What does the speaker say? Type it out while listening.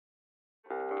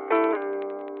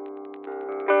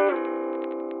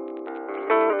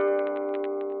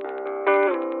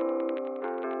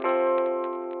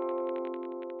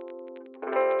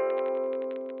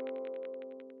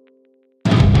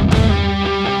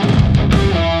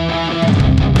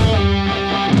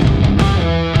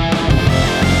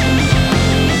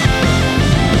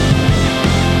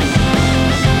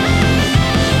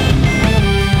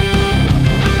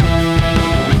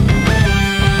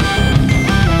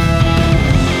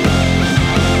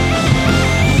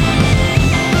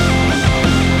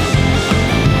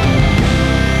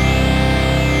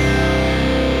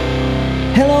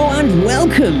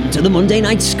Welcome to the Monday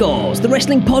Night Scores, the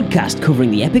wrestling podcast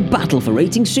covering the epic battle for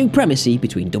rating supremacy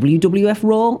between WWF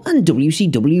Raw and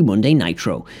WCW Monday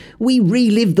Nitro. We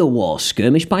relive the war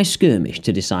skirmish by skirmish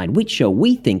to decide which show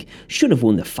we think should have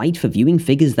won the fight for viewing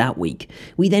figures that week.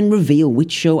 We then reveal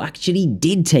which show actually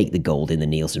did take the gold in the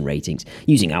Nielsen ratings,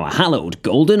 using our hallowed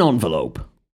golden envelope.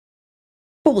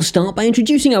 But we'll start by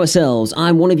introducing ourselves.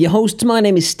 I'm one of your hosts, my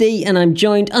name is Ste, and I'm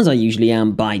joined, as I usually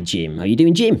am, by Jim. How are you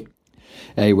doing, Jim?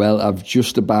 Hey, well, I've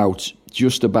just about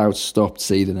stopped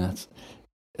seeing that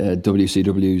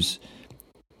WCW's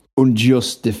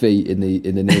unjust defeat in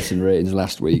the Nielsen ratings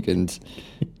last week, and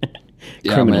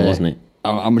yeah, criminal, wasn't it?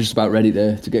 I'm just about ready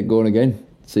to get going again.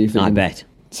 See if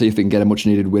they can get a much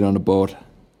needed win on the board.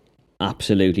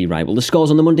 Absolutely right. Well, the scores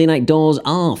on the Monday Night Doors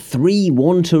are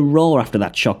 3-1 to Raw after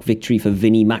that shock victory for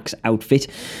Vinnie Mac's outfit.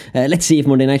 Let's see if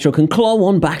Monday Nitro can claw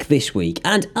one back this week.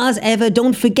 And as ever,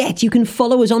 don't forget, you can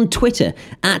follow us on Twitter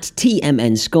at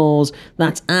TMN Scores.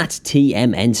 That's at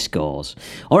TMN Scores.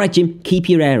 All right, Jim, keep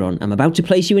your hair on. I'm about to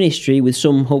place you in history with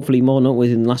some, hopefully more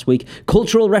noteworthy than last week,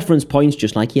 cultural reference points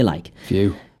just like you like.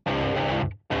 Phew.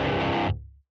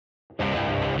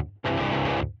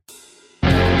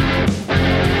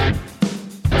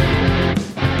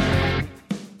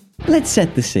 Let's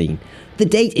set the scene. The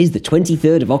date is the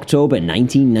 23rd of October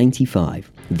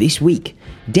 1995. This week,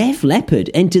 Def Leppard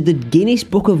entered the Guinness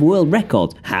Book of World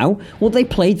Records. How? Well, they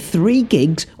played 3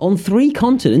 gigs on 3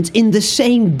 continents in the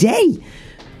same day. Do you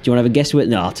want to have a guess?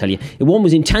 No, I'll tell you. One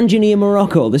was in Tanzania,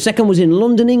 Morocco. The second was in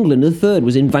London, England. The third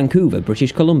was in Vancouver,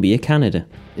 British Columbia, Canada.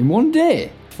 In one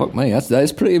day? Fuck me, that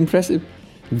is pretty impressive.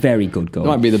 Very good goal. That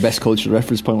might be the best cultural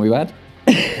reference point we've had.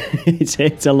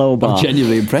 It's a low bar. I'm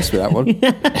genuinely impressed with that one.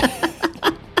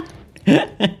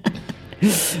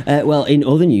 Well, in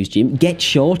other news, Jim, Get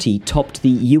Shorty topped the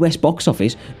US box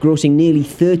office, grossing nearly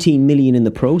 $13 million in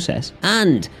the process.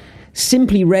 And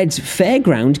Simply Red's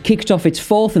Fairground kicked off its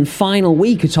 4th and final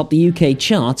week atop the UK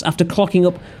charts after clocking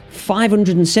up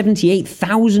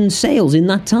 578,000 sales in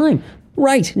that time.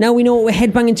 Right, now we know what we're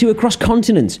headbanging to across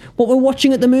continents, what we're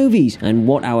watching at the movies, and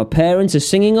what our parents are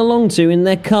singing along to in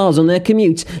their cars on their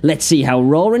commutes. Let's see how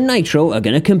Raw and Nitro are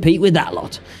going to compete with that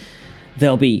lot.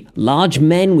 There'll be large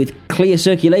men with clear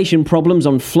circulation problems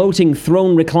on floating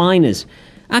throne recliners.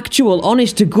 Actual,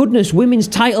 honest-to-goodness women's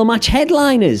title match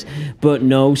headliners. But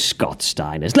no Scott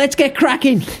Steiners. Let's get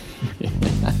cracking!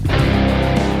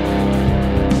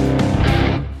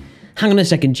 Hang on a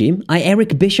second, Jim. I,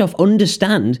 Eric Bischoff,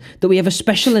 understand that we have a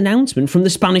special announcement from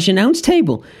the Spanish announce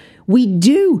table. We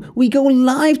do. We go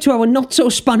live to our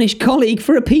not-so-Spanish colleague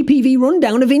for a PPV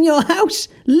rundown of In Your House.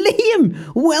 Liam,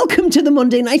 welcome to the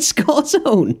Monday Night Score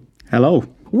Zone. Hello.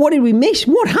 What did we miss?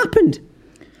 What happened?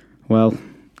 Well,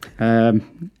 I've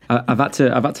had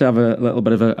to have a little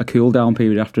bit of a cool down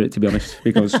period after it, to be honest,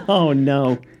 because oh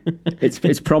no,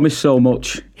 it's promised so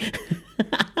much.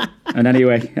 And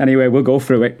anyway, we'll go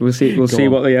through it. We'll see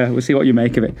what you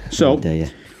make of it. So,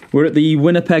 we're at the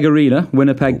Winnipeg Arena,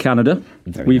 Winnipeg, Canada.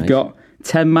 We've got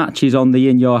 10 matches on the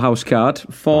In Your House card,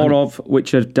 4 of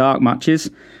which are dark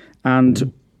matches,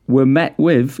 and we're met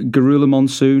with Gorilla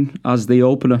Monsoon as the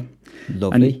opener.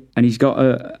 Lovely. And he's got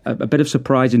a bit of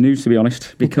surprising news, to be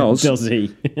honest, because does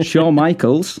he? Shawn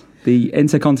Michaels, the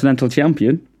Intercontinental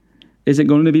Champion, isn't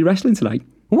going to be wrestling tonight.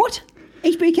 What?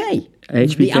 HBK?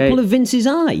 The apple of Vince's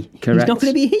eye. Correct. He's not going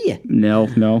to be here. No.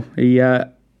 He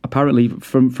apparently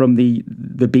from the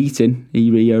beating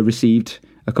he received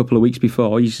a couple of weeks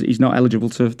before, he's not eligible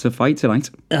to fight tonight.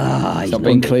 He's not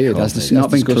been cleared. Not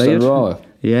been cleared.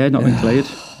 Yeah, not been cleared.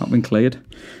 Not been cleared.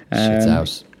 Shit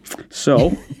house.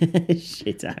 So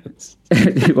shit house.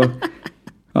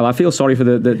 Well, I feel sorry for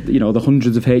the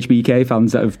hundreds of HBK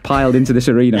fans that have piled into this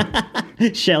arena,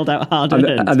 shelled out hard,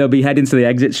 and they'll be heading to the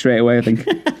exit straight away, I think.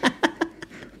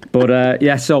 But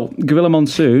so Gorilla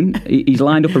Monsoon, he's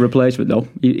lined up a replacement though.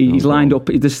 He's lined up.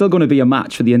 There's still going to be a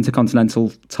match for the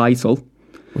Intercontinental title.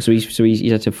 So he's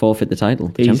had to forfeit the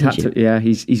title. He's going to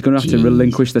have to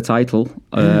relinquish the title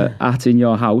at In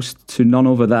Your House to none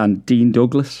other than Dean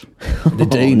Douglas. The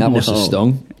Dean, that must have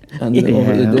stung. And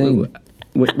over the Dean.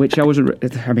 Which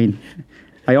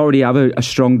I already have a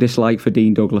strong dislike for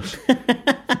Dean Douglas.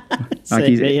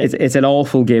 It's an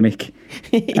awful gimmick,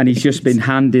 and he's just been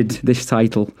handed this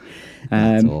title.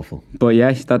 That's awful. But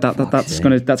yeah, that's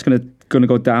gonna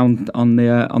go down on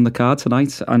the card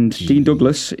tonight. And Jeez. Dean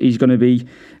Douglas, he's going to be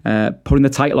putting the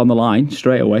title on the line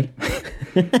straight away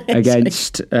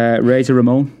against Razor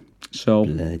Ramon. So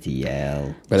bloody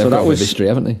hell! But so that was history,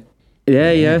 haven't they?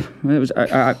 Yeah.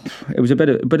 It was a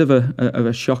bit of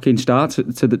a shocking start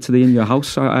to the In Your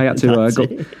House. I had to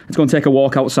go and take a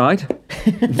walk outside.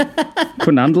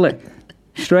 Couldn't handle it.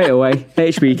 straight away,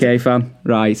 HBK fan.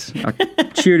 Right. I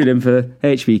tuned in for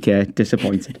HBK,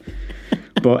 disappointed.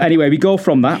 But anyway, we go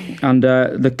from that, and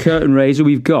the curtain raiser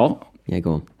we've got. Yeah,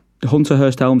 go on. Hunter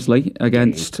Hurst Helmsley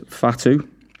against Fatu.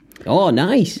 Oh,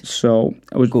 nice. So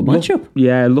I was good matchup.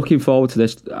 Looking forward to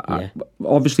this. Yeah.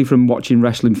 Obviously, from watching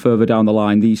wrestling further down the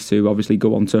line, these two obviously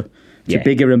go on to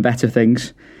bigger and better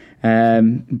things.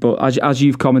 But as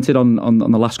you've commented on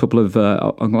the last couple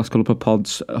of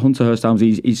pods, Hunter Hurst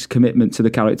Helmsley, his commitment to the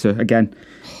character again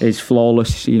is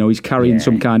flawless. You know, he's carrying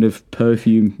some kind of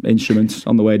perfume instruments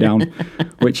on the way down,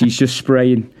 which he's just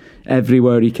spraying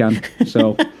everywhere he can.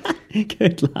 So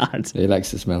good lad. He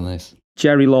likes to smell nice.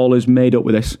 Jerry Lawler's made up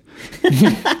with this.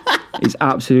 He's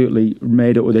absolutely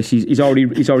made up with this. He's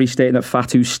already stating that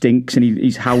Fatu stinks and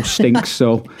his house stinks.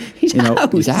 So his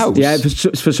house. Yeah,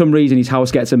 for some reason his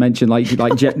house gets a mention, like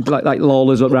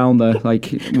Lawler's around there, like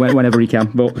whenever he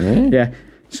can. But yeah,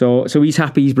 so he's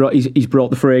happy. He's brought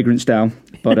the fragrance down.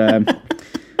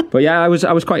 But yeah, I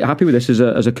was quite happy with this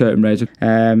as a curtain raiser.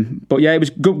 But yeah, it was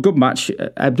good match.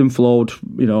 Ebbed and flowed.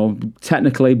 You know,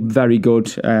 technically very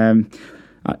good.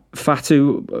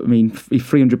 Fatu, I mean, he's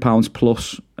 £300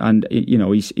 plus, and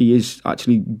he is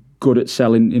actually good at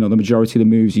selling. You know, the majority of the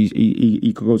moves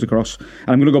he goes across. And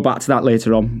I'm going to go back to that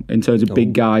later on in terms of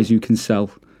big guys who can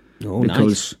sell. Oh,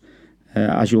 because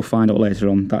as you'll find out later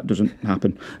on, that doesn't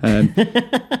happen.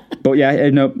 But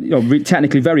yeah,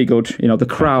 technically very good. You know, the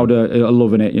crowd are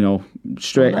loving it. You know,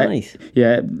 straight. Oh, nice.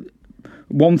 Yeah.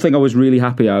 One thing I was really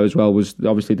happy at as well was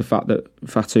obviously the fact that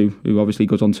Fatu, who obviously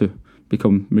goes on to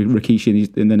become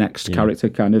Rikishi in the next character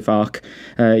kind of arc,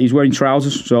 he's wearing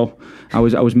trousers, so I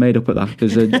was made up at that.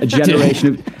 There's a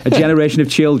generation of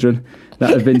children that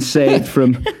have been saved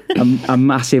from a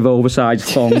massive oversized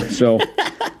thong, so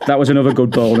that was another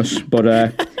good bonus. But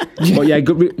yeah,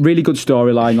 really good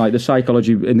storyline. Like the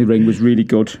psychology in the ring was really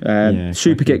good.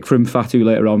 Super kick from Fatu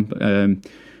later on.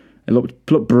 It looked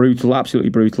brutal,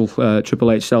 absolutely brutal.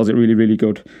 Triple H sells it really, really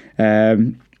good.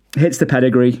 Hits the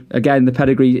pedigree. Again, the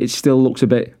pedigree, it still looks a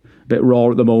bit raw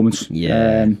at the moment.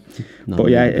 Yeah. But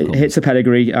yeah, it hits the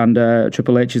pedigree, and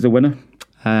Triple H is the winner.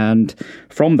 And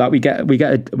from that, we get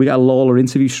a Lawler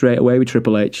interview straight away with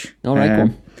Triple H. All right, go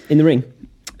on. In the ring.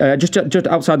 Just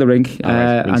outside the ring,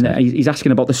 and he's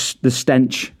asking about the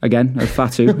stench again of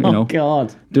Fatu. You know,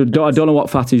 God, I don't know what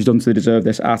Fatu's done to deserve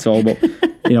this at all, but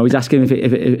you know, he's asking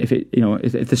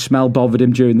if the smell bothered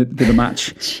him during the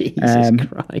match. Jesus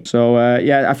Christ! So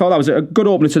I thought that was a good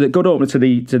opener to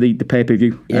the pay per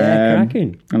view. Yeah,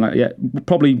 cracking. And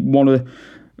probably one of the.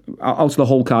 Out of the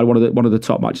whole card, one of the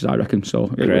top matches, I reckon. So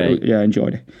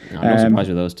enjoyed it. I'm not surprised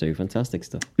with those two. Fantastic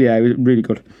stuff. Yeah, it was really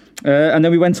good. And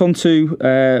then we went on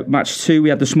to match 2. We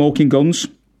had the Smoking Guns,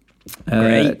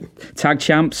 tag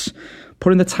champs,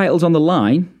 putting the titles on the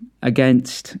line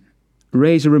against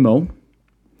Razor Ramon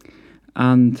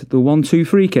and the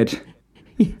 1-2-3 kid.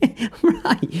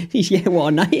 Right. Yeah, what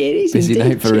a night it is. Busy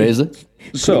night for Razor.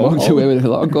 So walked away with a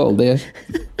lot of gold there.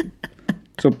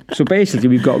 So basically,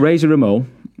 we've got Razor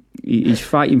Ramon. He's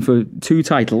fighting for 2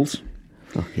 titles.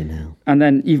 Fucking hell. And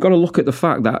then you've got to look at the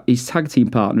fact that his tag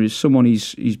team partner is someone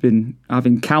he's been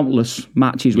having countless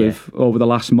matches with over the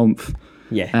last month.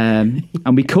 Yeah.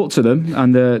 And we cut to them,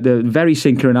 and they're very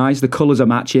synchronised. The colours are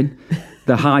matching.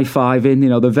 They're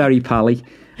high-fiving, they're very pally.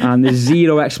 And there's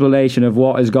zero explanation of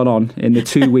what has gone on in the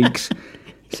 2 weeks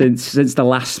since the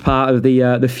last part of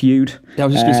the feud. I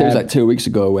was just going to say, it was like 2 weeks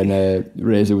ago when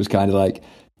Razor was kind of like,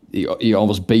 he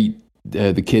almost beat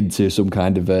the kid to some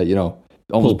kind of,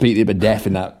 almost beat him to death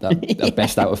in that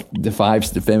best out of the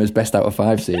 5, the famous best out of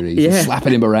 5 series. Yeah.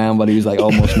 Slapping him around when he was like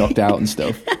almost knocked out and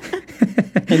stuff.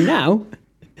 And now,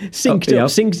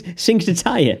 synced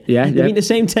attire. Yeah, They've been the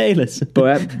same tailors.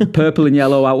 But purple and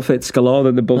yellow outfits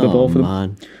galore, the both of them.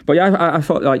 Man. But yeah, I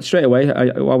thought, like, straight away,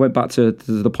 I went back to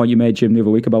the point you made, Jim, the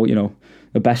other week about,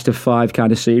 the best of 5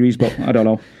 kind of series, but I don't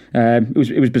know.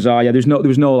 It was bizarre. Yeah, there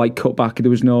was no like cutback.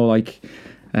 There was no like,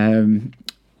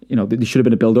 there should have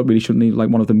been a build up. Really, shouldn't he? Like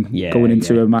one of them going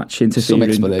into a match, into some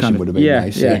explanation would have been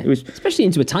nice. Yeah, it was especially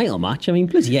into a title match. I mean,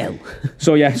 bloody hell.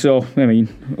 So I mean,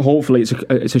 hopefully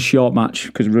it's a short match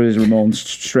because Razor Ramon's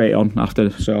straight on after.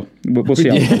 So we'll see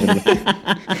how it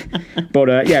goes. But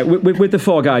with the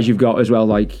 4 guys you've got as well,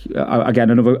 like again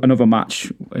another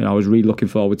match. I was really looking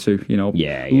forward to.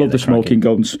 Love the Smoking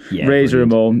Guns. Yeah, Razor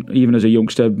Ramon, even as a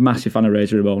youngster, massive fan of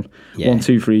Razor Ramon.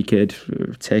 1-2-3 kid,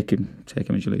 take him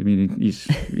as you leave. I mean,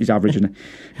 he's average, isn't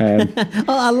he?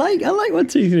 I like 1,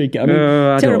 2, 3. I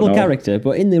mean, terrible character,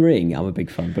 but in the ring, I'm a big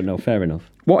fan. But no, fair enough.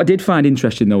 What I did find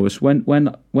interesting though was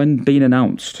when being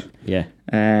announced, yeah,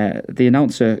 the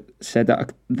announcer said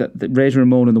that Razor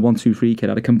Ramon and the 1, 2, 3 kid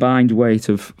had a combined weight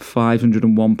of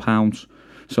 501 pounds.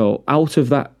 So out of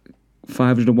that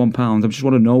 501 pounds, I just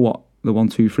want to know what the 1,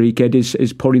 2, 3 kid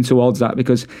is putting towards that,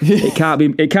 because it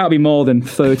can't be more than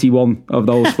 31 of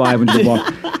those 501.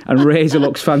 And Razor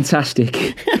looks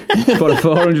fantastic for a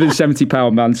 470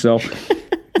 pound man. So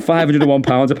 501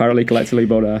 pounds apparently collectively,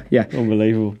 but yeah,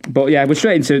 unbelievable. But yeah, we're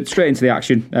straight into the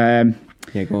action.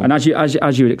 Yeah, go on. And as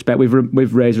you would expect,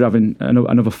 with Razor having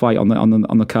another fight on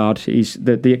the card,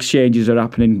 the exchanges are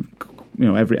happening,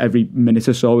 every minute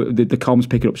or so. The comms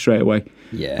pick it up straight away.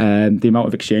 Yeah. The amount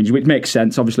of exchanges, which makes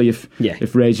sense. Obviously,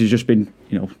 if Razor's just been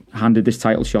handed this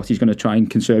title shot, he's going to try and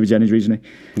conserve his energy, isn't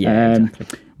he? Yeah,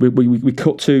 exactly. We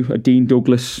cut to a Dean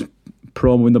Douglas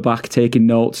promo in the back, taking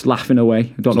notes, laughing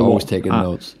away. I don't know always taking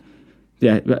notes.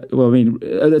 Yeah, well, I mean,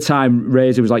 at the time,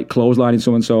 Razor was like clotheslining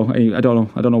someone, so I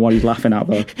don't know what he's laughing at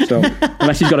though. So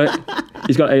unless he's got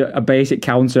a basic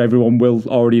counter, everyone will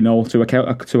already know to a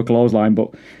clothesline.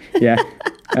 But yeah,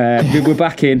 we're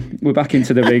back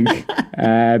into the ring,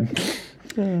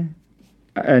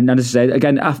 and as I said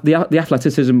again, the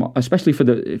athleticism, especially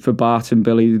for Bart and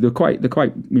Billy, they're quite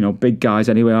big guys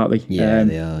anyway, aren't they? Yeah,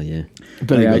 they are. Yeah,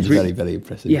 Billy's very, very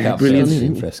impressive. Yeah, brilliant.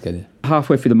 Impressed, can you?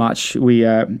 Halfway through the match, we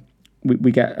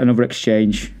get another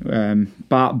exchange.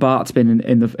 Bart's been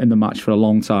in the match for a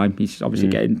long time. He's obviously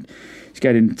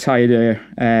getting tired here.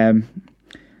 And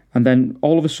then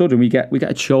all of a sudden we get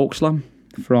a choke slam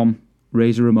from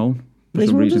Razor Ramon.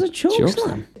 Razor Ramon does a choke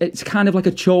slam? It's kind of like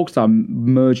a choke slam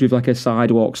merged with like a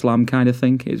sidewalk slam kind of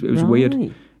thing. It was weird.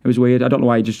 It was weird. I don't know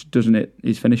why he just doesn't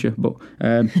his finisher, but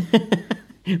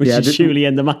which should surely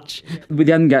end the match. We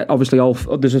then get obviously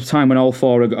there's a time when all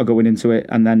four are going into it,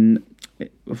 and then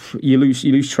you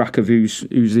lose track of who's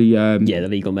the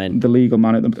legal man. The legal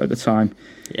man at the time.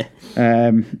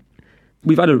 Yeah.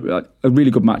 We've had a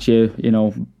really good match here.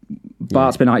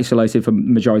 Bart's been isolated for the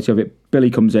majority of it. Billy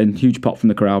comes in, huge pop from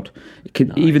the crowd.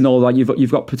 Nice. Even though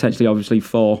you've got potentially obviously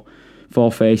four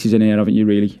faces in here, haven't you?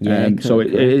 Really. Yeah. So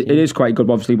it is quite good.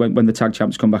 Obviously, when the tag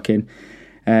champs come back in.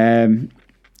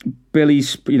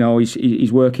 Billy's,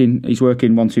 he's working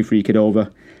 1, 2, 3 kid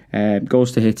over.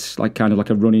 Goes to hit like kind of like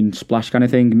a running splash kind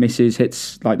of thing, misses,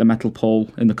 hits like the metal pole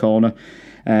in the corner.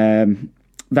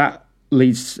 That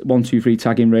leads 1, 2, 3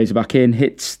 tagging Razor back in,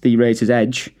 hits the Razor's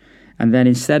edge, and then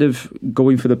instead of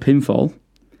going for the pinfall,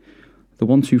 the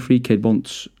 1, 2, 3 kid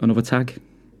wants another tag.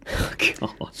 Oh,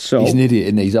 God. So he's an idiot,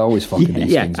 and he's always fucking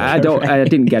these things. I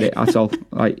didn't get it at all.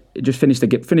 Like, just finished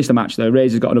the match though.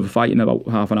 Razor's got another fight in about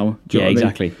half an hour. Do you know what I mean?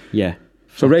 Exactly. Yeah.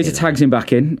 So Razor tags him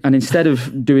back in, and instead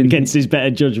of doing against his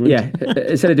better judgment,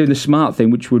 instead of doing the smart thing,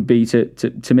 which would be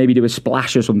to maybe do a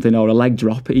splash or something or a leg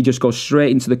drop, he just goes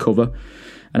straight into the cover.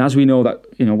 And as we know that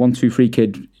 1, 2, 3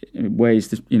 kid weighs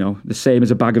the same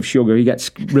as a bag of sugar, he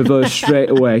gets reversed straight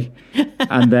away,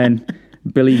 and then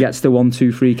Billy gets the 1,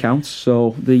 2, 3 counts.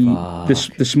 So the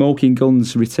Smoking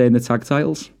Guns retain the tag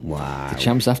titles. Wow! The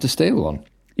champs have to steal one.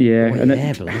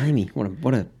 Yeah, blimey!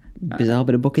 What a bizarre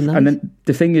bit of booking that. And then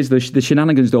the thing is, the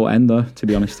shenanigans don't end there, to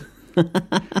be honest.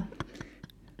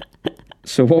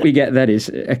 So what we get then is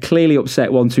a clearly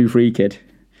upset 1, 2, 3 kid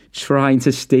trying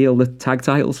to steal the tag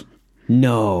titles.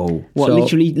 No, what? So,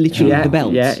 literally the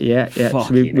belts. Yeah. So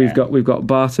we've got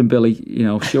Bart and Billy,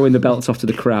 showing the belts off to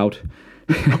the crowd.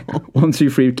 1, 2,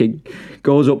 3 kid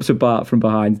goes up to Bart from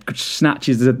behind,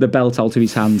 snatches the belt out of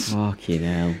his hands. Fucking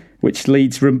hell. Which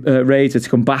leads Razor to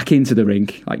come back into the ring,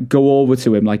 like go over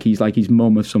to him like he's like his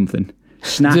mum or something.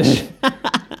 Snatch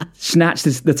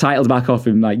the titles back off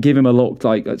him, like give him a look,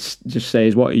 like just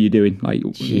says, "What are you doing?" Like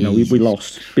we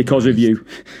lost because of you.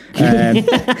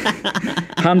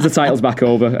 Hands the titles back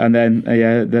over, and then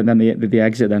the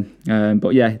exit. Then,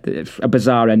 but yeah, a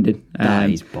bizarre ending.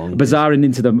 That is bonkers. A bizarre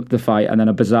ending to the fight, and then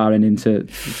a bizarre ending to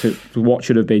what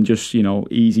should have been just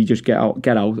easy, just get out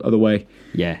of the way.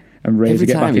 Yeah. And Razor every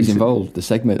get time back he's into involved, the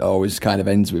segment always kind of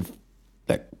ends with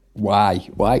like, why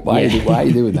are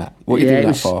you doing that? What are you doing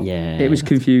that for? Yeah, it was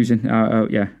confusing. I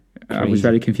was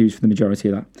very confused for the majority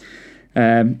of that.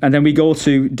 And then we go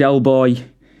to Del Boy,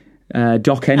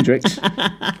 Doc Hendricks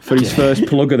for his first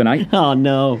plug of the night. Oh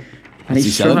no! And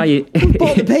he's trying. We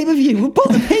bought the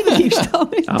pay-per-view.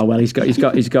 Stop it. Oh well, he's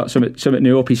got something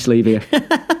new up his sleeve here.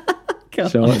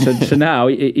 So now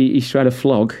he's trying to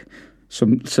flog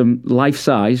some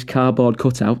life-size cardboard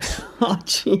cutouts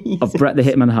of Bret the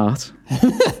Hitman Hart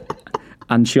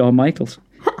and Shawn Michaels.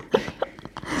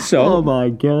 So, oh my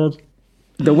God!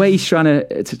 the way he's trying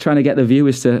to get the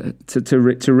viewers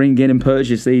to ring in and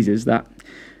purchase these is that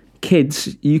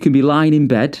kids, you can be lying in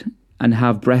bed and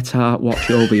have Bret Hart watch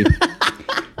over you.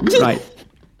 Right.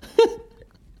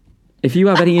 If you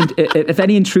have if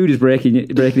any intruders breaking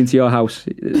into your house,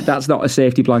 that's not a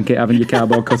safety blanket having your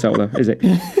cardboard cutout there, is it?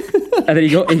 And then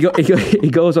he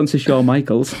goes on to Shawn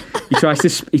Michaels. He tries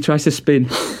to spin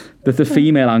the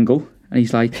female angle, and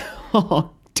he's like,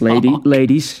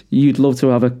 ladies, you'd love to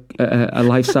have a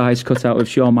life-size cutout of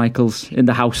Shawn Michaels in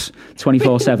the house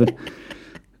 24/7.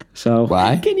 So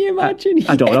why? Can you imagine?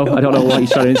 I don't know. I don't know what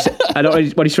he's trying to. I don't know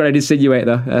what he's trying to insinuate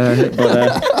there.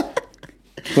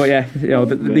 But yeah,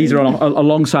 these are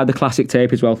alongside the classic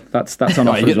tape as well. That's on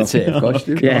offer as well. Tape, of course,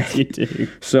 yeah, you do.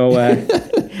 So,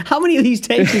 how many of these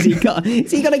tapes has he got?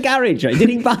 Has he got a garage? Right? Did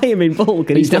he buy them in bulk?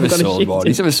 And he's never sold one.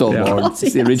 He's never sold one. It's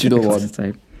the original one.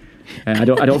 Tape. I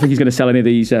don't think he's going to sell any of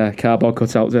these cardboard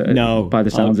cutouts. No, by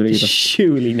the sounds of it either.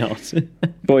 Surely not.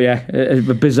 But yeah, a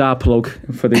bizarre plug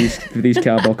for these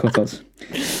cardboard cutouts.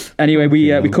 Anyway,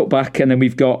 we cut back, and then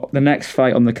we've got the next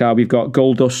fight on the card. We've got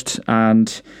Goldust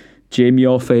and Jim,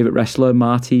 your favourite wrestler,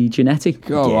 Marty Jannetty.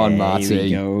 Go on, Marty. Here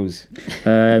he goes.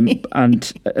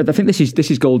 And I think this is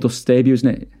Goldust's debut, isn't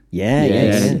it? Yeah.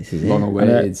 This is long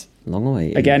awaited. Long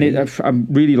awaited. Again, I'm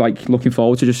really looking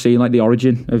forward to just seeing the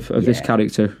origin of this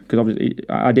character, because obviously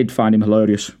I did find him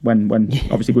hilarious when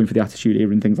obviously going for the Attitude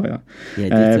Era and things like that.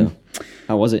 Yeah, ditto.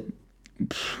 How was it?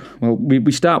 Well,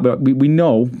 we start, but we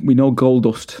know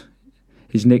Goldust.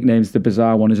 His nickname's the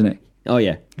Bizarre One, isn't it? Oh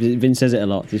yeah, Vince says it a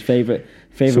lot. His favourite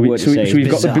word to say is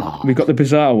bizarre. We've got the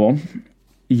Bizarre One,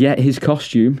 yet his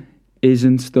costume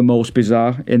isn't the most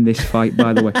bizarre in this fight,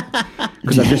 by the way.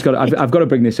 Because I've got to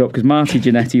bring this up, because Marty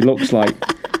Jannetty looks like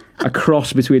a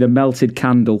cross between a melted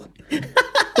candle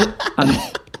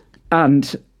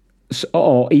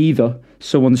or either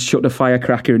someone's chucked a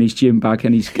firecracker in his gym bag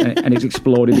and it's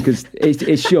exploded, because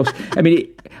it's just. I mean,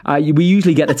 we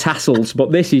usually get the tassels,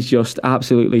 but this is just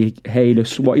absolutely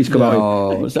heinous what he's come out with.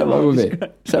 Oh, is that wrong with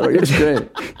it? Is that right? It's great.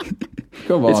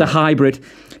 Come on. It's a hybrid.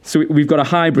 So we've got a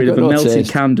hybrid of a melted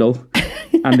candle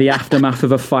and the aftermath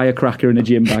of a firecracker in a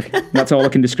gym bag. That's all I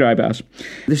can describe it as.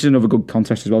 This is another good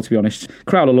contest as well, to be honest.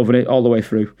 Crowd are loving it all the way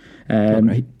through.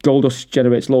 Goldust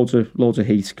generates loads of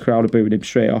heat. Crowd are booing him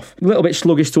straight off. A little bit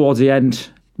sluggish towards the end.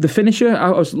 The finisher, I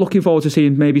was looking forward to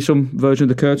seeing maybe some version of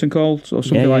the curtain call or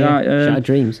something like that. Shattered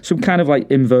Dreams. Some kind of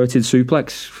inverted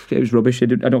suplex. It was rubbish. I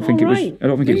don't think it was.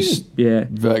 Yeah,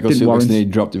 vertical suplex. And he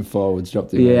dropped him forwards.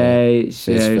 Dropped him. Face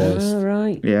first. Oh,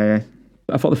 right. Yeah.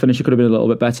 I thought the finisher could have been a little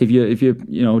bit better if you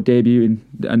debuting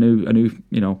a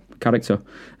new character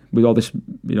with all this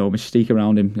mystique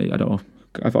around him. I don't know.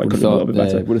 I thought it could have been a little bit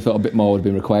better. Would have thought a bit more would have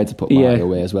been required to put Marty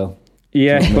away as well.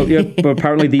 Yeah, but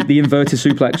apparently the inverted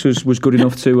suplex was good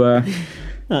enough to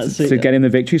get in the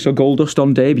victory. So Goldust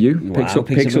on debut picks up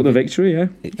the victory. Yeah,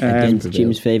 against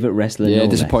Jim's favourite wrestler. Yeah,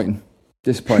 disappointing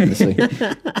to see.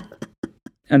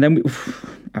 And then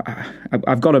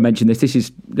I've got to mention this. This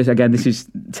is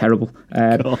terrible.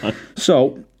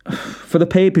 So for the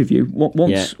pay-per-view,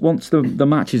 once the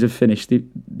matches have finished,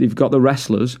 they've got the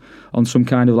wrestlers on some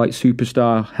kind of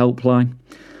superstar helpline.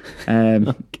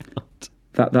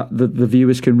 That the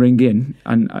viewers can ring in,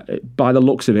 and by the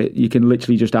looks of it, you can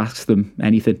literally just ask them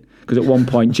anything. Because at one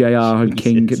point, JR and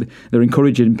King, they're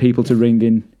encouraging people to ring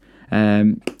in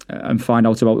and find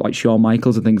out about Shawn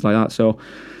Michaels and things like that. So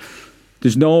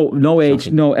there's no age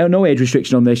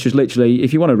restriction on this. Just literally,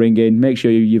 if you want to ring in, make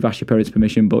sure you've asked your parents'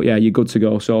 permission. But yeah, you're good to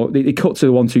go. So they cut to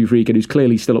the 1, 2, 3 kid who's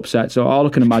clearly still upset. So all I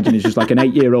can imagine is just an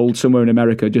 8-year-old somewhere in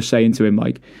America just saying to him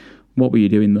 "What were you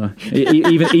doing there?"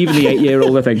 Even the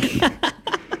 8-year-old, I think.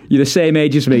 You're the same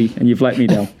age as me, and you've let me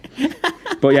down.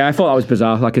 But yeah, I thought that was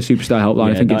bizarre, like a superstar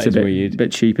helpline. I think it's a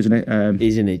bit cheap, isn't it?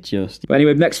 Isn't it just? But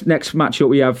anyway, next matchup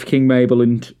we have King Mabel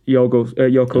and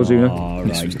Yokozuna. Oh,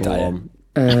 right,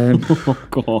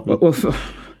 go on.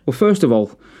 Well, first of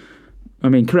all, I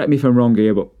mean, correct me if I'm wrong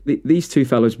here, but these two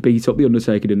fellas beat up the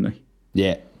Undertaker, didn't they?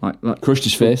 Yeah, like crushed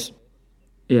his face.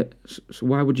 Yeah, so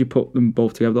why would you put them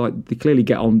both together? They clearly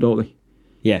get on, don't they?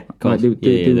 Yeah, of course.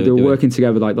 They were working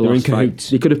together the last fight.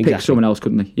 They could have picked someone else,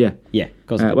 couldn't they? Yeah. Yeah, of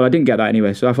course. Well, I didn't get that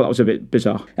anyway, so I thought that was a bit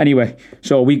bizarre. Anyway,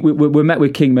 so we met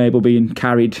with King Mabel being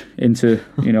carried into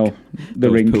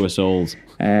the ring. Poor souls.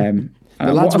 The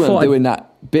lads weren't doing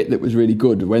that bit that was really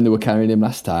good when they were carrying him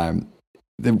last time.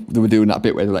 They were doing that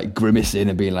bit where they're grimacing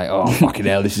and being "Oh fucking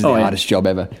hell, this is the hardest job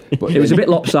ever." But it was a bit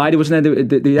lopsided, wasn't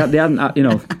it? They hadn't,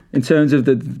 in terms of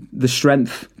the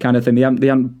strength kind of thing, they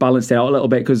hadn't balanced it out a little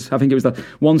bit, because I think it was the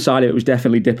one side of it was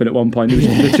definitely dipping at one point.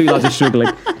 The two lads are struggling.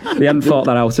 They hadn't thought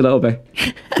that out a little bit.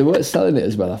 they weren't selling it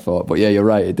as well, I thought. But yeah, you're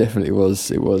right. It definitely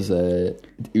was. It was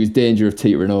danger of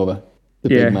teetering over. The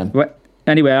big man. Well,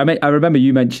 anyway, I remember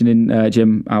you mentioning,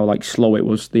 Jim, how like slow it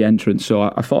was, the entrance. So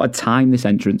I thought I'd time this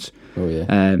entrance. Oh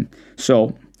yeah.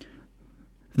 So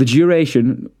the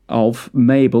duration of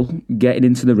Mabel getting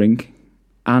into the ring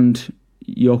and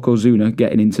Yokozuna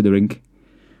getting into the ring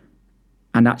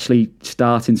and actually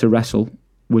starting to wrestle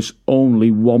was only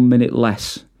 1 minute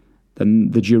less than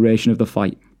the duration of the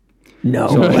fight.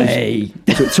 No way!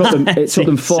 So it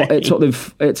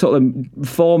took them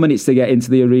 4 minutes to get into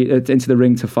the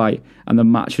ring to fight, and the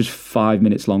match was 5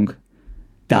 minutes long.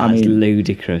 That's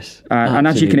ludicrous. And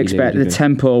as you can expect, the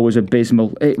tempo was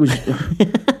abysmal. It was.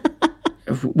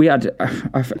 We had.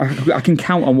 I can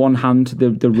count on one hand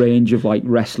the range of like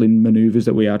wrestling manoeuvres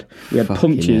that we had. We had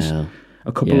punches,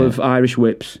 a couple of Irish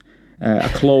whips, a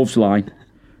clothesline.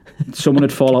 Someone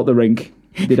would fall out the ring.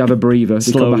 They'd have a breather,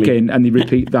 they'd come back in, and they'd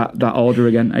repeat that order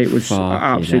again. It was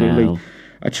absolutely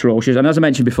atrocious. And as I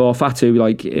mentioned before, Fatu,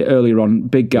 like earlier on,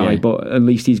 big guy, but at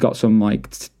least he's got some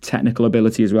like technical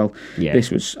ability as well. Yeah.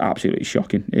 This was absolutely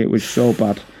shocking. It was so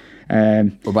bad.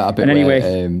 What about a bit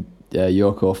where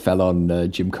Yoko fell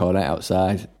on Jim Cornette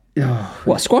outside?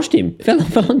 What, squashed him? Fell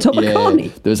on top of Corny?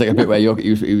 There was like a bit where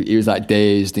he was like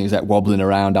dazed and he was like wobbling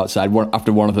around outside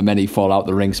after one of the many fall out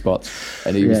the ring spots,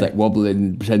 and he was like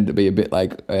wobbling, pretending to be a bit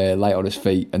like light on his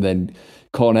feet, and then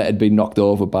Cornette had been knocked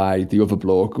over by the other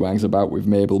bloke who hangs about with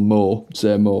Mabel,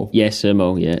 Sir Mo. Yes, Sir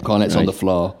Mo, yeah. Cornette's on the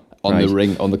floor, on the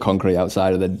ring, on the concrete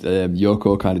outside, and then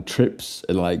Yoko kind of trips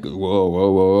and like,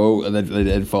 whoa, and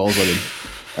then falls on him.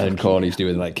 And Corny's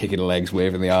doing like kicking the legs,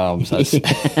 waving the arms.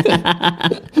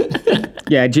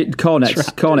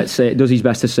 Cornette does his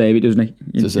best to save it, doesn't he?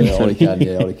 Does all he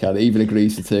can, all he can. He even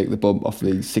agrees to take the bump off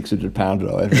the £600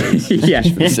 or whatever it is, just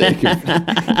for the sake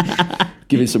of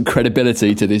giving some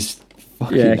credibility to this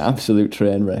fucking absolute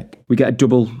train wreck. We get a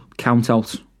double count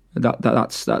out.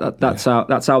 That's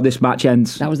how this match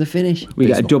ends. That was the finish. We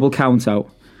get a double count out.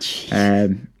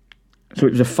 So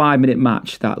it was a 5 minute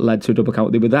match that led to a double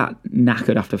count. They were that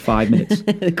knackered after 5 minutes.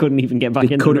 They couldn't even get back in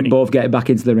the ring. They couldn't both get back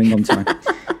into the ring on time.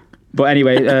 But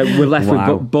anyway, we're left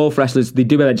with both wrestlers. They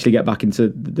do eventually get back into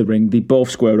the ring. They both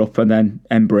square up and then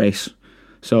embrace.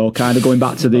 So kind of going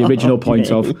back to the original point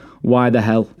of why the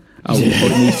hell are we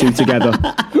putting these two together?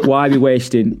 Why are we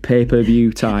wasting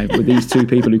pay-per-view time with these two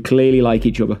people who clearly like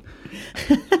each other?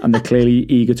 And they're clearly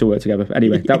eager to work together.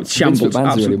 Anyway, that was shambles.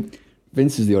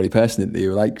 Vince is the only person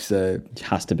who likes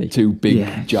has to be two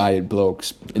big giant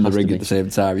blokes in the ring at the same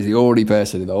time. He's the only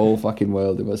person in the whole fucking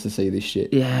world who wants to see this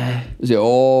shit. Yeah, does it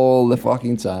all the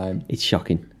fucking time. It's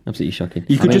shocking, absolutely shocking.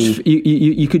 You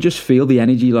could just feel the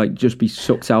energy like just be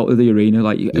sucked out of the arena.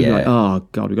 Like, like oh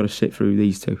god, we've got to sit through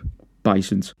these two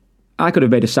bisons. I could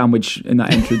have made a sandwich in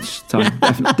that entrance time.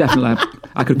 Definitely,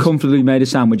 I could comfortably made a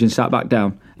sandwich and sat back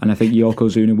down, and I think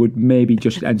Yokozuna would maybe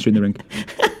just enter in the ring.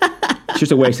 It's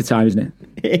just a waste of time, isn't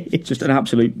it? It's just an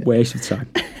absolute waste of time.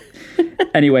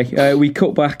 Anyway, we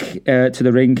cut back to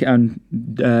the ring, and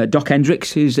Doc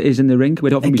Hendricks is in the ring.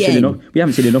 We haven't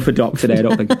seen enough of Doc today, I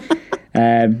don't think.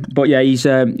 But yeah,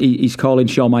 he's calling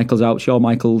Shawn Michaels out. Shawn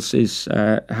Michaels is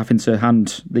having to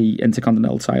hand the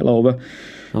Intercontinental title over.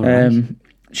 Right.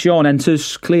 Shawn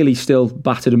enters, clearly still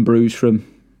battered and bruised from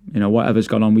whatever's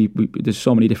gone on. There's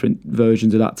so many different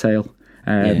versions of that tale.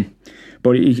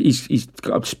 But he's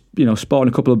got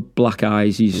sporting a couple of black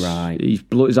eyes. His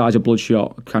eyes are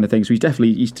bloodshot, kind of thing. So he's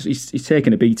definitely he's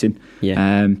taken a beating. Yeah.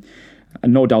 And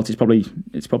no doubt it's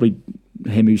probably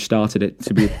him who started it.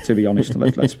 To be honest,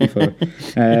 let's be fair.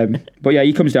 But yeah,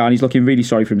 he comes down. He's looking really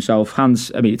sorry for himself.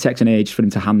 It takes an age for him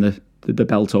to hand the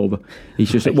belt over.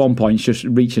 He's just at one point, he's just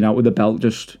reaching out with the belt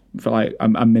just for like a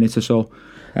minute or so.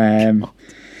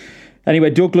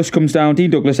 Anyway, Douglas comes down. Dean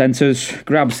Douglas enters,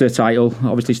 grabs the title,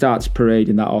 obviously starts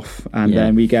parading that off, and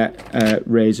then we get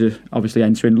Razor obviously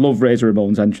entering. Love Razor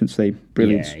Ramon's entrance theme,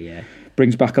 brilliant. Yeah.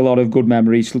 Brings back a lot of good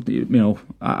memories.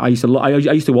 I used to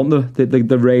want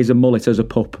the Razor mullet as a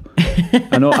pup.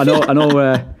 I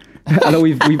know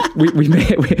we've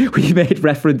made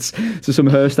reference to some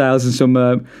hairstyles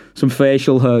and some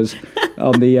facial hairs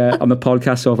on the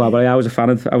podcast so far, but I was a fan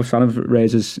of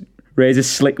Razor's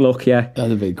slick look, yeah.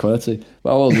 That's a big quality. But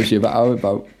how old was you?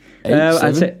 About 8, 7?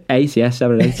 I'd say 8, yeah,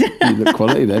 7 or 8. You look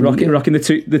quality then. Rocking the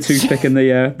toothpick and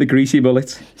the greasy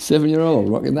bullets. 7-year-old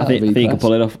rocking that. I think you can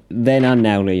pull it off then and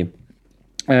now, Liam.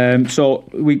 So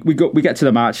we get to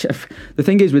the match. The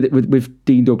thing is with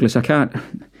Dean Douglas, I can't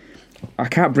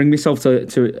bring myself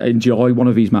to enjoy one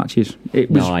of these matches.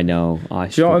 I know. Do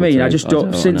you know what I mean? I just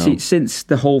don't. Since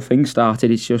the whole thing started,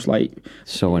 it's just like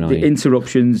so annoying. The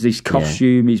interruptions, his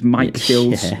costume, his mic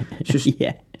skills.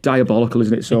 diabolical,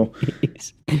 isn't it? So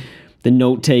the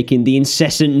note taking, the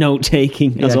incessant note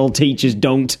taking, as all teachers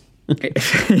don't.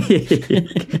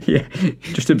 Yeah,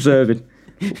 just observing.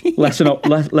 Lesson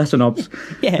obs.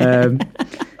 Yeah.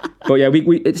 But yeah,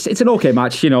 it's an okay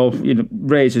match.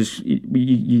 Razor's.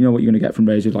 You know what you're going to get from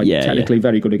Razor. Technically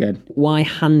very good again. Why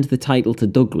hand the title to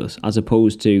Douglas as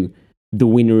opposed to the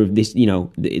winner of this?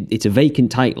 It's a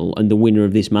vacant title, and the winner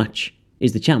of this match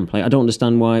is the champ. I don't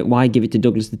understand why give it to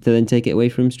Douglas to then take it away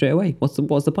from him straight away. What's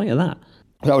the point of that?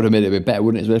 That would have made it a bit better,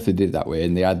 wouldn't it, as well, if they did it that way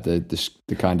and they had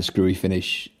the kind of screwy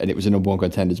finish and it was a number one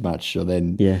contenders match, so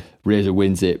then Razor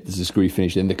wins it, there's a screwy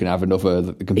finish, then they can have another,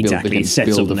 they can build, it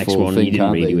sets up the next one, you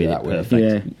didn't really win it,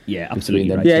 perfect. Yeah,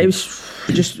 absolutely right. Yeah, it was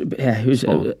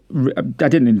I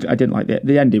didn't like it.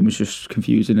 The ending was just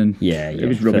confusing and it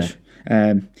was rubbish.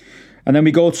 And then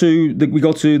we go to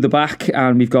the back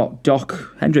and we've got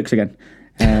Doc Hendricks again.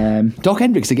 Doc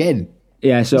Hendricks again?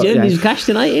 Yeah, so he's cashed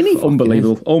tonight, isn't he?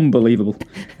 Unbelievable.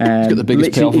 He's got the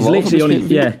biggest payoff of all.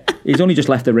 He's only just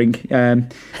left the ring,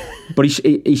 but he's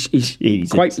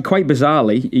quite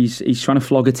bizarrely he's trying to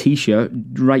flog a T-shirt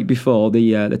right before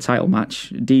the title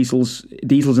match. Diesel's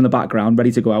in the background,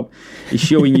 ready to go out. He's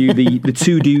showing you the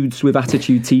two dudes with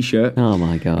attitude T-shirt. Oh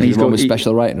my god! He's got with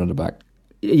special writing on the back.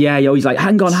 Yeah, he's like,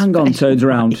 hang on, turns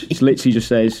around. It literally just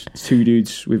says two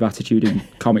dudes with attitude in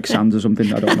Comic Sans or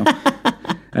something. I don't know.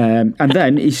 And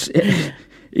then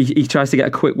he tries to get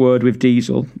a quick word with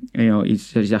Diesel.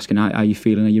 He's asking, "How are you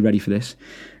feeling? Are you ready for this?"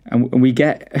 And we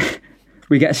get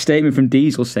a statement from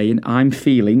Diesel saying, "I'm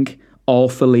feeling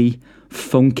awfully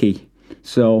funky."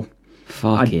 So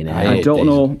fucking I don't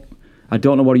know. I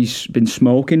don't know what he's been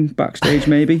smoking backstage,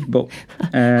 maybe. But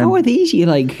how are these? You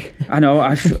like? I know.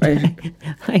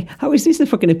 How is this the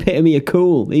fucking epitome of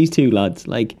cool? These two lads,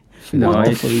 what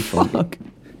the fuck?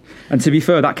 And to be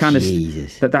fair, that kind of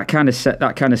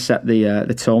set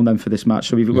the tone then for this match.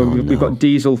 So we've got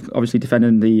Diesel obviously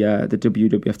defending the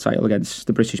WWF title against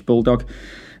the British Bulldog.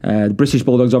 The British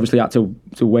Bulldogs obviously had to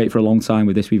wait for a long time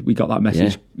with this. We got that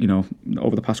message,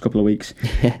 over the past couple of weeks.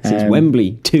 Since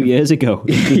Wembley 2 years ago.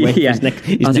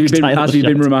 As we've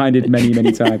been reminded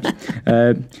many times.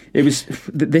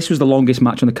 This was the longest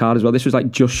match on the card as well. This was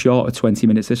just short of 20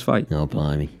 minutes. This fight. Oh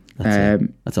blimey.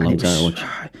 That's a long time to watch.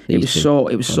 It was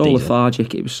so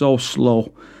lethargic. It was so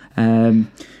slow.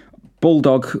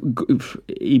 Bulldog, him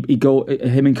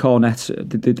and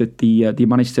Cornette, they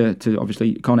managed to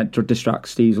obviously Cornette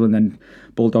distracts Diesel, and then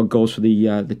Bulldog goes for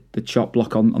the chop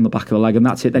block on the back of the leg, and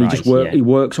that's it. Then he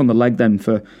works on the leg then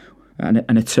for an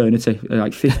eternity,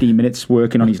 15 minutes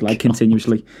working on his leg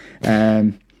continuously.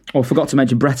 I forgot to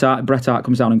mention Bret Hart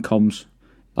comes down and comms.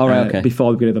 All right, okay.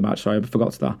 Before the beginning of the match, sorry, I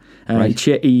forgot that.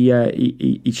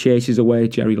 He chases away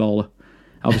Jerry Lawler.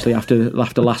 Obviously, after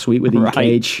last week with Ian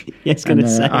Cage and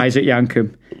Isaac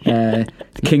Yankem, the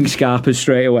King Scarpers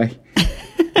straight away.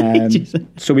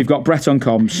 So we've got Bret on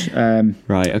comms.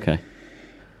 Right, okay.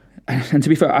 And to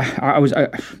be fair,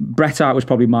 Bret Hart was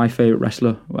probably my favourite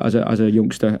wrestler as a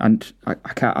youngster, and I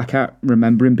can't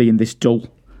remember him being this dull.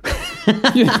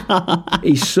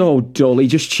 He's so dull. He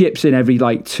just chips in every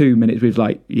 2 minutes with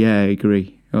yeah, I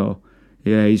agree. Oh,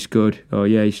 yeah, he's good. Oh,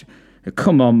 yeah,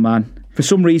 come on, man. For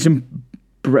some reason,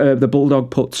 the Bulldog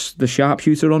puts the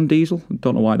sharpshooter on Diesel.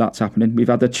 Don't know why that's happening. We've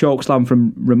had the choke slam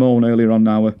from Ramon earlier on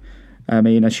now.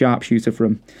 A sharpshooter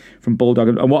from Bulldog.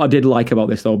 And what I did like about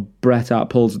this, though, Bret Hart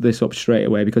pulls this up straight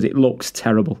away because it looks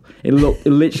terrible. It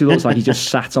literally looks like he just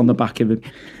sat on the back of him.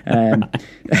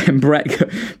 And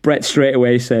Bret straight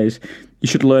away says, "You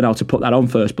should learn how to put that on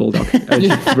first, Bulldog."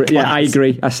 Yeah, I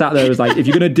agree. I sat there, I was like, if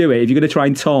you're going to do it, if you're going to try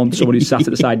and taunt someone who's sat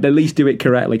at the side, at least do it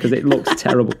correctly because it looks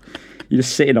terrible. You're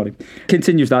just sitting on him.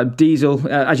 Continues that. Diesel,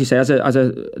 as you say, as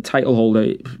a title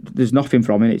holder, there's nothing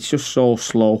from him. It's just so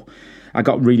slow. I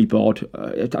got really bored.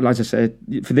 As I said,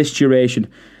 for this duration,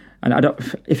 and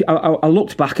I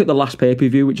looked back at the last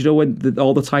pay-per-view, which when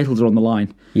all the titles are on the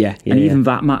line. Yeah. Even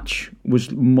that match was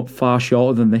far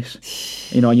shorter than this.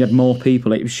 And you had more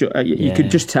people. It was you could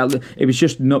just tell it was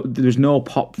just there was no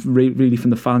pop really from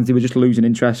the fans. They were just losing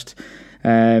interest.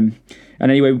 And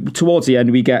anyway, towards the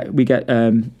end, we get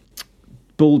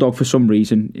Bulldog for some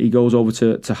reason. He goes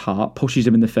over to Hart, pushes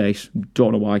him in the face.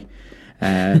 Don't know why.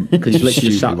 Because he's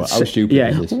literally sat. How stupid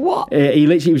is this? What? He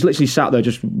was literally sat there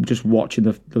just watching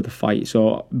the fight.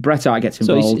 So Bret Hart gets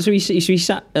involved. So he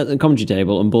sat at the commentary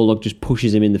table and Bulldog just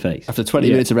pushes him in the face. After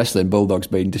 20 minutes of wrestling, Bulldog's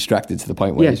been distracted to the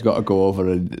point where he's got to go over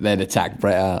and then attack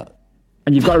Bret Hart.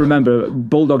 And you've got to remember,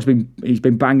 Bulldog's been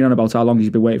banging on about how long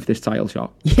he's been waiting for this title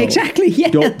shot. So exactly. Yeah.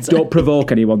 Don't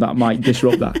provoke anyone that might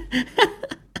disrupt that.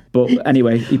 But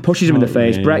anyway, he pushes him in the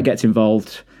face. Bret gets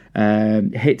involved.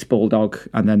 hits Bulldog,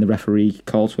 and then the referee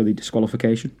calls for the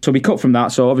disqualification. So we cut from that.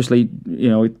 So obviously,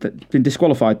 been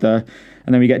disqualified there.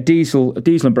 And then we get Diesel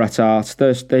and Bret Hart.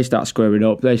 They start squaring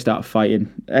up. They start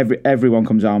fighting. Everyone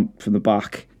comes out from the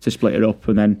back to split it up,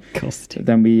 and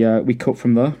then we cut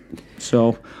from there.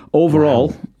 So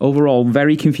overall,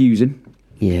 very confusing.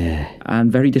 Yeah,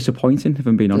 and very disappointing, if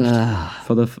I'm being honest.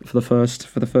 For the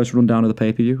first rundown of the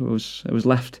pay-per-view, I was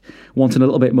left wanting a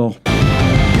little bit more.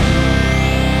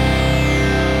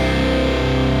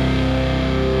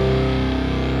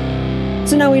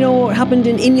 So now we know what happened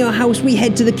in Your House. We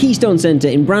head to the Keystone Centre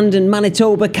in Brandon,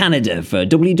 Manitoba, Canada for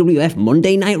WWF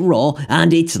Monday Night Raw,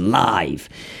 and it's live.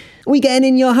 We get an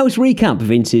In Your House recap.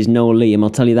 Vince is no Liam, I'll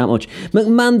tell you that much.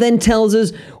 McMahon then tells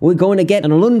us we're going to get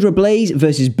an Alundra Blaze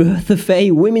versus Bertha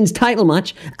Faye women's title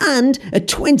match and a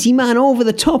 20-man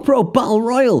over-the-top rope battle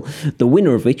royal, the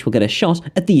winner of which will get a shot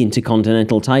at the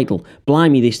Intercontinental title.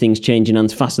 Blimey, this thing's changing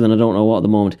hands faster than I don't know what at the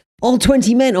moment. All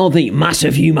 20 men, or the mass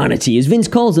of humanity, as Vince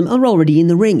calls them, are already in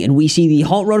the ring, and we see the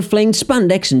hot rod flamed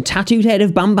spandex and tattooed head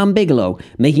of Bam Bam Bigelow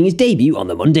making his debut on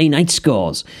the Monday Night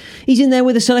Scores. He's in there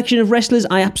with a selection of wrestlers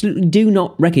I absolutely do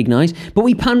not recognise, but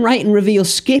we pan right and reveal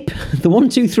Skip, the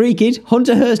 1-2-3 Kid,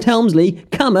 Hunter Hearst Helmsley,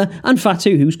 Kama, and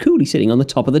Fatu, who's coolly sitting on the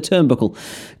top of the turnbuckle.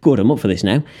 Good, I'm up for this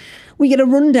now. We get a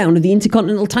rundown of the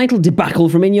Intercontinental title debacle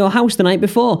from In Your House the night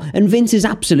before, and Vince is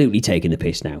absolutely taking the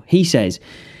piss now. He says,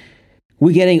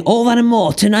 we're getting all that and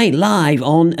more tonight live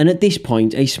on, and at this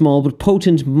point, a small but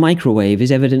potent microwave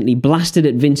is evidently blasted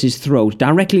at Vince's throat,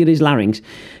 directly at his larynx,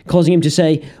 causing him to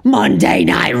say, Monday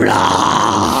Night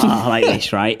Raw! Like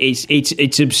this, right?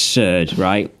 It's absurd,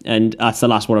 right? And that's the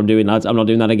last one I'm doing, lads. I'm not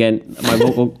doing that again. My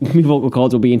vocal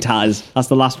cords will be in tatters. That's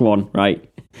the last one, right?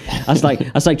 That's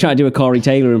like trying to do a Corey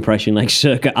Taylor impression, like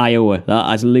circa Iowa.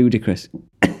 That's ludicrous.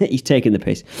 He's taking the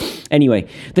piss. Anyway,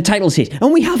 the title's hit,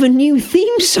 and we have a new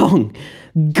theme song.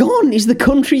 Gone is the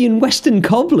country and western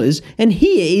cobblers, and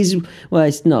here is, well,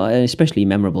 it's not an especially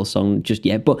memorable song just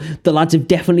yet, but the lads have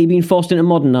definitely been forced into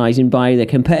modernising by their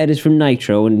competitors from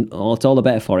Nitro, and it's all the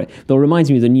better for it. Though it reminds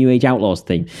me of the New Age Outlaws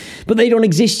theme. But they don't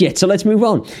exist yet, so let's move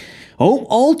on. Oh,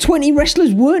 all 20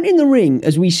 wrestlers weren't in the ring,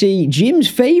 as we see Jim's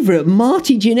favourite,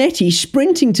 Marty Jannetty,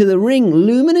 sprinting to the ring,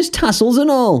 luminous tassels and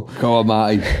all. Go on,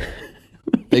 Marty.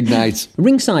 Big night.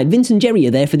 Ringside, Vince and Jerry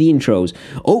are there for the intros.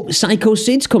 Oh, Psycho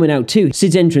Sid's coming out too.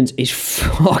 Sid's entrance is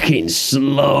fucking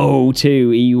slow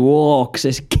too. He walks.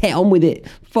 Let's get on with it.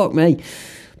 Fuck me.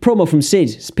 Promo from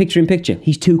Sid. It's picture in picture.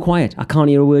 He's too quiet. I can't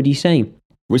hear a word he's saying.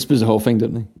 Whispers the whole thing,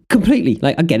 doesn't he? Completely.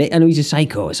 Like, I get it. I know he's a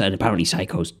psycho, and apparently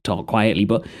psychos talk quietly,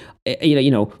 but,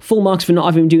 full marks for not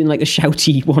having him doing, like, a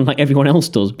shouty one like everyone else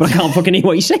does, but I can't fucking hear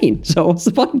what he's saying, so what's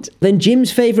the point? Then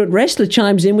Jim's favourite wrestler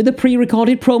chimes in with a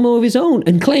pre-recorded promo of his own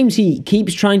and claims he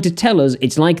keeps trying to tell us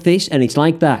it's like this and it's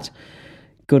like that.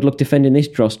 Good luck defending this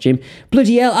dross, Jim.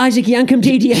 Bloody hell, Isaac Yankem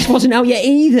DDS wasn't out yet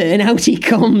either, and out he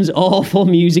comes. Awful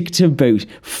music to boot.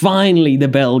 Finally, the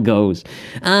bell goes.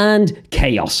 And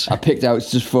chaos. I picked out,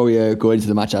 just before we go into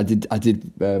the match, I did take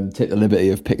the liberty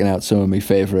of picking out some of my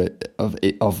favourite of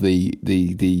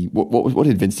the what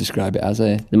did Vince describe it as?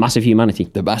 The massive humanity.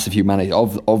 The massive humanity.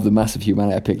 Of the massive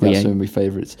humanity, I picked out some of my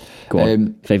favourites. Go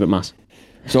on. Favourite mass.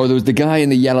 So there was the guy in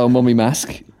the yellow mummy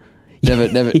mask. Never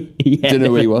didn't know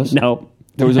who he was. No.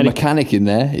 There was a mechanic in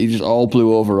there. He just all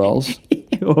blue overalls.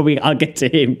 Well, I'll get to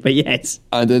him, but yes.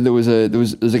 And then there was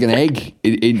like an egg.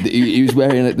 He was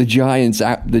wearing like the giant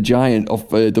of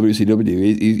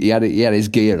WCW. He had his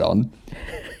gear on.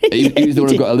 He was the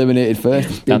one who got eliminated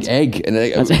first. This big egg and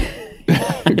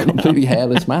a completely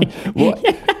hairless man. What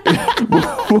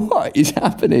is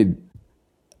happening?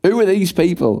 Who are these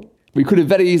people? We could have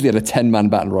very easily had a 10-man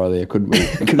battle royal here, couldn't we?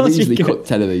 We could have easily cut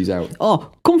 10 of these out.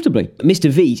 Oh, comfortably. Mr.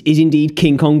 Veet is indeed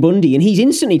King Kong Bundy, and he's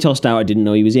instantly tossed out. I didn't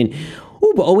know he was in.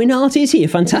 Oh, but Owen Hart is here,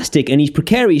 fantastic, and he's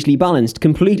precariously balanced,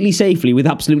 completely safely, with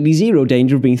absolutely zero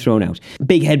danger of being thrown out.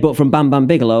 Big headbutt from Bam Bam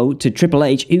Bigelow to Triple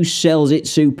H, who sells it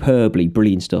superbly.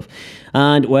 Brilliant stuff.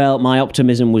 And, well, my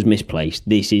optimism was misplaced.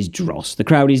 This is dross. The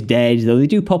crowd is dead, though they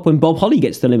do pop when Bob Holly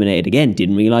gets eliminated again.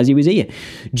 Didn't realise he was here.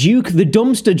 Duke the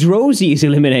Dumpster Drozy is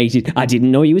eliminated. I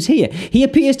didn't know he was here. He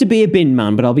appears to be a bin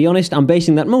man, but I'll be honest, I'm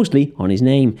basing that mostly on his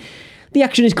name. The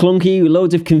action is clunky, with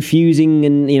loads of confusing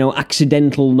and,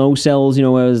 accidental no-sells,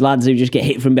 whereas lads who just get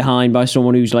hit from behind by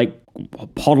someone who's, like,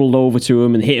 poddled over to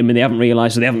them and hit them and they haven't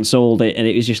realised, so they haven't sold it, and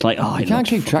it was just like, you can't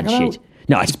keep track of shit. that.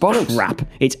 No, it's bollocks. Crap.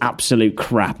 It's absolute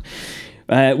crap.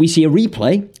 We see a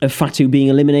replay of Fatu being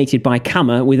eliminated by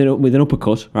Kama with an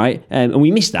uppercut, right? And we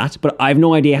missed that, but I have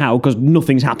no idea how because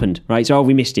nothing's happened, right? So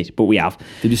we missed it, but we have.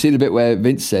 Did you see the bit where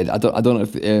Vince said, I don't know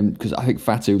if, because I think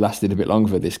Fatu lasted a bit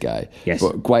longer for this guy. Yes.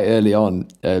 But quite early on,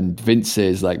 Vince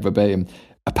says, like verbatim,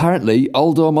 apparently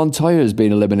Aldo Montoya has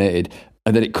been eliminated.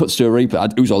 And then it cuts to a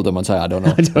replay. Who's Aldo Montoya? I don't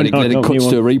know. Then it cuts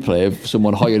to a replay of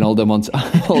someone hoying Aldo Montoya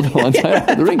out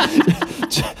of the ring.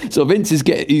 So Vince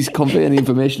he's conveying the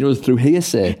information to us through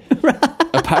hearsay.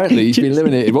 Apparently he's been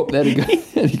eliminated. Oh, there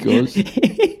he goes.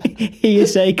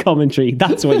 Hearsay commentary.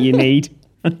 That's what you need.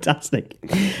 Fantastic.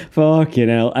 Fucking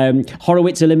hell.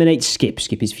 Horowitz eliminates Skip.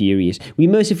 Skip is furious. We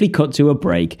mercifully cut to a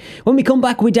break. When we come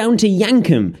back, we're down to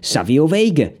Yankum, Savio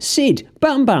Vega, Sid,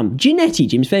 Bam Bam, Giannetti,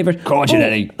 Jim's favourite. Come on,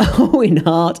 Giannetti. Owen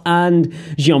Hart and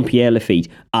Jean-Pierre Lafitte.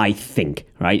 I think,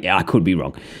 right? I could be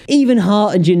wrong. Even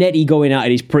Hart and Giannetti going at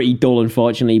it is pretty dull,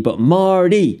 unfortunately, but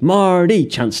Marty,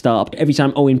 chants start up. Every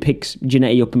time Owen picks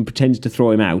Giannetti up and pretends to throw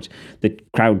him out, the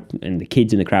crowd and the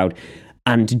kids in the crowd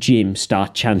and Jim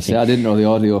start chanting. See, I didn't know the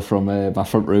audio from my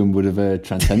front room would have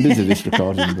transcended to this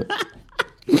recording. But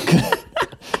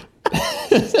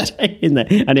in there.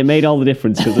 And it made all the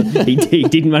difference because he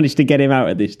didn't manage to get him out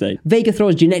at this stage. Vega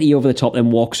throws Giannetti over the top, then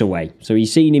walks away. So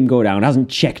he's seen him go down, hasn't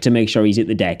checked to make sure he's at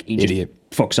the deck. He just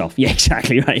fucks off. Yeah,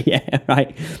 exactly right. Yeah,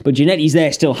 right. But Giannetti's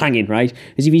there still hanging, right?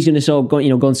 As if he's going to sort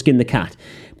of go and skin the cat.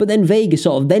 But then Vega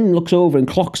sort of then looks over and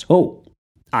clocks,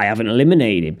 I haven't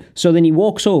eliminated him. So then he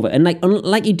walks over and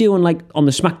like you do on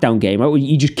the SmackDown game, right? Where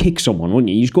you just kick someone, wouldn't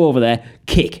you? You just go over there,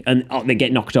 kick, and they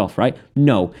get knocked off, right?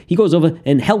 No. He goes over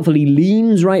and helpfully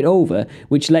leans right over,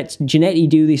 which lets Giannetti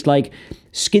do this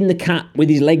skin the cat with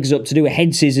his legs up to do a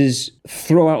head scissors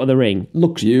throw out of the ring.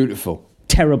 Looks beautiful.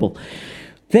 Terrible.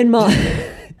 Then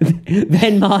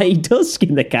Marty does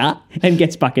skin the cat and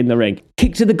gets back in the ring.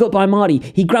 Kick to the gut by Marty.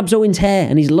 He grabs Owen's hair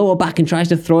and his lower back and tries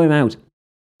to throw him out.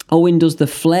 Owen does the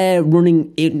flare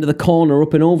running into the corner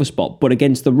up and over spot, but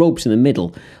against the ropes in the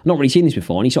middle. I've not really seen this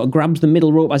before, and he sort of grabs the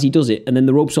middle rope as he does it, and then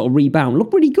the rope sort of rebound.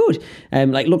 Looked pretty good.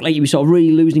 Looked like he was sort of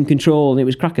really losing control, and it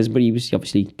was crackers, but he was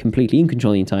obviously completely in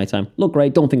control the entire time. Looked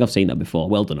great. Don't think I've seen that before.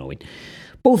 Well done, Owen.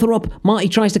 Both are up. Marty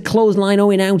tries to clothesline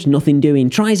Owen out. Nothing doing.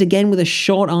 Tries again with a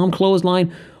short arm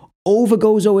clothesline. Over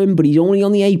goes Owen, but he's only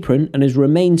on the apron and has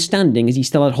remained standing as he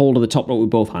still had hold of the top rope with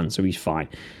both hands, so he's fine.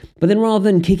 But then rather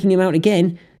than kicking him out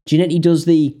again, Giannetti does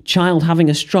the child having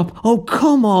a strop, oh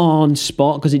come on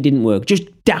spot, because it didn't work. Just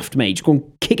daft, mate. Just go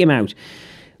and kick him out.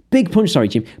 Big punch, sorry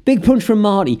Jim. Big punch from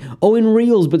Marty. Owen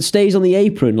reels but stays on the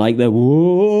apron like the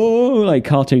whoa,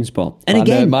 cartoon spot. And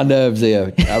again, my nerves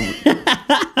here.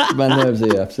 My nerves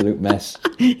here, absolute mess.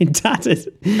 In tatters.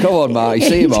 Come on, Marty,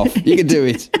 see him off. You can do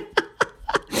it.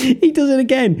 He does it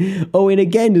again. Owen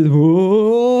again does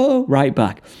whoa, right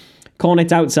back.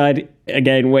 Cornette outside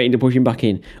again, waiting to push him back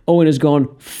in. Owen has gone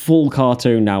full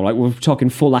cartoon now, we're talking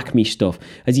full Acme stuff.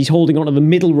 As he's holding onto the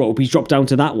middle rope, he's dropped down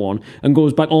to that one and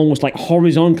goes back almost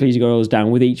horizontally as he goes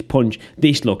down with each punch.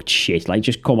 This looked shit.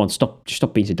 Just come on, stop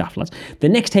being so daft, lads. The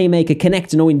next haymaker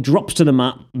connects and Owen drops to the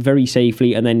mat very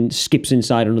safely and then skips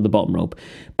inside under the bottom rope.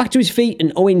 Back to his feet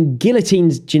and Owen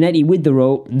guillotines Giannetti with the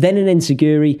rope, then an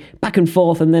enziguri, back and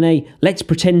forth, and then a let's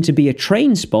pretend to be a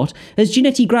train spot. As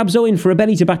Giannetti grabs Owen for a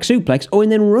belly to back suplex, Owen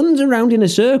then runs around in a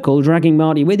circle, dragging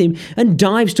Marty with him, and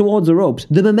dives towards the ropes,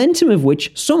 the momentum of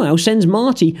which somehow sends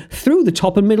Marty through the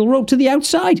top and middle rope to the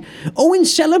outside. Owen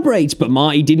celebrates, but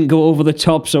Marty didn't go over the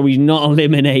top, so he's not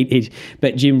eliminated.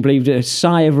 Bet Jim breathed a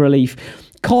sigh of relief.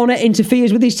 Cornette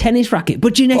interferes with his tennis racket,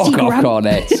 but Giannetti grabs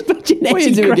Cornette. What are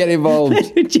you doing? Get involved.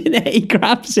 Giannetti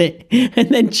grabs it and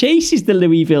then chases the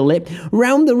Louisville Lip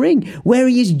round the ring, where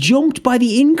he is jumped by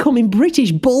the incoming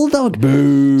British Bulldog.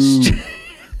 Boom.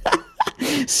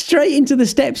 Straight into the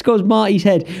steps goes Marty's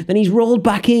head. Then he's rolled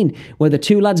back in, where the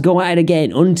two lads go at it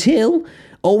again until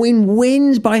Owen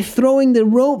wins by throwing the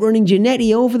rope running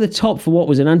Giannetti over the top for what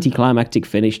was an anticlimactic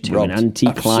finish to an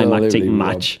anticlimactic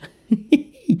match.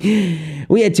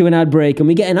 We head to an ad break and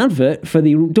we get an advert for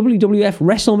the WWF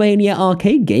WrestleMania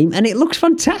arcade game, and it looks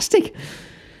fantastic.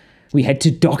 We head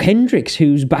to Doc Hendricks,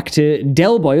 who's back to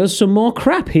Del Boy us some more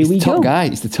crap. Here we go.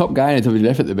 He's the top guy in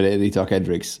WWF at the minute, Doc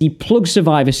Hendricks. He plugs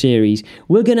Survivor Series.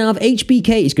 We're going to have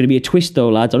HBK. It's going to be a twist, though,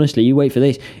 lads. Honestly, you wait for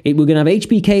this. We're going to have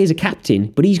HBK as a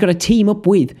captain, but he's got to team up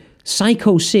with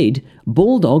Psycho Sid,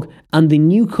 Bulldog, and the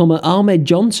newcomer Ahmed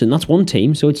Johnson. That's one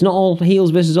team, so it's not all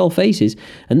heels versus all faces.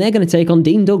 And they're going to take on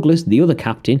Dean Douglas, the other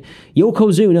captain,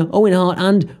 Yokozuna, Owen Hart,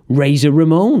 and Razor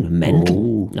Ramon. Mental.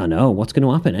 Ooh. I know. What's going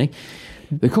to happen, eh?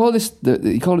 They call it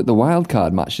the wild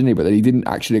card match, didn't he? But he didn't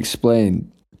actually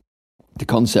explain the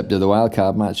concept of the wild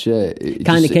card match. Yeah,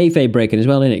 kind of kayfabe breaking as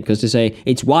well, isn't it? Because to say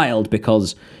it's wild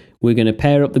because we're going to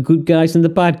pair up the good guys and the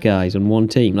bad guys on one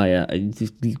team. Like,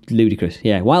 it's ludicrous.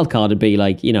 Yeah, wild card would be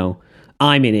like,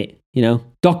 I'm in it.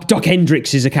 Doc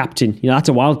Hendricks is a captain. That's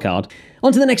a wild card.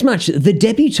 On to the next match. The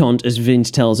debutante, as Vince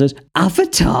tells us,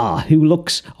 Avatar, who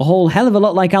looks a whole hell of a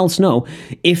lot like Al Snow,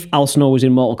 if Al Snow was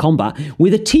in Mortal Kombat,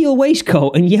 with a teal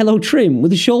waistcoat and yellow trim, with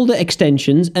the shoulder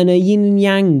extensions and a yin and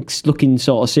yang looking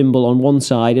sort of symbol on one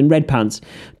side and red pants.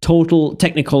 Total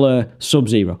Technicolor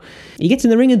Sub-Zero. He gets in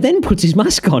the ring and then puts his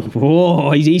mask on. Whoa,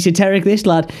 he's esoteric, this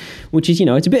lad. Which is,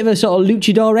 it's a bit of a sort of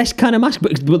luchador-esque kind of mask,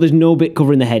 but there's no bit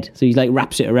covering the head. So he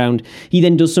wraps it around. He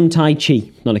then does some Tai Chi.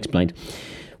 Not explained.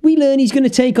 We learn he's going to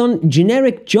take on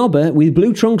generic jobber with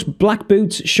blue trunks, black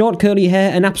boots, short curly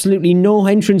hair, and absolutely no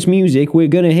entrance music. We're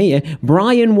going to hear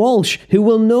Brian Walsh, who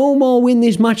will no more win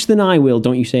this match than I will.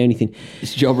 Don't you say anything.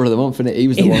 It's jobber of the month, isn't it? He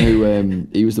was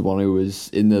the one who was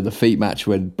in the feet match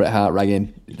when Bret Hart rang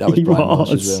in. That was Brian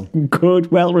Walsh as well.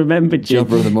 Good, well remembered, Jim.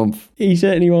 Jobber of the month. He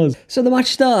certainly was. So the match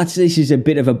starts. This is a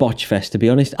bit of a botch fest, to be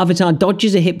honest. Avatar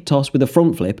dodges a hip toss with a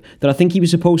front flip that I think he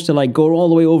was supposed to go all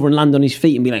the way over and land on his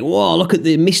feet and be like, whoa, look at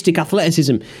the mystic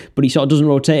athleticism. But he sort of doesn't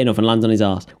rotate enough and lands on his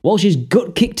arse. Walsh's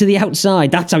gut kick to the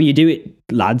outside. That's how you do it,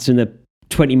 lads, in the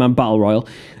 20-man battle royal,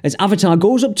 as Avatar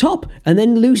goes up top and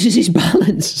then loses his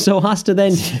balance, so has to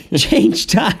then change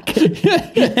tack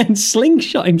and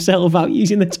slingshot himself out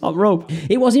using the top rope.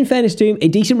 It was, in fairness to him, a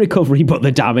decent recovery, but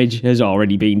the damage has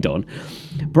already been done.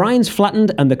 Brian's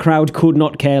flattened and the crowd could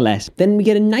not care less. Then we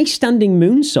get a nice standing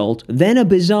moonsault, then a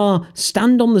bizarre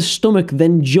stand on the stomach,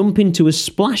 then jump into a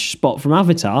splash spot from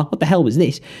Avatar. What the hell was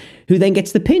this? Who then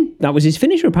gets the pin. That was his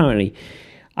finisher, apparently.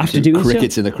 After doing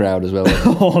crickets in the crowd as well.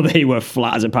 Oh, they were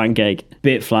flat as a pancake.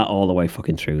 Bit flat all the way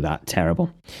fucking through that. Terrible.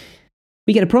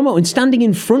 We get a promo, and standing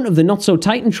in front of the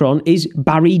not-so-Titantron is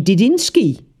Barry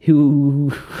Didinsky,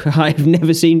 who I've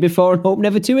never seen before and hope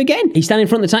never to again. He's standing in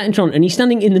front of the Titantron, and he's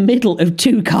standing in the middle of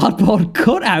two cardboard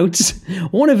cutouts,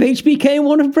 one of HBK and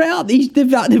one of Bret Hart.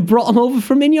 They've brought them over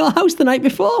from In Your House the night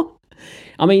before.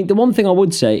 I mean, the one thing I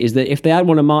would say is that if they had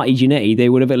one of Marty Jannetty, they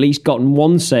would have at least gotten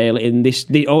one sale in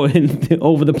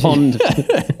over the pond.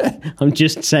 I'm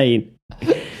just saying.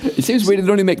 It seems weird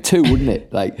they'd only make two, wouldn't it?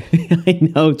 I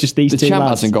know, just these two lads. The champ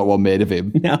hasn't got one made of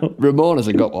him. No. Ramon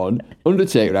hasn't got one.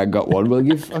 Undertaker hasn't got one. Well,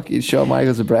 give fucking Shawn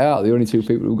Michaels and Bret Hart, the only two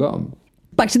people who got them.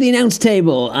 Back to the announce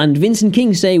table, and Vince and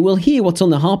King say, we'll hear what's on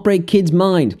the Heartbreak Kid's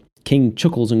mind. King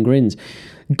chuckles and grins.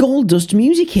 Gold Dust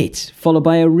music hits, followed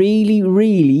by a really,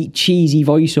 really cheesy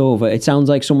voiceover. It sounds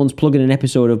like someone's plugging an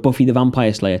episode of Buffy the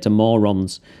Vampire Slayer to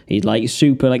morons. He's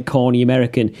super corny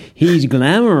American. He's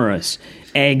glamorous,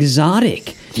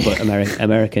 exotic, but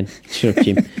American. Shut up,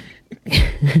 Jim.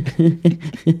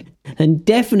 And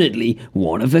definitely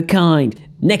one of a kind.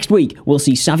 Next week, we'll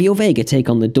see Savio Vega take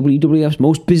on the WWF's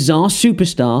most bizarre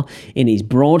superstar in his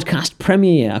broadcast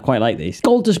premiere. I quite like this.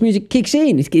 Goldust music kicks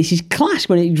in. It's his class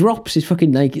when it drops. It's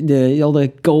fucking all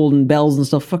the golden bells and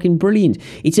stuff. Fucking brilliant.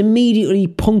 It's immediately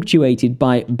punctuated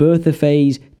by Bertha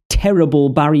Faye's terrible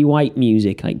Barry White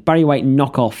music, like Barry White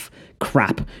knockoff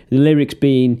crap. The lyrics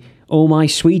being, "Oh my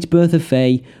sweet Bertha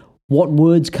Faye, what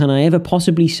words can I ever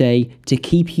possibly say to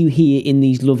keep you here in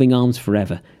these loving arms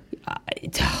forever?"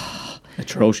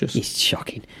 Atrocious. It's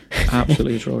shocking.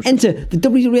 Absolutely atrocious. Enter the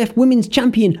WWF Women's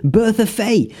Champion, Bertha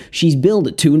Faye. She's billed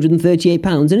at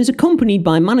 £238 and is accompanied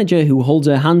by a manager who holds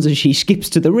her hands as she skips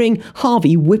to the ring,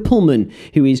 Harvey Whippleman,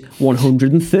 who is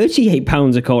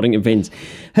 £138 according to Vince.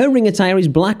 Her ring attire is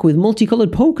black with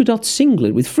multicoloured polka dot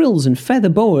singlet with frills and feather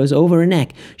boas over her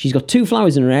neck. She's got two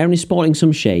flowers in her hair and is sporting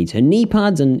some shades. Her knee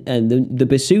pads and the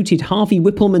besuited Harvey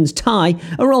Whippleman's tie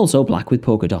are also black with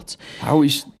polka dots. How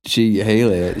is she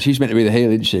Haley? She's meant to be the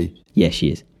Haley, isn't she? Yes, she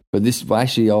is. But why is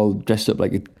she all dressed up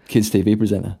like a kids' TV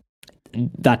presenter?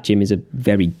 That, Jim, is a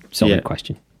very solid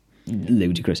question.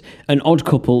 Ludicrous. An odd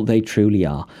couple they truly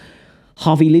are.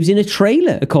 Harvey lives in a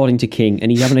trailer, according to King,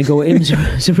 and he's having a go at him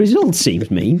as a result,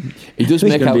 seems mean. He does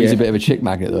make out he's a bit of a chick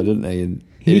magnet, though, doesn't he? And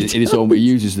in his own, he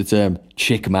uses the term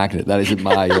chick magnet. That isn't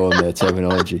my own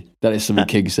terminology. That is something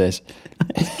King says.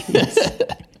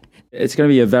 It's going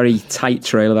to be a very tight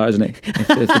trailer, that, isn't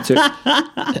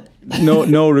it?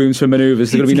 No rooms for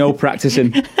manoeuvres. There's going to be no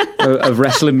practicing of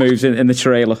wrestling moves in the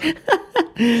trailer.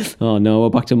 Oh no, we're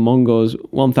back to Mongo's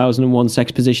 1001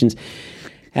 sex positions.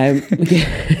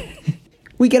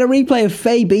 We get a replay of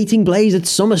Faye beating Blaze at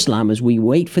SummerSlam as we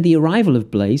wait for the arrival of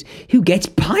Blaze, who gets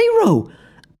pyro.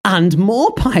 And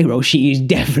more pyro. She is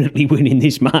definitely winning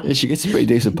this match. Yeah, she gets a pretty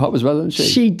decent pop as well, doesn't she?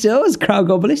 She does. Crowd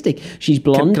go ballistic. She's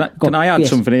blonde. Can I add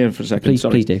something here for a second?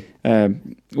 Please do.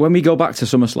 When we go back to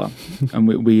SummerSlam and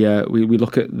we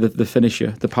look at the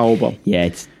finisher, the powerbomb. Yeah,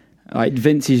 it's like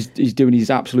Vince is doing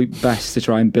his absolute best to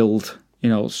try and build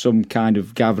some kind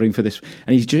of gathering for this,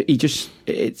 and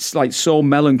it's like so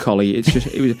melancholy.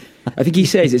 I think he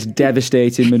says it's a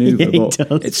devastating manoeuvre,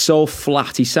 but it's so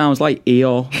flat. He sounds like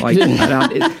Eeyore.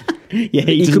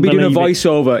 He could be doing a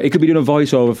voiceover. He could be doing a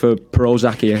voiceover for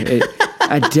Prozac here.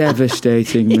 A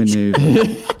devastating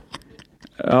manoeuvre.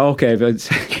 Okay, Vince,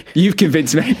 you've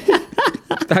convinced me.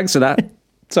 Thanks for that.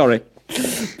 Sorry.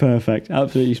 Perfect.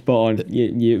 Absolutely spot on.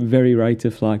 You're very right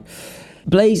to flag.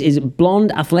 Blaze is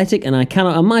blonde, athletic, and I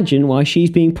cannot imagine why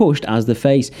she's being pushed as the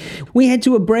face. We head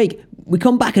to a break. We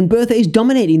come back and Bertha is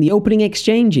dominating the opening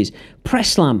exchanges.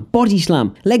 Press slam, body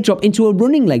slam, leg drop into a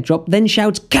running leg drop, then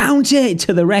shouts "count it"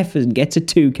 to the ref and gets a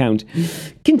 2 count.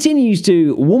 Continues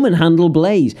to woman handle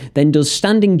Blaze, then does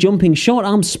standing jumping short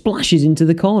arm splashes into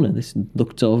the corner. This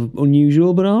looked sort of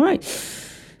unusual, but all right.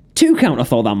 2 count, I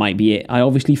thought that might be it. I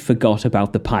obviously forgot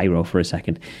about the pyro for a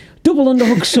second. Double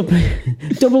underhook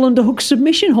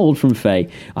submission hold from Faye.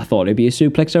 I thought it'd be a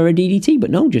suplex or a DDT,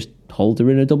 but no, just hold her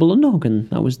in a double underhook, and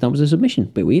that was a submission.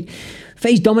 Bit weird.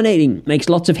 Faye's dominating, makes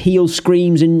lots of heel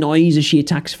screams and noise as she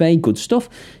attacks Faye. Good stuff.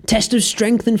 Test of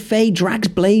strength, and Faye drags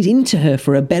Blaze into her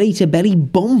for a belly-to-belly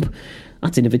bump.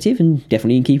 That's innovative and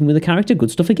definitely in keeping with the character. Good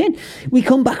stuff again. We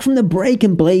come back from the break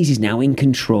and Blaze is now in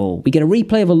control. We get a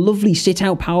replay of a lovely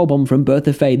sit-out powerbomb from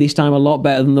Bertha Faye, this time a lot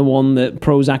better than the one that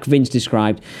Prozac Vince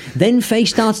described. Then Faye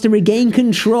starts to regain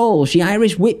control. She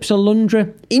Irish whips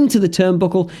Alundra into the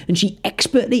turnbuckle and she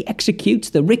expertly executes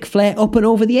the Ric Flair up and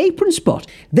over the apron spot.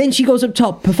 Then she goes up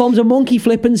top, performs a monkey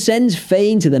flip and sends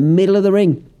Faye into the middle of the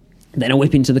ring. Then a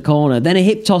whip into the corner, then a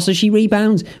hip toss as she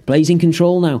rebounds. Blaze in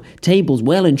control now. Tables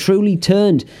well and truly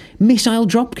turned. Missile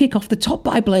dropkick off the top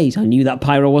by Blaze. I knew that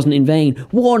pyro wasn't in vain.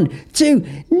 1, 2,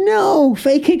 no!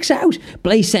 Faye kicks out.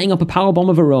 Blaze setting up a powerbomb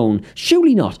of her own.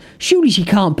 Surely not. Surely she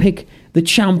can't pick the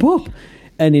champ up.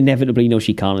 And inevitably, no,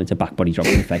 she can't. It's a back body drop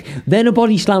from Faye. Then a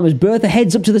body slam as Bertha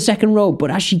heads up to the second rope. But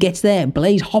as she gets there,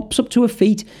 Blaze hops up to her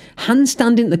feet,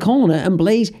 handstand in the corner, and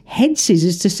Blaze head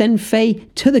scissors to send Faye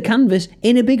to the canvas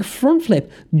in a big front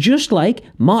flip, just like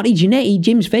Marty Jannetty,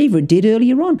 Jim's favourite, did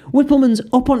earlier on. Whippleman's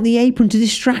up on the apron to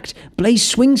distract. Blaze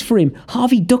swings for him.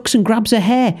 Harvey ducks and grabs her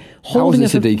hair. How was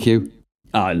this a DQ?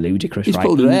 Ludicrous, He's right?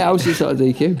 pulled her hair. How was this sort of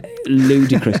DQ?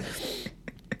 Ludicrous.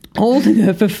 Holding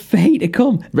her for Faye to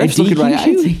come. Ref's looking right at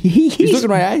it. He's looking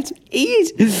right at it. He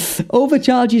is.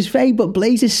 Overcharges Faye, but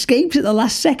Blaze escapes at the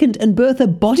last second, and Bertha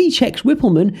body checks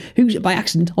Whippleman, who's by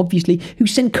accident, obviously,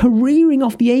 who's sent careering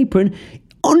off the apron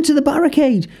onto the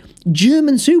barricade.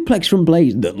 German suplex from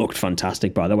Blaze, that looked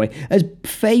fantastic, by the way, as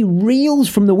Faye reels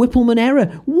from the Whippleman error.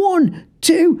 1,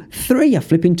 2, 3. I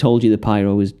flipping told you the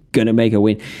pyro was going to make a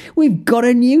win. We've got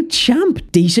a new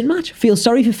champ. Decent match. Feel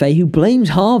sorry for Faye, who blames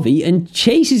Harvey and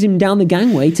chases him down the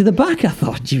gangway to the back. I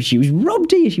thought she was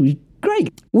robbed here. She was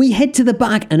great. We head to the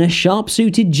back and a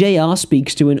sharp-suited JR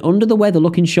speaks to an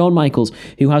under-the-weather-looking Shawn Michaels,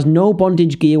 who has no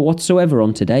bondage gear whatsoever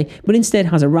on today, but instead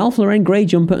has a Ralph Lauren grey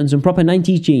jumper and some proper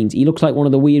 90s jeans. He looks like one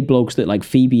of the weird blokes that like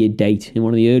Phoebe would date in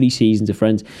one of the early seasons of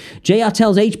Friends. JR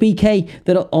tells HBK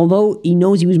that although he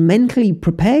knows he was mentally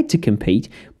prepared to compete,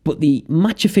 but the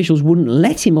match officials wouldn't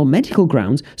let him on medical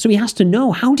grounds, so he has to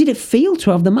know, how did it feel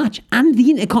to have the match and the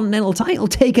Intercontinental title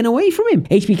taken away from him?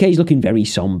 HBK's looking very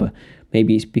sombre.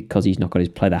 Maybe it's because he's not got his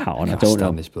pleather hat on. I don't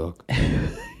know. This bloke.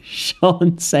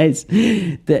 Shawn says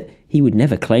that he would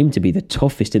never claim to be the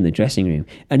toughest in the dressing room,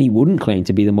 and he wouldn't claim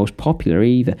to be the most popular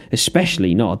either,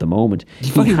 especially not at the moment.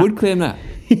 He would claim that.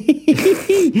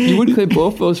 He would claim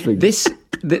both those things.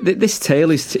 This tale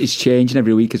is changing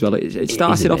every week as well. It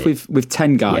started off with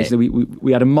 10 guys. Yeah.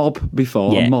 We had a mob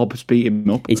before. Yeah. A mob's beat him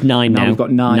up. It's 9 now. We've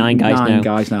got nine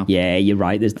guys now. Yeah, you're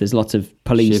right. There's lots of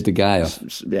police. Shaved the guy off.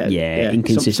 Yeah,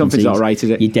 inconsistencies. Something's not right,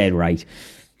 is it? You're dead right.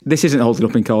 This isn't holding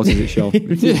up in court, is it, Sean?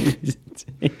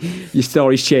 Your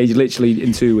story's changed literally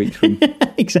in 2 weeks from...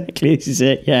 Exactly, this is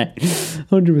it, yeah.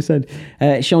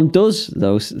 100%. Sean does,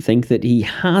 though, think that he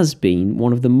has been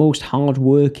one of the most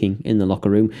hard-working in the locker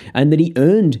room and that he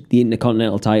earned the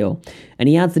Intercontinental title. And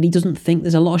he adds that he doesn't think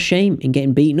there's a lot of shame in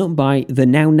getting beaten up by the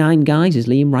now 9 guys, as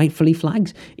Liam rightfully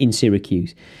flags, in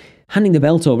Syracuse. Handing the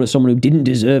belt over to someone who didn't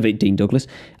deserve it, Dean Douglas.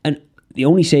 And the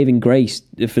only saving grace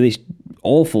for this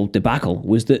awful debacle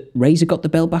was that Razor got the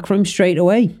belt back from him straight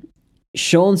away.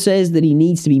 Sean says that he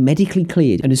needs to be medically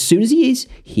cleared, and as soon as he is,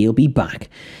 he'll be back.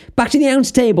 Back to the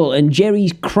announce table, and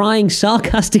Jerry's crying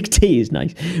sarcastic tears,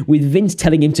 nice, with Vince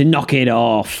telling him to knock it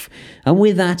off. And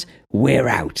with that, we're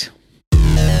out.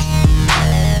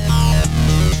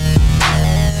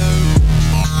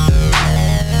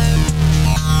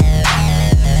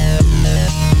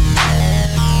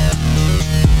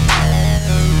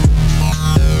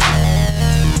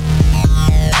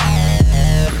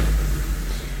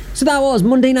 So that was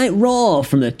Monday Night Raw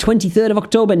from the 23rd of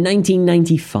October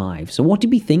 1995. So what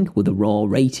did we think were the Raw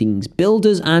ratings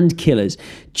builders and killers?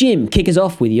 Jim, kick us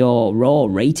off with your Raw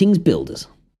ratings builders.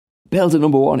 Builder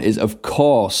number one is, of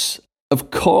course,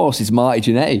 it's Marty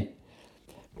Jannetty.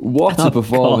 What a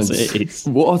performance.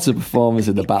 What a performance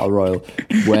in the Battle Royal,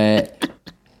 where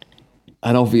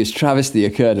an obvious travesty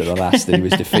occurred at the last and he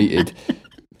was defeated.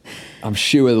 I'm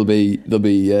sure there'll be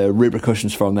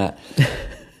repercussions from that.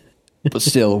 But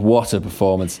still, what a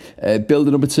performance.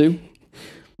 Builder number two,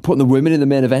 putting the women in the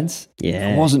main event.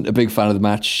 Yeah. I wasn't a big fan of the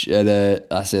match.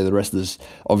 I say the wrestlers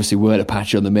obviously weren't a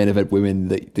patch on the main event women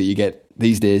that you get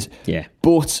these days. Yeah.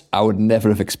 But I would never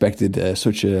have expected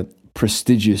such a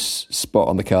prestigious spot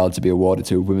on the card to be awarded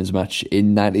to a women's match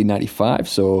in 1995.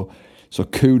 So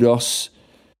kudos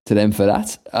to them for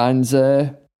that. And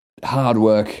hard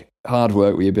work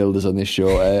with your builders on this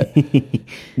show.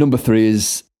 Number three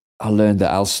is, I learned that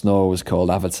Al Snow was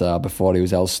called Avatar before he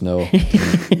was Al Snow. Fair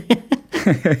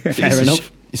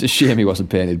enough. It's a shame he wasn't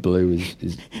painted blue.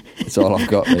 It's all I've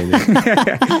got, really.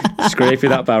 Scraping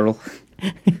that barrel.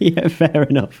 Yeah, fair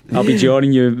enough. I'll be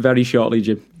joining you very shortly,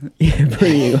 Jim. Yeah,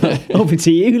 brilliant. Over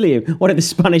to you, Liam. What did the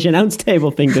Spanish announce table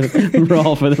think of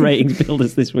Raw for the ratings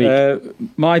builders this week?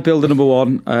 My builder number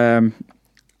one,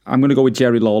 I'm going to go with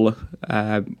Jerry Lawler.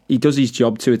 He does his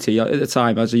job to a T. At the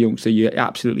time, as a youngster, you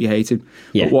absolutely hate him.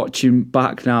 Yeah. But watching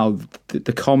back now,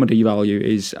 the comedy value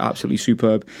is absolutely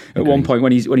superb. At one point,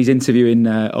 when he's interviewing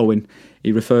Owen,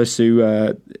 he refers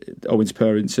to Owen's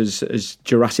parents as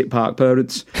Jurassic Park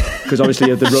parents, because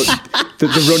obviously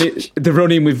the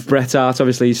run-in with Bret Hart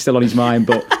obviously is still on his mind,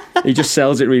 but he just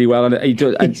sells it really well. And he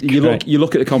does. And you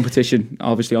look at the competition,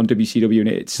 obviously on WCW, and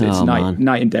it's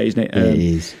night and day, isn't it? It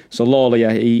is. So Lawler,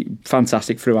 yeah, he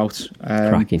fantastic throughout.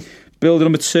 Cracking. Builder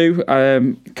number two,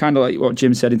 kind of like what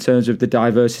Jim said in terms of the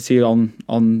diversity on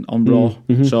Raw.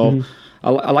 So.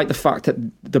 I like the fact that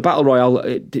the Battle Royale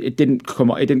it didn't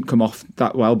come off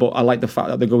that well, but I like the fact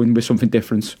that they're going with something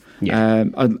different,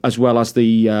 as well as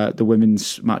the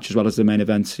women's match, as well as the main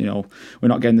event. You know, we're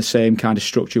not getting the same kind of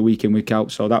structure week in, week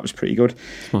out, so that was pretty good.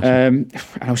 And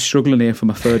I was struggling here for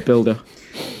my third builder,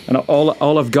 and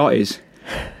all I've got is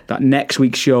that next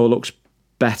week's show looks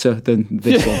better than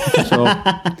this one. So.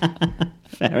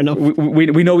 Fair enough.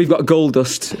 We know we've got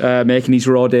Goldust making his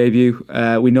Raw debut.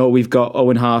 We know we've got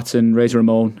Owen Hart and Razor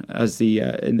Ramon as the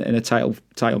in a title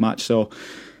match. So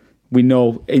we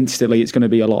know instantly it's going to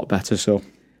be a lot better. So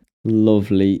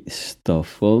lovely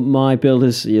stuff. Well, my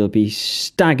builders, you'll be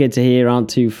staggered to hear, aren't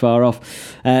too far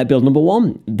off. Build number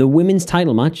one, the women's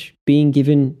title match being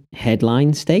given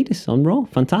headline status on Raw.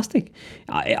 Fantastic.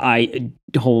 I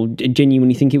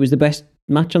genuinely think it was the best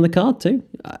match on the card too.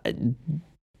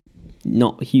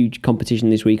 Not huge competition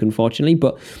this week, unfortunately,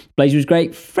 but Blazer was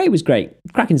great, Frey was great,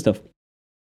 cracking stuff.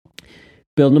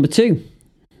 Build number two,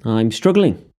 I'm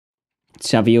struggling.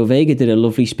 Savio Vega did a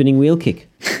lovely spinning wheel kick.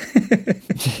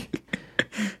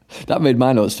 That made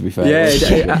my notes, to be fair.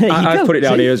 Yeah, I put it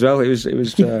down here as well. It was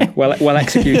well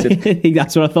executed.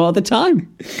 That's what I thought at the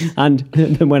time. And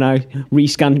then when I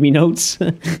rescanned my notes,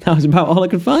 that was about all I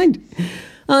could find.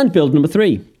 And build number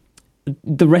three,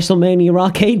 the WrestleMania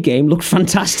arcade game looked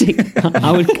fantastic.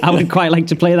 I would quite like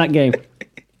to play that game.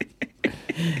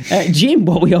 Jim,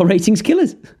 what were your ratings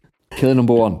killers? Killer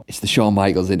number one, it's the Shawn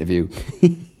Michaels interview.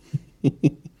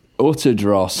 Utter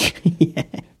dross. Yeah.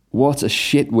 What a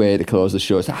shit way to close the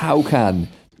show. So how can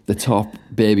the top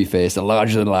babyface, the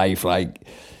larger than life, like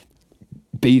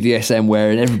BDSM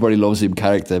wearing, everybody loves him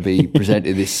character be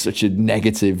presented this such a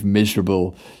negative,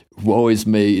 miserable, woe is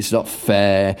me, it's not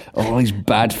fair, all these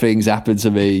bad things happen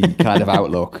to me kind of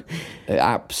outlook.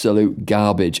 Absolute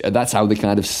garbage. And that's how they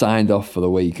kind of signed off for the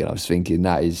week. And I was thinking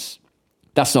that's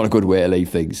not a good way to leave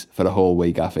things for the whole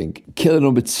week, I think. Killer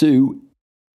number two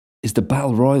is the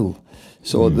Battle Royal.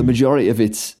 So the majority of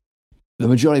it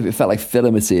felt like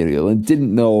filler material and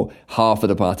didn't know half of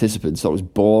the participants. So it was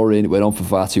boring, it went on for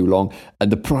far too long,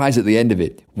 and the prize at the end of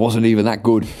it wasn't even that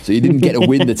good. So you didn't get to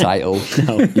win the title.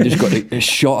 No. You just got a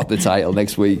shot at the title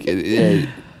next week. It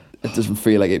doesn't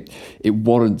feel like it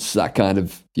warrants that kind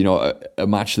of, a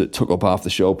match that took up half the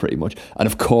show pretty much. And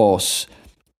of course,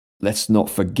 let's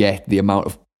not forget the amount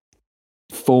of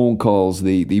phone calls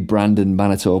the Brandon,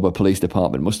 Manitoba Police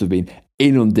Department must have been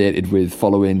inundated with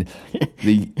following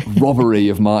the robbery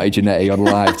of Marty Jannetty on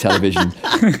live television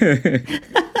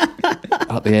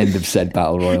at the end of said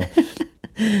Battle Royal.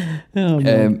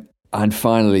 And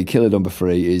finally, killer number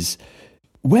three is,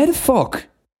 where the fuck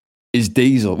is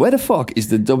Diesel? Where the fuck is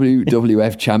the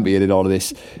WWF champion in all of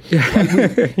this?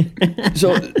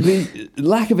 So the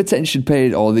lack of attention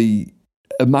paid, or the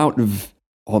amount of,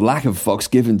 or lack of fucks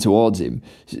given towards him,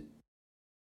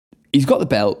 he's got the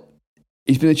belt.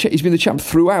 He's been the champ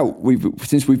throughout.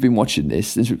 Since we've been watching this,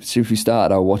 since we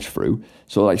started our watch through.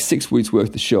 So like 6 weeks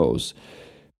worth of shows.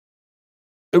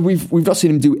 We've not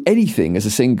seen him do anything as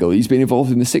a single. He's been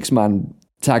involved in the 6-man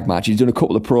tag match. He's done a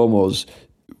couple of promos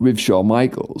with Shawn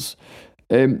Michaels.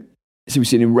 So we've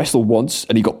seen him wrestle once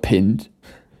and he got pinned.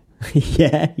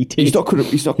 Yeah, he did. He's not cut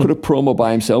a promo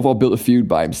by himself or built a feud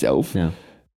by himself. No.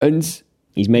 And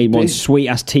he's made one sweet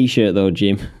ass T-shirt though,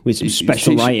 Jim, with some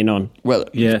special writing on. Well,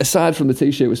 aside from the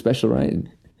T-shirt with special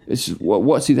writing, it's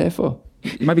what's he there for?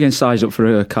 He might be getting sized up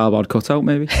for a cardboard cutout,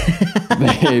 maybe.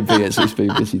 Maybe it's what he's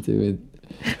been busy doing.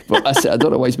 But I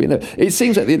don't know why he's been there. It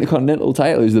seems like the Intercontinental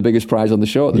title is the biggest prize on the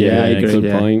show. Yeah, I agree.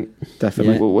 Good point.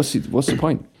 Definitely. Well, what's the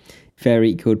point?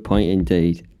 Very good point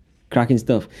indeed. Cracking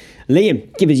stuff.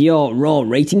 Liam, give us your Raw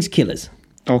ratings killers.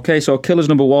 Okay, so killers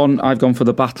number 1, I've gone for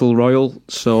the Battle Royal.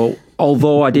 So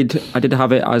although I did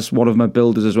have it as one of my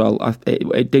builders as well,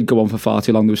 it did go on for far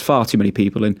too long. There was far too many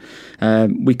people in.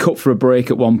 We cut for a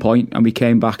break at one point and we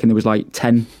came back and there was like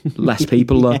 10 less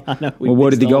people there. I know, well,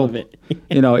 where did they go?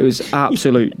 It was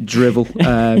absolute drivel.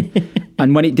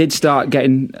 And when it did start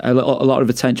getting a lot of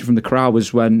attention from the crowd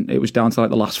was when it was down to like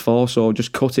the last 4. So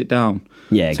just cut it down.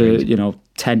 Yeah, to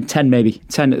 10 maybe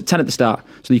 10 at the start,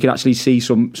 so you can actually see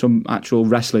some actual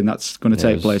wrestling that's going to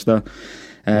take place there.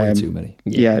 Way too many.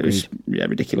 Yeah, it was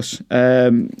ridiculous.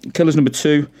 Killers number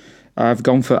 2, I've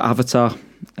gone for Avatar.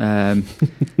 On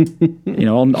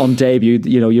debut,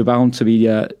 you're bound to be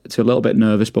to a little bit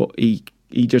nervous, but he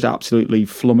just absolutely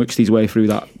flummoxed his way through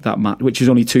that match, which was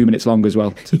only 2 minutes long as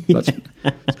well. That's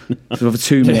over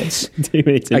 2 minutes. 2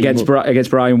 minutes against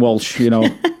Brian Walsh. He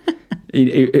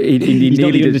He's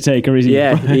not the Undertaker, is he?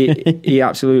 Yeah, he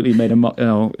absolutely made a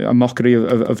mockery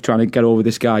of trying to get over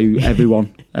this guy who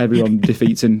everyone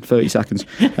defeats in 30 seconds.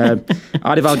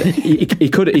 I'd have had, he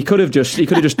could have just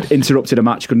interrupted a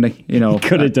match, couldn't he? He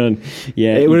could have done.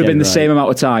 Yeah, it would have been the same amount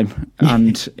of time,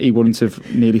 and he wouldn't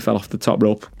have nearly fell off the top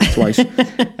rope twice.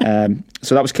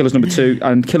 So that was killers number 2,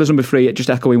 and killers number 3. Just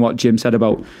echoing what Jim said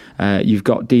about you've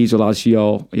got Diesel as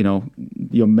your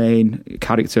main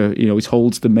character. He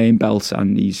holds the main belt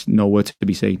and he's nowhere to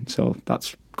be seen. So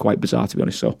that's quite bizarre, to be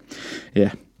honest. So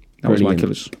yeah, that was my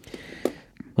killers.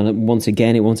 Well, once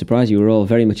again, it won't surprise you. We're all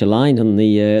very much aligned on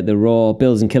the Raw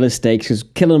Bills and Killers stakes. Because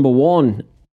killer number 1,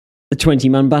 the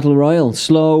 20-man Battle Royal.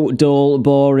 Slow, dull,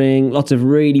 boring, lots of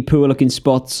really poor-looking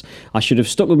spots. I should have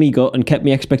stuck with me gut and kept my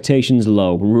expectations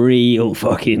low. Real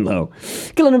fucking low.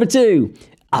 Killer number 2,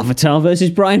 Avatar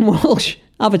versus Brian Walsh.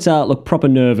 Avatar looked proper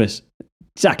nervous.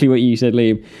 Exactly what you said,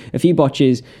 Liam. A few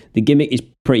botches. The gimmick is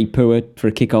pretty poor for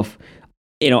a kickoff.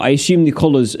 I assume the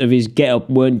colours of his get-up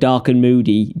weren't dark and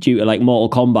moody due to like Mortal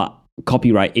Kombat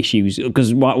copyright issues.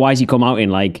 Because why has he come out in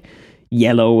like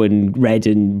yellow and red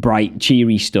and bright,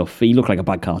 cheery stuff? He looked like a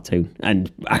bad cartoon and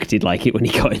acted like it when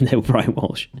he got in there with Brian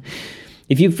Walsh.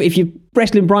 If you're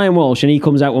wrestling Brian Walsh and he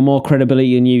comes out with more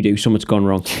credibility than you do, something's gone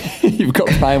wrong. You've got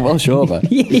Brian Walsh over.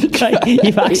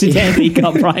 You've accidentally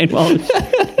got Brian Walsh.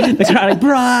 The crowd like,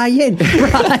 Brian,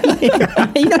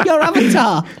 your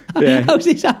Avatar. Yeah. How's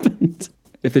this happened?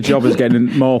 If the job is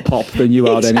getting more pop than you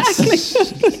are, then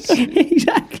it's...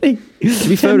 Exactly. To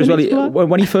be fair as well,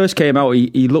 when he first came out,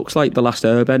 he looks like the last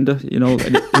Airbender,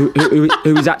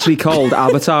 who is actually called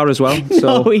Avatar as well.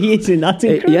 So no, he isn't. That's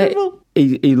incredible.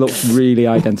 He looks really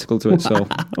identical to it, so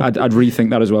I'd rethink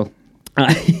that as well.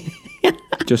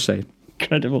 Just saying.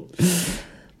 Incredible.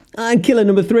 And killer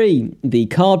number 3, the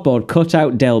cardboard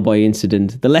cutout Del Boy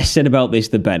incident. The less said about this,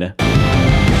 the better.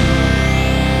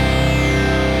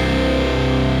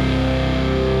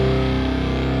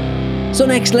 So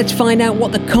next, let's find out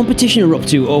what the competition are up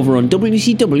to over on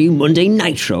WCW Monday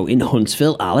Nitro in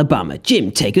Huntsville, Alabama.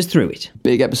 Jim, take us through it.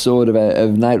 Big episode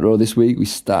of Nitro this week. We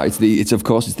start.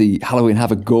 It's the Halloween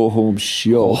Havoc Go Home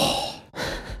show,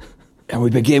 and we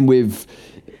begin with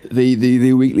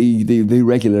the weekly, the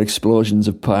regular explosions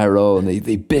of pyro and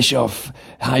the Bischoff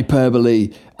hyperbole,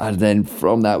 and then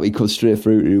from that we cut straight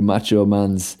through to Macho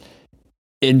Man's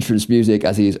entrance music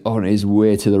as he is on his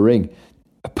way to the ring.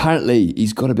 Apparently,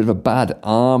 he's got a bit of a bad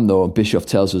arm, though. Bischoff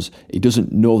tells us he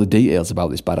doesn't know the details about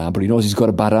this bad arm, but he knows he's got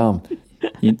a bad arm.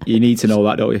 You need to know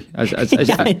that, don't you?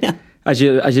 As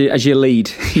your lead,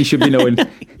 you should be knowing.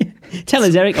 Tell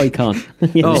us, Eric. I can't.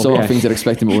 The sort of things that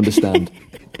expect him to understand,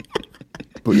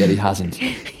 but yet he hasn't.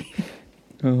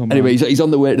 Anyway, he's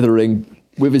on the way to the ring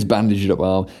with his bandaged up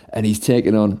arm, and he's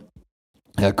taking on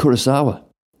Kurosawa,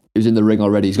 who's in the ring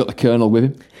already. He's got the Colonel with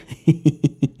him.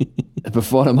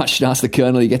 Before the match starts, the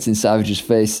Colonel, he gets in Savage's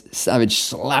face. Savage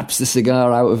slaps the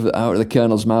cigar out of the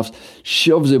Colonel's mouth,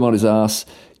 shoves him on his arse,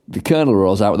 The Colonel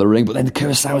rolls out of the ring, but then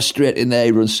Kurosawa's straight in there.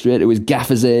 He runs straight to his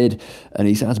gaffer's aid, and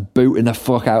he starts booting the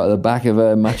fuck out of the back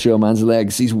of Macho Man's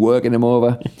legs. He's working him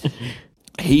over.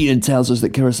 Heenan tells us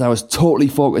that Kurosawa's totally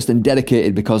focused and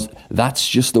dedicated because that's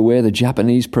just the way the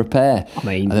Japanese prepare. I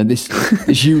mean... And then this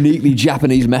uniquely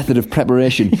Japanese method of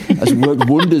preparation has worked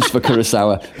wonders for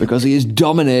Kurosawa because he is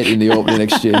dominating the opening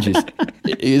exchanges.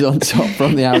 He is on top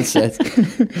from the outset.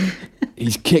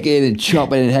 He's kicking and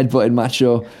chopping and headbutting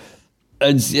Macho.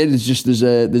 And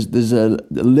there's a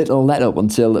little let up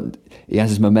until he has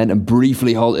his momentum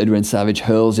briefly halted when Savage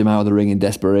hurls him out of the ring in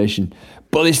desperation.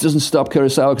 But this doesn't stop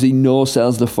Kurosawa because he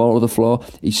no-sells the fall of the floor.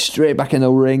 He's straight back in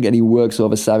the ring and he works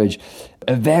over Savage.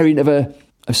 A variant of a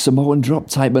Samoan drop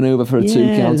type maneuver for a 2 count.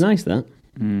 Yeah, it's nice that.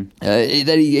 Then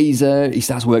he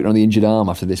starts working on the injured arm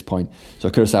after this point. So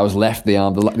Kurosawa's left the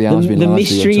arm. The arm's been the largely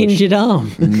mystery untouched. injured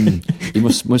arm. He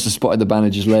must have spotted the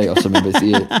bandages late or something. But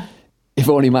if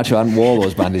only Macho hadn't worn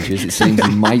those bandages, it seems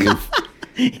he might have.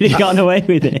 He'd have gotten away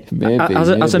with it. Maybe.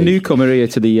 As a newcomer here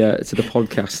to the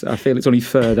podcast, I feel it's only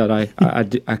fair that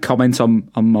I comment on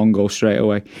Mongo straight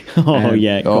away. Go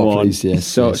on. Please, yes,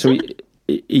 So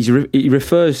he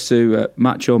refers to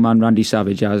Macho Man Randy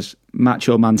Savage as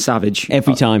Macho Man Savage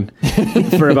Every time.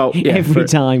 for about Every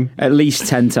time. at least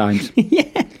 10 times.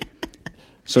 Yeah.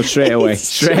 So straight away,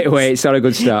 it's not a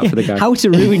good start for the guy. How to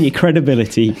ruin your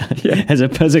credibility as a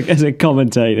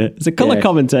commentator, as a colour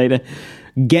commentator.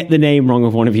 Get the name wrong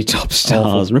of one of your top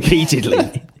stars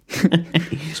repeatedly.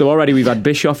 So already we've had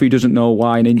Bischoff, who doesn't know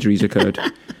why an injury's occurred,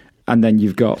 and then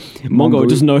you've got Mongo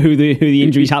doesn't know who the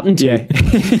injuries happened to.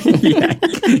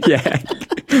 Yeah.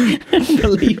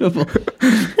 Unbelievable.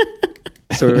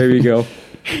 So here we go.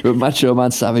 But Macho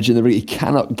Man Savage in the ring, he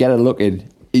cannot get a look in.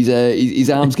 His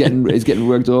arm's getting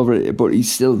worked over, but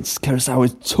he's still Kurosawa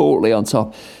is totally on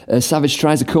top. Savage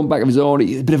tries to come back of his own.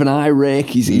 He's a bit of an eye rake.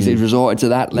 He's resorted to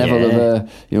that level of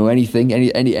anything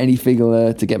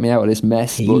to get me out of this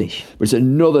mess. But it's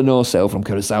another no sell from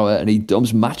Kurosawa, and he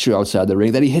dumps Macho outside the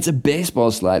ring. Then he hits a baseball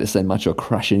slide to send Macho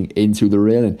crashing into the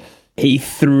railing. He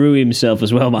threw himself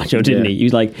as well, Macho, didn't he? He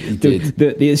was like,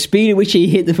 the speed at which he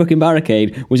hit the fucking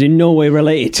barricade was in no way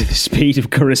related to the speed of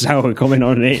Kurosawa coming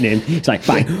on and hitting him. It's like,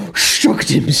 bang, shrugged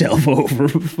himself over,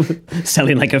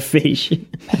 selling like a fish.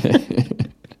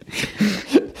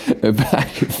 Back,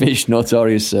 fish,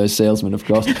 notorious salesman, of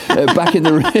course. Back in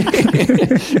the ring.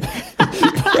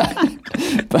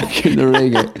 Back in the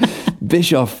ring.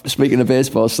 Bischoff, speaking of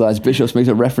baseball slides, Bischoff makes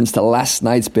a reference to last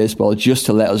night's baseball just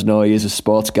to let us know he is a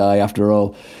sports guy after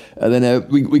all. And then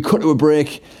we cut to a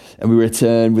break and we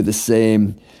return with the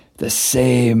same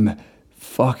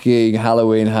fucking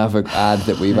Halloween Havoc ad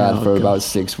that we've had for about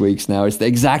 6 weeks now. It's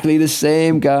exactly the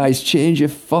same, guys. Change your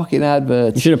fucking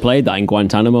adverts. You should have played that in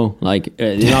Guantanamo. Like,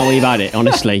 we've had it,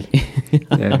 honestly.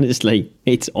 Honestly,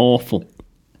 it's awful.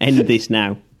 End this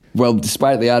now. Well,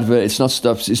 despite the advert, it's not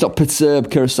perturbed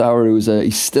Kurosawa,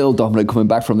 he's still dominant coming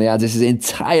back from the ads. This is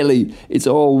it's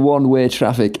all one-way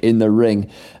traffic in the ring.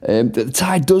 The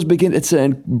tide does begin to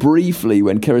turn briefly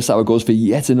when Kurosawa goes for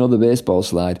yet another baseball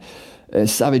slide.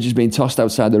 Savage has been tossed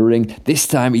outside the ring. This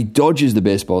time he dodges the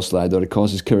baseball slide, though it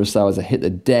causes Kurosawa to hit the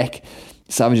deck.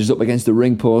 Savage is up against the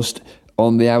ring post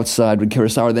on the outside when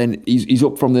Kurosawa then, he's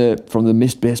up from the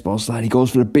missed baseball slide. He goes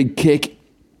for a big kick.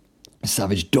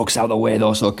 Savage ducks out of the way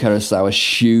though, so Kurosawa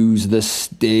shoes the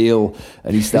steel,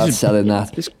 and he starts selling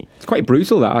that. It's quite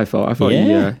brutal. that I thought. I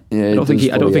don't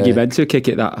think he meant to kick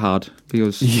it that hard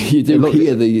because you do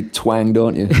hear the twang,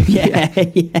 don't you? Yeah.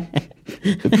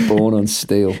 The bone on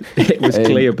steel. It was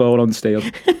clear bone on steel.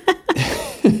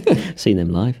 Seen them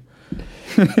live.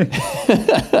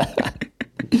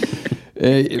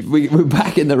 We're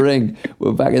back in the ring.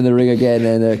 We're back in the ring again,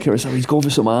 and Kurosawa, he's going for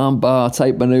some armbar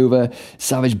type maneuver.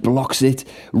 Savage blocks it,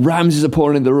 rams his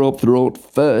opponent in the rope throat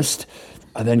first,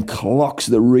 and then clocks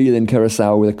the reeling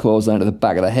Kurosawa with a clothesline to the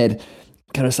back of the head.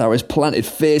 Kurosawa is planted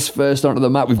face first onto the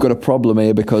mat. We've got a problem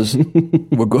here because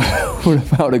we're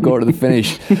about to go to the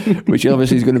finish, which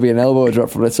obviously is going to be an elbow drop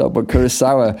from the top. But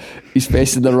Kurosawa, he's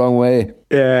facing the wrong way.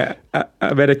 Yeah,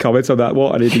 I made a comment on that.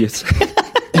 What an idiot.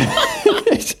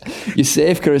 You're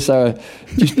safe, Kurosawa.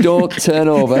 Just don't turn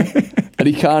over, and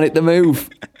he can't hit the move.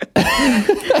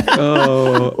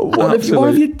 What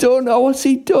have you done? Oh, what's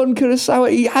he done, Kurosawa?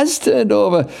 He has turned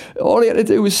over. All he had to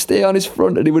do was stay on his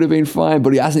front, and he would have been fine.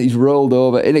 But he hasn't. He's rolled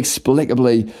over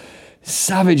inexplicably.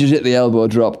 Savage has hit the elbow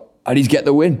drop, and he's get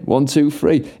the win. 1, 2,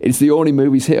 3. It's the only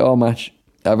move he's hit all match.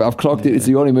 I've clocked it. It's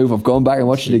the only move. I've gone back and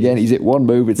watched it again. He's hit one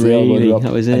move. It's the elbow drop,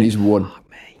 that was it. And he's won.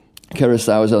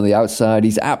 Kurosawa's on the outside.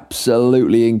 He's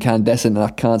absolutely incandescent, and I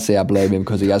can't say I blame him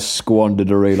because he has squandered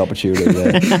a real opportunity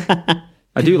there.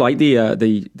 I do like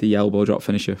the elbow drop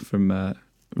finisher from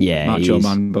Macho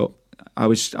Man, but I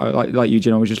like you,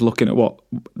 Jim. I was just looking at what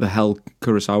the hell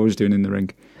Kurosawa was doing in the ring.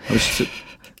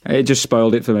 It just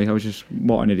spoiled it for me. I was just,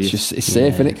 what an idiot. It's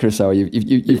safe, isn't it, Kurosawa?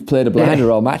 You've played a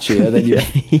blinder all match here, then you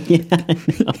you've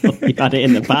had it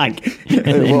in the bag.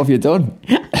 What have you done?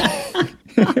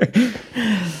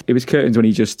 It was curtains when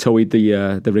he just towed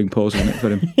the ring post on it for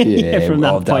him. Yeah, from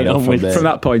that point onwards. From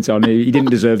that point on, he didn't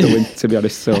deserve the win, to be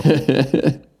honest. So.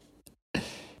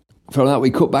 From that, we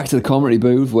cut back to the commentary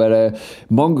booth where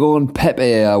Mongo and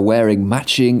Pepe are wearing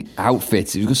matching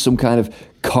outfits. It was just some kind of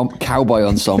cowboy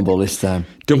ensemble this time.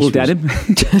 Double denim.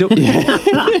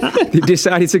 They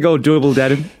decided to go double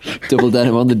denim. Double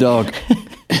denim on the dog.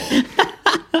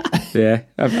 Yeah,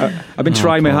 I've been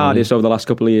trying my hardest over the last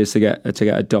couple of years to get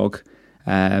a dog.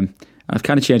 I've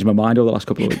kind of changed my mind over the last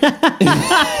couple of weeks.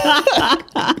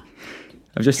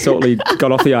 I've just totally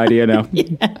got off the idea now.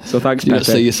 Yeah. So thanks, Pepe. You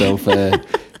don't see yourself.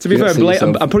 To be fair,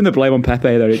 I'm putting the blame on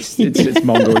Pepe there. It's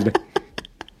Mongo, isn't it?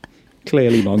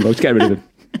 Clearly Mongo. Let's get rid of him.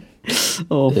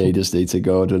 Yeah, he just needs to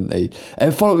go, doesn't he?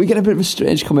 We get a bit of a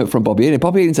strange comment from Bobby Heenan.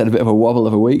 Bobby Heenan's had a bit of a wobble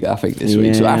of a week, I think, this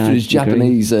week. So after his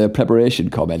Japanese preparation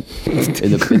comment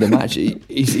in the match,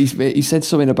 he said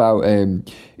something about.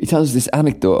 He tells us this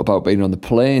anecdote about being on the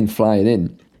plane flying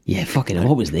in. Yeah, fucking hell,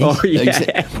 what was this? Oh,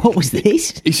 yeah. What was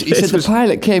this? He said the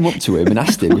pilot came up to him and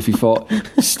asked him if he thought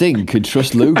Sting could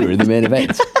trust Luger in the main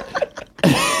event.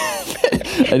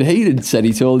 And Heenan said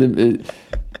he told him to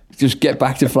just get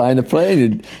back to flying the plane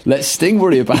and let Sting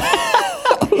worry about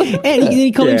it. And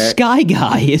he called him Sky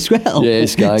Guy as well. Yeah,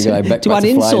 Sky Guy. To add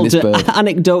insult to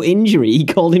anecdote injury, he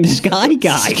called him Sky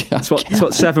Guy. That's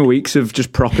what 7 weeks of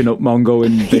just propping up Mongo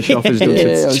and Bischoff has done.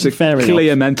 It's a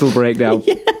clear mental breakdown.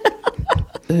 Yeah.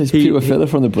 It's pure filler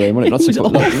from the brain, wasn't it?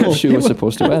 Not sure what's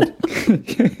supposed to end.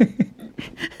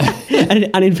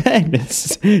 And in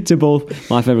fairness to both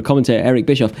my favourite commentator Eric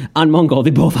Bischoff and Mongo, they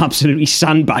both absolutely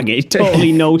sandbag it.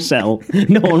 Totally no sell.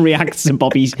 No one reacts to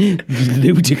Bobby's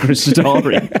ludicrous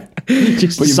story.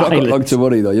 Just but you've silent. not got long to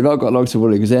worry, though. You've not got long to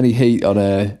worry because any heat on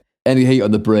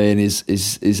the brain is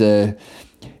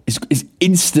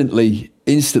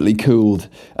instantly cooled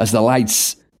as the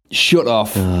lights shut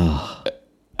off.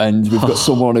 And we've got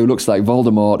someone who looks like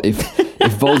Voldemort if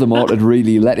Voldemort had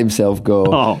really let himself go.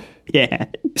 Oh, yeah.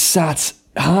 Sat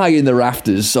high in the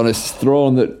rafters on a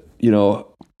throne that,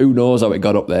 who knows how it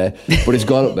got up there, but it's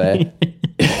got up there.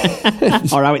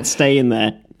 Or how it's staying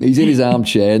there. He's in his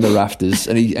armchair in the rafters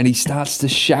and he starts to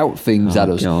shout things at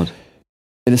us. God.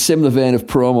 In a similar vein of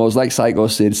promos, like Psycho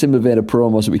said, a similar vein of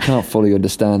promos that we can't fully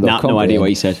understand. No idea what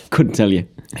he said. Couldn't tell you.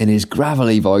 In his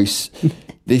gravelly voice,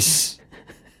 this...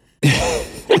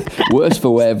 worse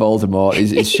for wear Voldemort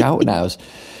is shouting at us.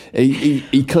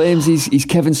 He claims he's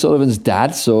Kevin Sullivan's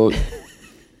dad, so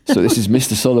this is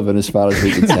Mr. Sullivan as far as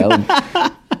we can tell.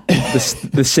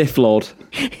 The Sith Lord.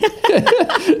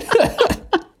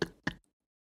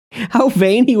 How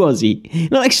veiny was he? He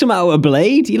looked like some out of a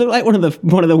Blade. He looked like one of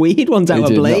the weird ones out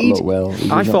of Blade.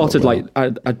 I thought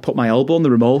I'd put my elbow on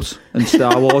the remote and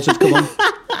Star Wars had come on.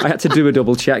 I had to do a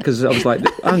double check because I was like,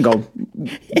 hang on,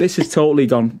 this has totally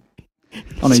gone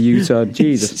on a U-turn.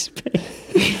 Jesus.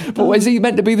 But was he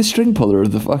meant to be the string puller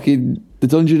of the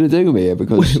Dungeon of Doom here?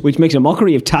 Because which makes a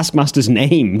mockery of Taskmaster's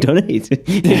name, doesn't it?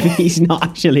 If he's not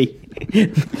actually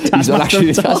Taskmaster. He's not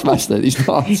actually the Taskmaster. He's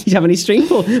not. He's having his string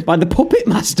pulled by the puppet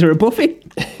master above him.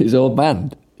 His old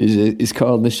man is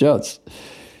calling the shots.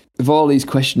 With all these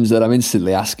questions that I'm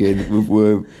instantly asking,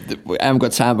 I haven't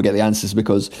got time to get the answers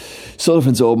because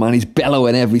Sullivan's old man, he's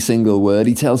bellowing every single word.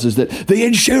 He tells us that the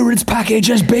insurance package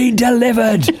has been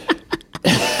delivered.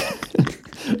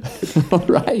 All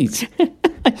right.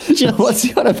 What's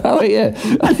he on about here?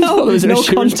 I thought there was an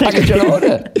insurance package on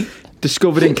order.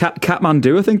 Discovered in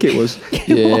Kathmandu, I think it was.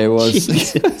 Yeah, it was.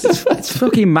 It's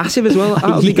fucking massive as well.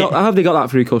 How have they got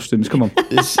that through customs? Come on.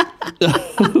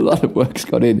 A lot of work's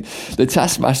gone in. The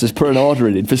Taskmaster's put an order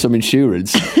in for some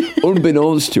insurance.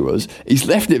 Unbeknownst to us, he's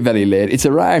left it very late. It's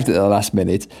arrived at the last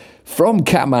minute from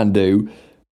Kathmandu.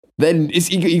 Then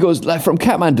he goes like from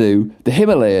Kathmandu, the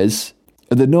Himalayas,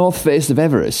 and the north face of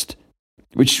Everest.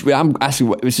 Which I'm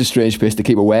asking, it's a strange place to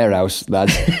keep a warehouse,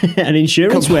 lads. An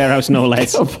insurance warehouse, no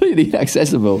less. Completely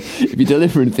inaccessible if you're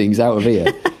delivering things out of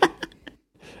here.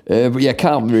 But yeah,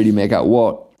 can't really make out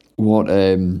what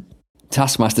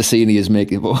Taskmaster Senior is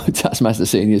making, what Taskmaster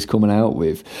Senior is coming out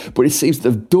with. But it seems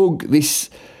to have dug this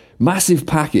massive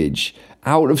package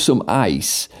out of some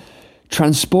ice,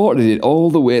 transported it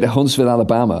all the way to Huntsville,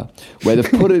 Alabama, where they've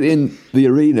put it in the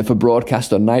arena for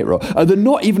broadcast on Nitro. And they're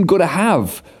not even going to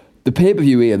have the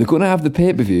pay-per-view here. They're going to have the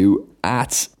pay-per-view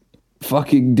at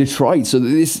fucking Detroit. So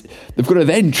they've got to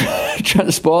then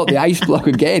transport the ice block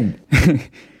again.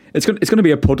 It's going to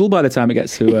be a puddle by the time it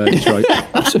gets to Detroit.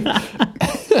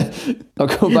 I'll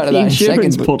come back to that in a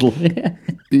insurance second. puddle.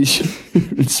 The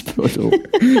insurance puddle.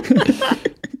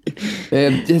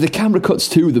 The camera cuts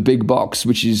to the big box,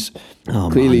 which is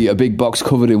clearly a big box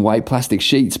covered in white plastic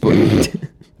sheets, but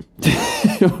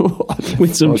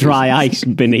with some dry ice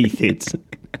beneath it.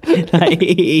 Like,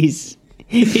 he's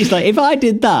like, if I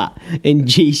did that in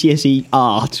GCSE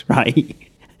art, right,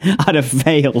 I'd have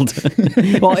failed.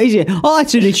 What is it? Oh,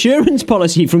 it's an insurance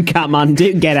policy from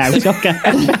Kathmandu. Get out.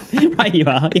 Okay. Right, you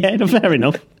are. Yeah, no, fair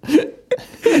enough.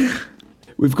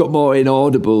 We've got more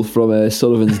inaudible from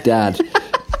Sullivan's dad,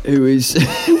 who is...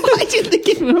 Why didn't they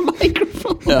give him a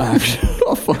microphone? I've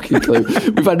not a fucking clue.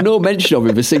 We've had no mention of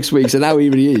him for 6 weeks, and now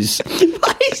here he is.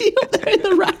 Why is he up there in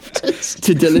the rafters?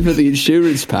 To deliver the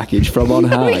insurance package from on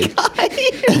high.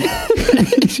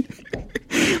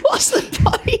 What's the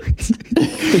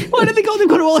point? Why did they go? They've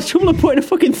got all the trouble of putting a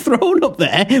fucking throne up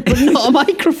there, but not a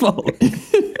microphone.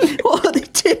 What are they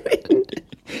doing?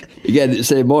 Again,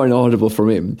 say more inaudible from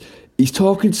him. He's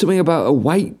talking something about a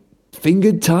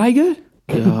white-fingered tiger.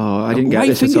 Oh, I didn't get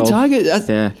this at all. White-fingered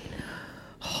tiger. Yeah.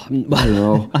 I don't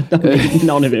know.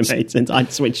 None of it made sense.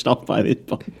 I'd switched off by this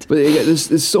point. But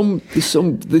there's some.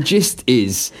 The gist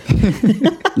is,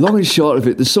 long and short of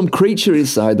it, there's some creature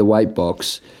inside the white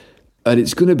box, and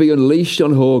it's going to be unleashed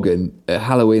on Hogan at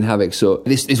Halloween Havoc. So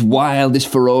this wild, this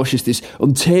ferocious, this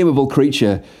untamable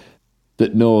creature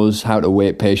that knows how to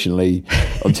wait patiently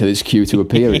until it's cue to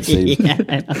appear, it seems. Yeah,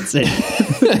 that's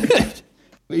it.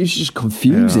 It's just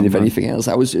confusing, if anything else.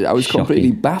 I was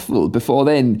completely baffled. Before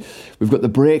then, we've got the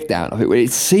breakdown of it, where it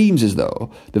seems as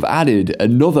though they've added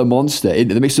another monster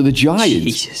into the mix. So the giant,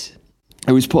 Jesus,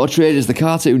 who was portrayed as the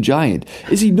cartoon giant,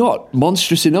 is he not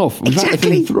monstrous enough? We've had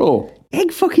to throw.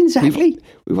 Exactly.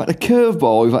 We've had a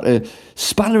curveball. We've had a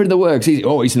spanner in the works.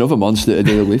 He's another monster to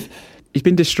deal with. He's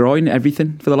been destroying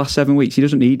everything for the last 7 weeks. He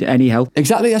doesn't need any help.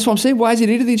 Exactly, that's what I'm saying. Why has he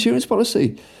needed the insurance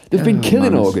policy? They've been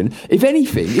killing Hogan. If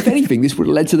anything, this would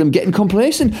have led to them getting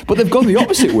complacent. But they've gone the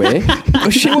opposite way. Well,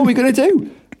 shit, what are we going to do?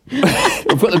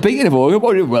 We've got the beating of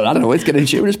Hogan. Well, I don't know. Let's get an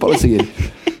insurance policy in.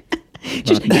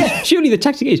 Surely the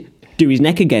tactic is do his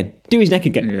neck again.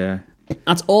 Yeah.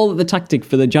 That's all that the tactic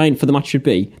for the giant for the match should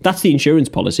be. That's the insurance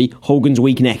policy. Hogan's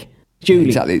weak neck. Julie.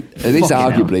 Exactly. And this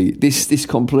arguably, this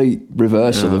complete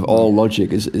reversal of all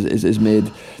logic has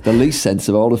made the least sense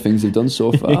of all the things they've done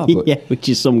so far. But yeah, which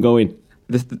is some going.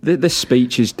 The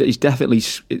speech is definitely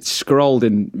it's scrawled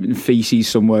in feces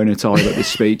somewhere in a toilet. This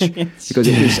speech because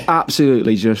it is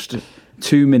absolutely just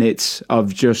 2 minutes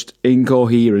of just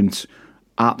incoherent,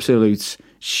 absolute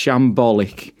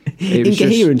shambolic,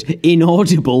 incoherent,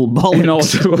 inaudible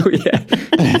bollocks. Inaudible, yeah.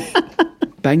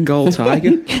 Bengal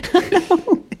tiger.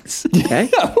 Okay.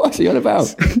 What's he on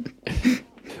about?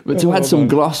 But to add some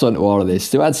gloss onto all of this,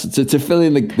 to fill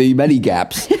in the many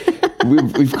gaps,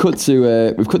 we've cut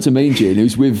to Mean Gene,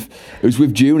 who's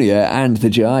with Junior and the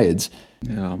Giants.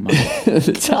 Oh man,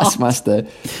 the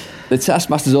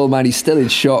Taskmaster's old man. He's still in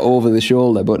shot over the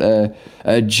shoulder, but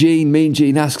Mean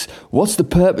Gene asks, "What's the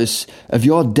purpose of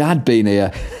your dad being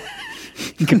here?"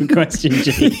 Good question,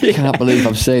 Gene. Can't believe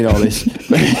I'm saying all this.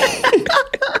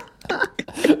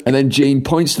 And then Gene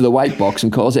points to the white box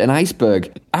and calls it an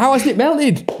iceberg. How hasn't it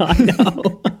melted? I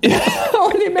know. How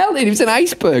hasn't it melted? It was an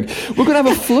iceberg. We're going to have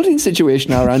a flooding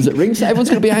situation in our hands at ringside. Everyone's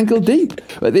going to be ankle deep.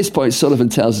 At this point, Sullivan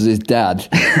tells us his dad,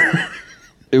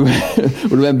 who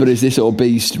remember is this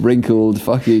obese, wrinkled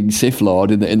fucking Sith Lord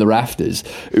in the rafters,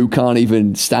 who can't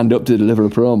even stand up to deliver a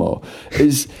promo,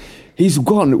 he's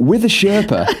gone with the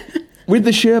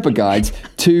Sherpa guides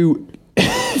to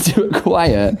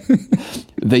acquire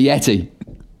the Yeti.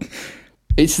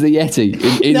 It's the Yeti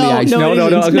in the ice. No,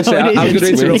 I was going to say, I was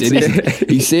going to interrupt.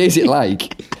 He says it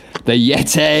like the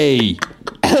Yeti.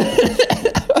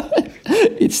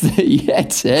 It's the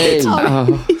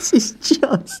Yeti. This is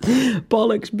just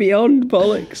bollocks beyond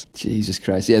bollocks. Jesus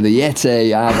Christ. Yeah, the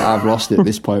Yeti. I've lost it at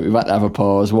this point. We've had to have a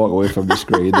pause, walk away from the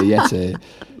screen. The Yeti.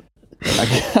 I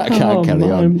can't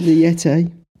carry on. The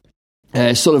Yeti.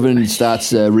 Sullivan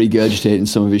starts regurgitating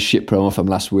some of his shit promo from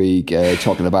last week,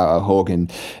 talking about how Hogan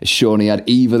has shown he had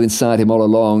evil inside him all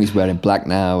along. He's wearing black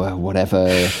now, whatever.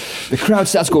 The crowd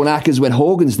starts going hackers when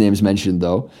Hogan's name's mentioned,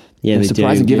 though. Yeah, it's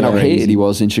surprising given how hated he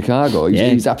was in Chicago.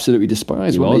 He's absolutely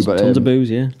despised. He was, tons of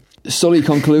booze, yeah. Sully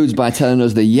concludes by telling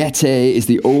us the Yeti is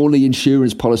the only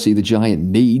insurance policy the Giant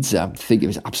needs. I think it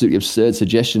was an absolutely absurd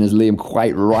suggestion, as Liam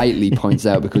quite rightly points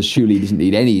out, because surely he doesn't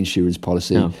need any insurance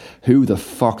policy. No. Who the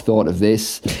fuck thought of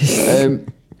this?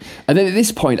 And then at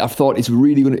this point, I've thought it's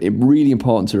really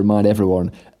important to remind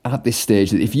everyone at this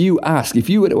stage that if you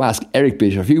were to ask Eric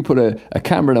Bischoff, if you put a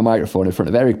camera and a microphone in front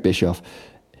of Eric Bischoff,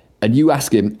 and you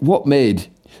ask him what made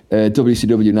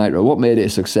WCW Nitro, what made it a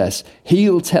success,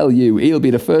 he'll be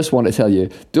the first one to tell you,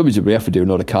 WWF were doing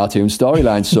a lot of cartoon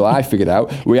storylines, so I figured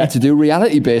out we had to do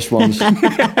reality-based ones.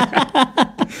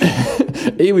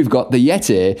 Here we've got the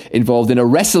Yetay involved in a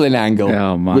wrestling angle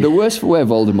with a worse for wear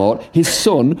Voldemort, his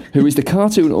son, who is the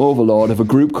cartoon overlord of a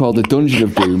group called the Dungeon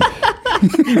of Doom,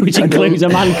 which includes a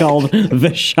man called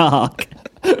the Shark,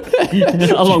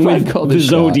 along with the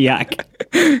Zodiac.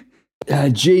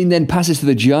 Gene then passes to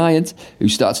the Giant, who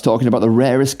starts talking about the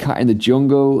rarest cat in the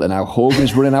jungle and how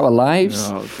Hogan's running out of lives.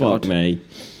 Oh, fuck me.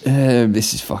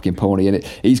 This is fucking pony, isn't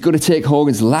it? He's going to take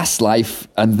Hogan's last life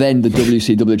and then the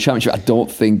WCW Championship. I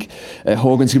don't think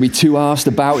Hogan's going to be too arsed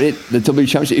about it. The W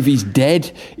Championship, if he's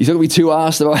dead, he's not going to be too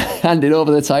arsed about handing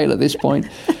over the title at this point.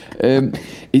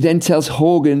 He then tells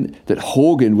Hogan that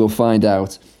Hogan will find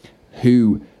out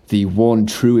who the one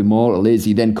true immortal is.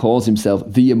 He then calls himself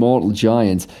the Immortal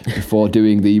Giant before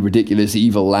doing the ridiculous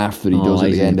evil laugh that he does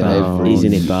at the end of every He's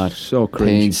in it bad. So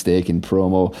painstaking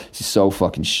promo. This is so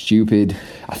fucking stupid.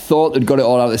 I thought they'd got it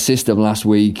all out of the system last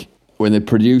week when they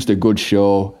produced a good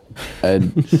show,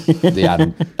 and they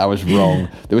hadn't. I was wrong.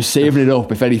 They were saving it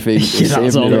up, if anything.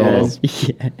 That's all it was.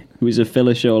 Yeah. It was a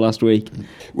filler show last week.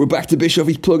 We're back to Bischoff.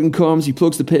 He's plugging comms. He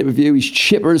plugs the pay-per-view. He's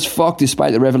chipper as fuck,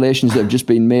 despite the revelations that have just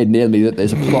been made near me that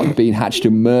there's a plot being hatched to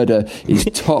murder his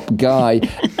top guy.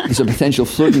 There's a potential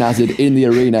flooding hazard in the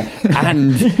arena,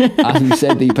 and, as we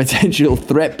said, the potential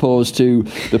threat posed to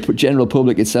the general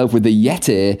public itself with the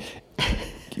Yetay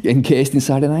encased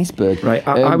inside an iceberg. Right,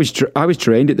 I was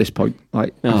drained at this point.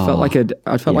 Like I felt like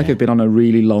I'd been on a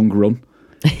really long run.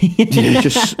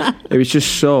 It was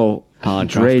just so hard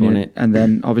draining. draft, wasn't it? And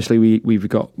then obviously we've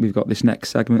got this next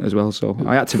segment as well. So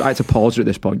I had to pause it at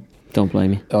this point. Don't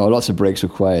blame me. Oh, lots of breaks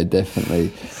required,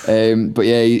 definitely. But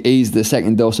yeah, he's the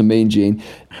second dose of Mean Gene.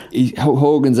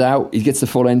 Hogan's out. He gets the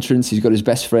full entrance. He's got his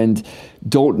best friend.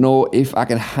 Don't know if I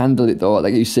can handle it though.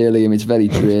 Like you say, Liam, it's very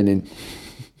draining.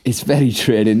 It's very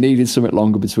draining. Needed something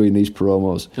longer between these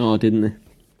promos. Oh, didn't they?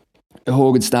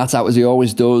 Hogan starts out as he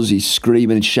always does. He's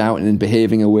screaming and shouting and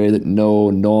behaving in a way that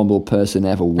no normal person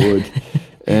ever would.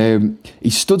 He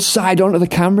stood side onto the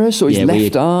camera, so his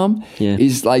left arm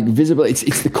is like visible.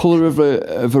 It's the colour of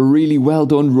a really well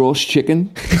done roast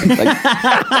chicken. Like,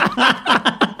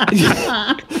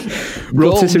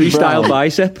 rotisserie style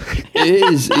bicep.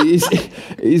 It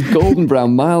is golden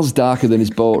brown, miles darker than his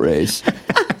boat race.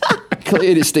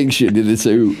 Clear distinction in the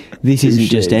two. This isn't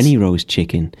just any roast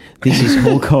chicken. This is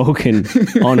Hulk Hogan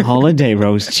on holiday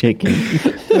roast chicken.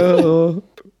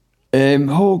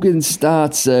 Hogan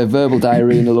starts verbal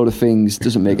diarrhea and a lot of things.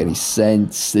 Doesn't make any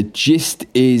sense. The gist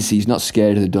is he's not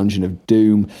scared of the Dungeon of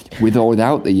Doom with or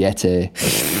without the Yetay.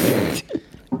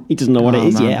 He doesn't know what it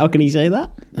is yet. How can he say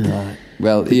that?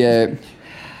 Well, yeah.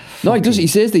 No, he does. He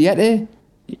says the Yetay.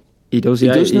 He does, He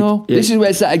does know. This is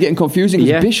where it started getting confusing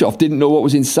because Bischoff didn't know what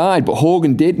was inside, but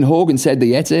Hogan did, and Hogan said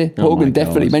the Yetay. Hogan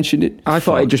definitely mentioned it. I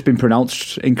thought it had just been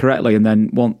pronounced incorrectly, and then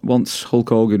once Hulk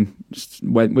Hogan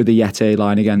went with the Yetay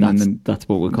line again, that's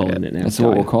what we're calling it now. That's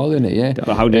what we're calling it, yeah.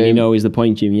 But how did he know is the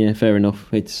point, Jim? Yeah, fair enough.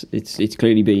 It's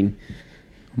clearly been...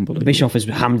 Bischoff has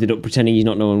hammed it up pretending he's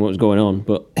not knowing what's going on,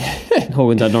 but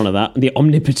Hogan's had none of that. The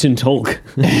omnipotent Hulk.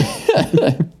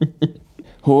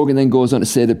 Hogan then goes on to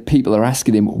say that people are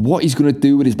asking him what he's going to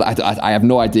do with his black... I have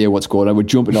no idea what's going on. We're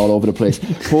jumping all over the place.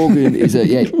 Hogan is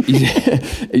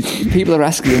people are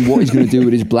asking him what he's going to do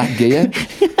with his black gear.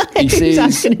 He's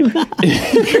asking him that.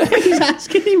 He's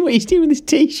asking him what he's doing with his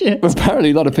T-shirt.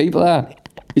 Apparently a lot of people are.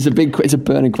 It's a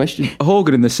burning question.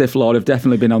 Hogan and the Sith Lord have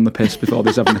definitely been on the piss before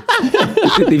this, haven't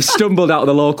they? They've stumbled out of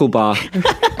the local bar.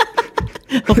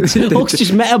 Hulk's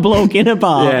just met a bloke in a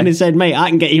bar and he said, mate, I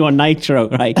can get you on Nitro,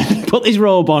 right? Put this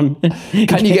robe on.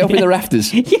 Can you get up in the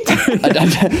rafters?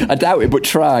 I doubt it, but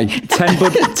try. 10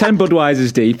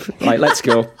 Budweisers deep. Like, let's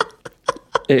go.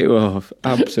 It was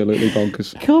absolutely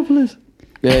bonkers. Cobblers.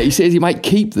 He says he might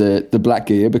keep the black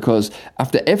gear because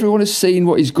after everyone has seen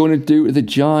what he's going to do to the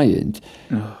Giant,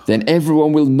 then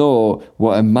everyone will know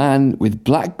what a man with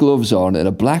black gloves on and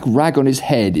a black rag on his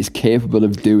head is capable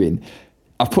of doing.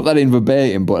 I've put that in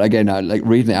verbatim, but again, like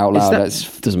reading it out loud,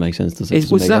 that doesn't make sense, does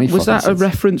it? Was that a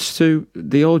reference to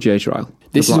the OJ trial?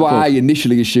 This is what I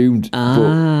initially assumed.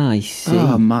 I see.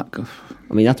 Oh, Matt.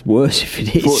 I mean, that's worse if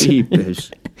it is. But he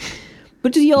is.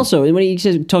 But does he also, when he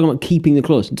says talking about keeping the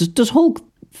clothes, does Hulk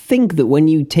think that when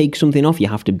you take something off, you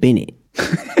have to bin it?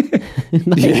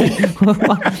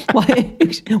 What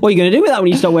are you going to do with that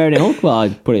when you stop wearing it, Hulk? Well,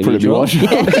 I'd put it in your drawers.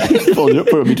 Fold it up,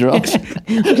 put it in my drawers.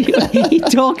 What are you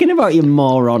talking about, you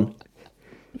moron?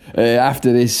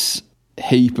 After this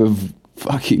heap of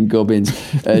fucking gubbins,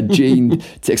 Gene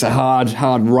takes a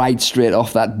hard right straight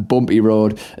off that bumpy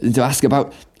road to ask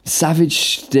about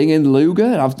Savage, Sting and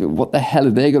Luger. What the hell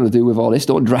are they going to do with all this?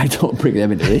 Don't bring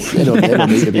them into this. They don't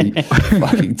need to be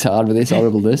fucking tarred with this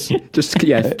horribleness. Just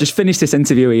finish this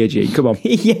interview here, Gene. Come on.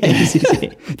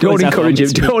 Don't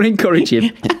encourage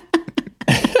him.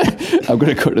 I'm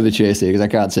going to cut to the chase here because I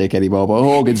can't take any more. But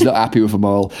Hogan's not happy with them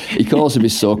all. He calls them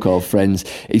his so-called friends.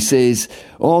 He says,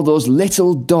 all those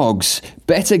little dogs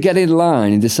better get in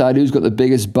line and decide who's got the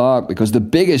biggest bark, because the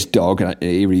biggest dog, and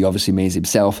here he obviously means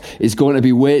himself, is going to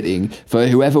be waiting for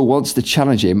whoever wants to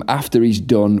challenge him after he's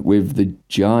done with the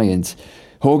giant.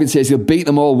 Hogan says he'll beat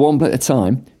them all one at a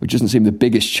time, which doesn't seem the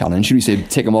biggest challenge. Should we say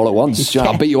take them all at once?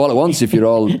 I'll beat you all at once if you're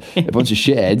all a bunch of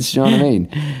shitheads. Do you know what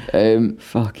I mean?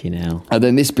 Fucking hell. And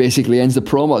then this basically ends the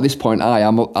promo. At this point, I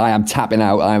am tapping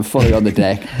out. I am fully on the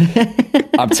deck.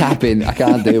 I'm tapping. I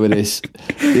can't deal with this.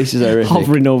 This is horrific.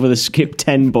 Hovering over the skip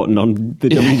 10 button on the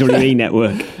WWE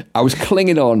network. I was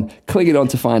clinging on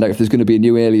to find out if there's going to be a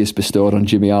new alias bestowed on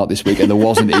Jimmy Hart this week, and there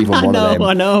wasn't even one of them.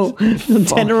 I know.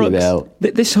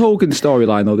 This Hogan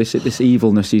storyline, though, this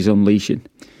evilness he's unleashing,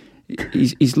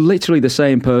 he's literally the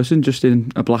same person, just in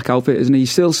a black outfit, isn't he?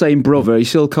 He's still saying brother. He's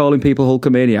still calling people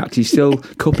Hulkamaniacs. He's still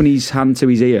cupping his hand to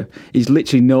his ear. He's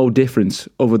literally no difference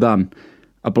other than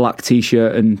a black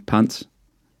T-shirt and pants.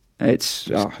 It's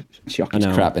shocking.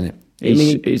 It's crap, isn't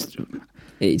it?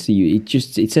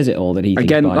 It says it all that he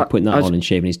thinks by putting that on and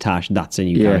shaving his tash. That's a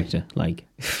new character. Like,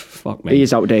 fuck me. He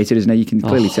is outdated, isn't he? You can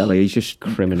clearly tell he's just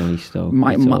criminally stoked.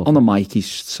 On the mic, he's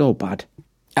so bad.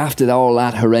 After all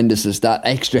that horrendousness, that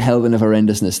extra helping of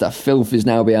horrendousness, that filth is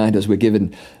now behind us. We're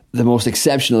given the most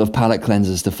exceptional of palate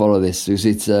cleansers to follow this.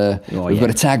 We've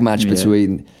got a tag match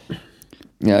between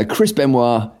Chris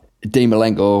Benoit, Dean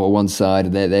Malenko on one side,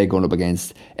 and they're going up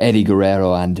against Eddie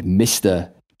Guerrero and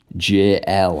Mr.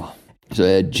 JL.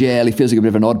 So JL, he feels like a bit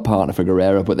of an odd partner for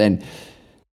Guerrero, but then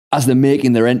as they're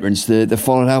making their entrance, they're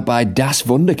followed out by Das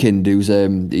Wunderkind, who's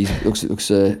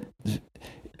looks a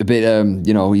bit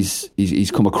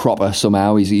he's come a cropper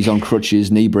somehow. He's on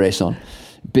crutches, knee brace on.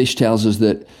 Bish tells us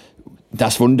that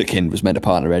Das Wunderkind was meant to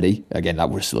partner Eddie. Again, that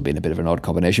would have still been a bit of an odd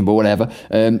combination, but whatever.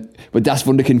 But Das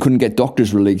Wunderkind couldn't get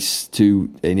doctor's release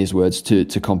in his words, to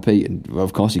compete. And well,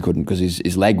 of course he couldn't, because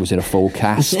his leg was in a full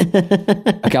cast.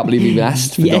 I can't believe he even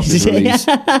asked for doctor's release.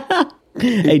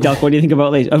 Hey, Doc, what do you think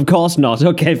about this? Of course not.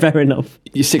 Okay, fair enough.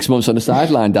 You're 6 months on the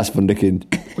sideline, Das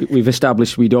Wunderkind. We've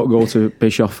established we don't go to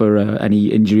Bischoff for any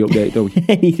injury update, though.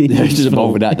 Anything. He doesn't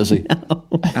bother with that, does he? No.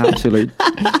 Absolutely.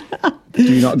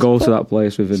 Do not go to that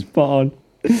place with him. Spot on.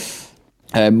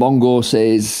 Mongo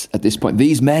says at this point,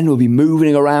 these men will be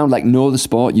moving around like no other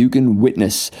sport you can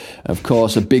witness. Of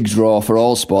course, a big draw for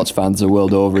all sports fans the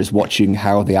world over is watching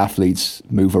how the athletes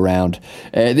move around.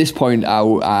 At this point,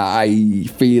 I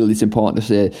feel it's important to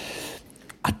say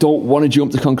I don't want to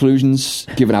jump to conclusions,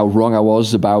 given how wrong I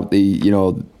was about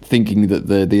thinking that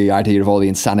the idea of all the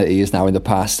insanity is now in the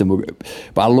past.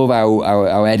 But I love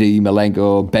how Eddie,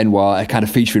 Malenko, Benoit are kind of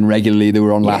featuring regularly. They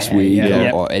were on last week.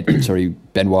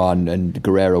 Benoit and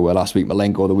Guerrero were last week,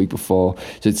 Malenko the week before.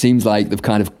 So it seems like they've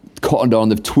kind of cottoned on,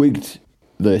 they've twigged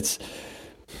that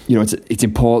it's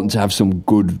important to have some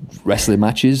good wrestling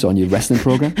matches on your wrestling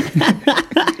program.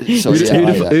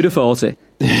 Who'd have thought it?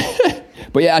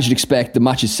 But yeah, as you'd expect, the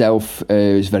match itself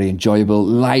is very enjoyable,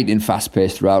 light and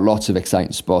fast-paced throughout, lots of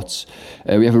exciting spots.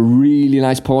 We have a really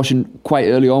nice portion quite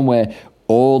early on where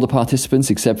all the participants,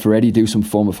 except for Eddie, do some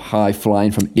form of high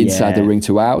flying from inside the ring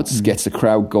to out, gets the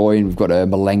crowd going. We've got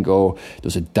Malenko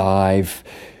does a dive.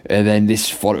 And then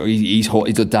he's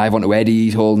a dive onto Eddie,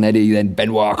 he's holding Eddie, then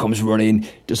Benoit comes running,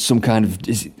 does some kind of,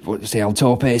 El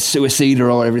Tope, suicide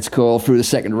or whatever it's called, through the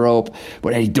second rope,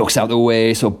 but Eddie ducks out the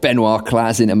way, so Benoit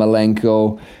clats into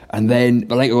Malenko, and then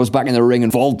Malenko goes back in the ring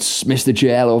and vaults Mr.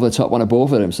 JL over the top one of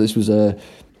both of them. So this was a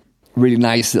really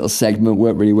nice little segment,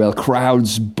 worked really well.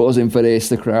 Crowds buzzing for this,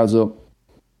 the crowd's up.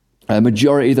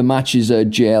 Majority of the matches are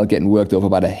JL getting worked over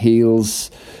by the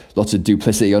heels. Lots of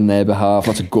duplicity on their behalf,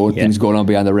 lots of good things going on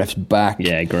behind the ref's back.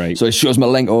 Yeah, great. So it shows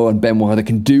Malenko and Benoit they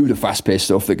can do the fast-paced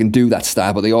stuff, they can do that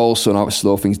style, but they also know how to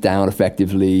slow things down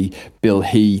effectively, build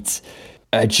heat.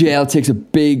 JL takes a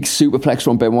big superplex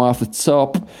from Benoit off the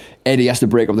top. Eddie has to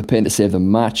break up the pin to save the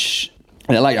match.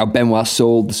 And I like how Benoit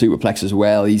sold the superplex as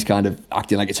well. He's kind of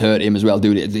acting like it's hurt him as well,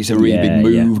 doing it. It's a really big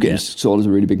move. Getting sold as a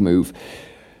really big move.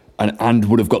 and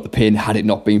would have got the pin had it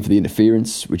not been for the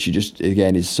interference, which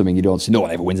again is something you don't see. No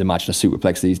one ever wins a match in a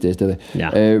superplex these days, do they?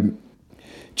 Yeah.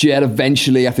 JL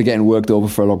eventually, after getting worked over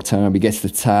for a long time, he gets the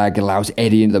tag, allows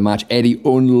Eddie into the match. Eddie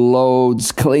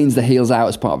unloads, cleans the heels out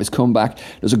as part of his comeback.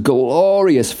 There's a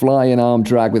glorious flying arm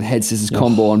drag with head scissors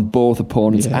combo on both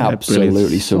opponents.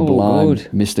 Absolutely sublime, so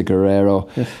Mr. Guerrero.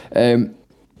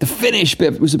 The finish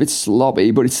bit was a bit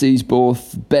sloppy, but it sees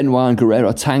both Benoit and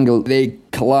Guerrero tangle. They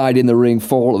collide in the ring,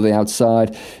 fall to the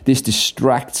outside. This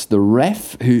distracts the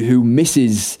ref, who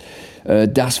misses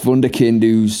Das Wunderkind,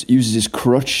 who uses his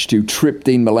crutch to trip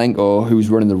Dean Malenko,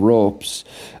 who's running the ropes.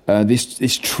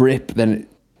 This trip then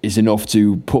is enough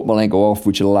to put Malenko off,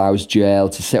 which allows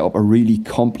JL to set up a really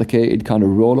complicated kind of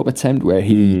roll-up attempt where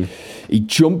he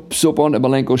jumps up onto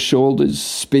Malenko's shoulders,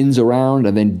 spins around,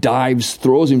 and then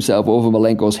throws himself over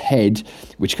Malenko's head,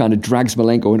 which kind of drags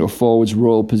Malenko into a forwards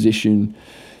roll position.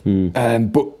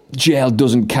 But JL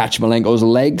doesn't catch Malenko's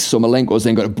legs, so Malenko's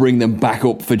then got to bring them back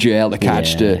up for JL to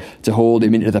catch to hold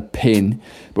him into the pin.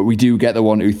 But we do get the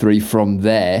 1, 2, 3 from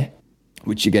there,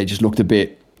 which again just looked a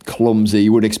bit clumsy.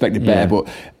 You would expect it better, but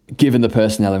given the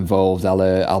personnel involved,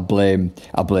 I'll blame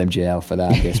JL for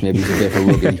that. I guess maybe he's a bit of a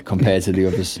rookie compared to the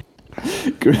others.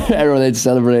 Guerrero then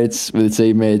celebrates with the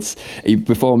teammates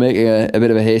before making a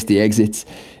bit of a hasty exit.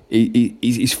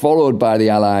 He's followed by the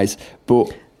allies,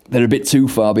 but they're a bit too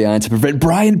far behind to prevent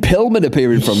Brian Pillman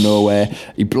appearing from nowhere.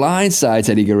 He blindsides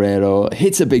Eddie Guerrero,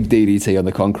 hits a big DDT on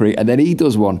the concrete, and then he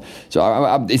does one.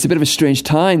 So it's a bit of a strange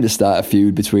time to start a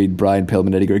feud between Brian Pillman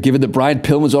and Eddie Guerrero, given that Brian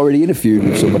Pillman's already in a feud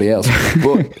with somebody else.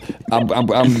 But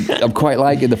I'm quite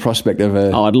liking the prospect of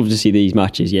I'd love to see these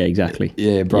matches. Yeah, exactly.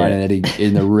 Yeah, Brian and Eddie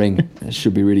in the ring. That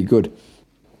should be really good.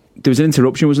 There was an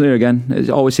interruption, wasn't there, again?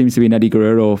 It always seems to be an Eddie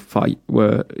Guerrero fight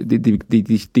where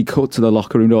they cut to the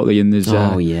locker room, don't they? And there's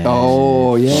Scott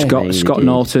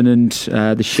Norton and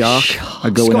the Shark are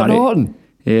going Scott at Norton.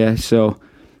 it. Yeah, so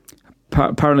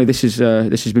apparently this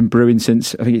has been brewing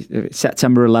since, I think it's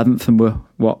September 11th, and we're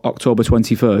October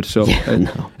 23rd. So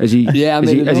has he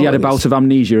had a bout of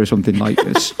amnesia or something? Like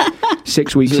it's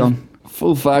 6 weeks on.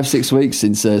 Full 5-6 weeks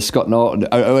since Scott Norton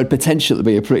had potential to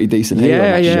be a pretty decent hero.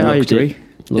 I agree.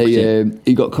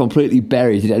 He got completely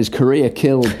buried. He had his career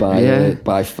killed by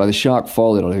the Shark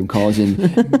falling on him, causing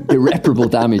irreparable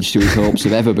damage to his hopes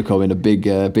of ever becoming a big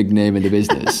name in the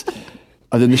business.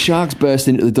 And then the Sharks burst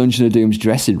into the Dungeon of Doom's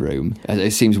dressing room.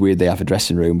 It seems weird they have a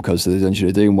dressing room because of the Dungeon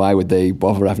of Doom. Why would they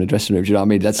bother having a dressing room? Do you know what I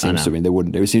mean? That seems something they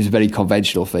wouldn't do. It seems a very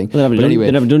conventional thing. They'd have a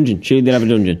dungeon. Surely they'd have a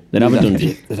dungeon.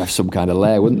 They'd have some kind of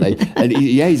lair, wouldn't they? And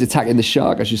he's attacking the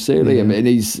Shark, as you say, Liam. And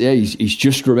he's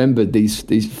just remembered these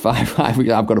 5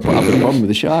 weeks. I've got a problem with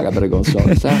the Shark. I better go and sort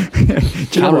this out.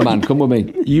 Cameraman, come with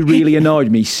me. You really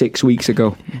annoyed me 6 weeks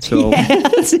ago. So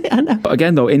that's it, I know. But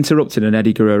again, though, interrupting an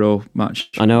Eddie Guerrero match.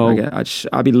 I know.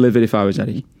 I'd be livid if I was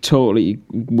Eddie. Totally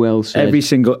well said. Every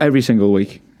single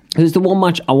week. There's the one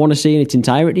match I want to see in its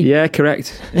entirety. Yeah,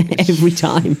 correct. Every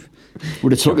time.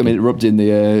 Would have took him interrupting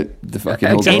the fucking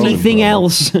anything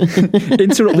else.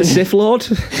 Interrupt the Sith Lord.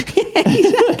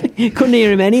 Exactly. Couldn't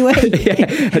hear him anyway. Yeah,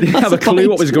 I didn't have a clue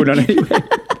what was going on anyway.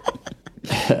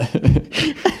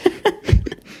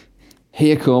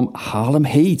 Here come Harlem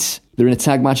Heat. They're in a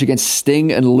tag match against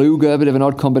Sting and Luger, a bit of an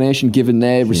odd combination given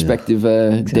their respective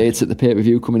dates at the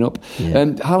pay-per-view coming up.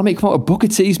 Harlem Heat come out with Booker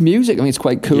T's music. I mean, it's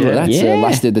quite cool that that's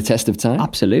lasted the test of time.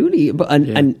 Absolutely.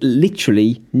 And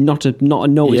literally not a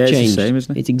note has changed. It's the same,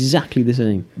 isn't it? It's exactly the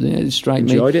same. Yeah, it strikes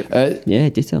me. Enjoyed it.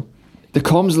 Ditto. The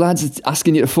comms lads are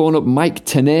asking you to phone up Mike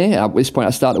Tenay. At this point,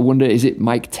 I start to wonder, is it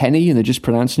Mike Tenny? And they're just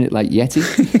pronouncing it like Yeti.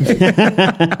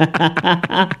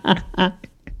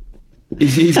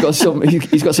 He's got some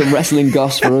wrestling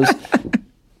goss for us.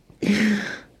 And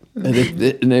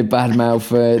they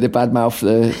badmouth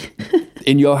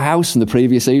In Your House in the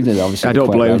previous evening. Obviously, I don't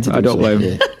blame him. Do not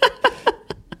blame.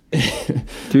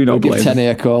 Give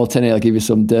Tenay a call. Tenay will give you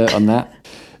some dirt on that.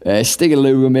 Sting and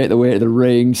Luger make their way to the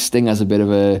ring. Sting has a bit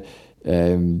of a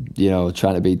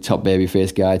trying to be top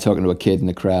babyface guy, talking to a kid in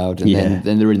the crowd, and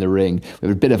then they're in the ring. We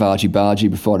have a bit of argy-bargy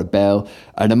before the bell,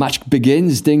 and the match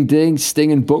begins. Ding ding.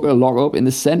 Sting and Booker lock up in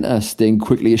the centre. Sting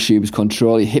quickly assumes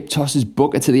control. He hip tosses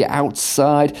Booker to the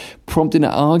outside, prompting an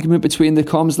argument between the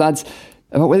comms lads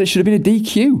about whether it should have been a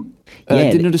DQ.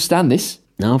 Didn't understand this.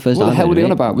 No, first what the hell were they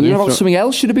on about? Were they on about something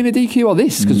else should have been a DQ or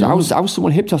this? Because I was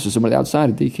someone hip tossing someone outside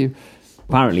a DQ.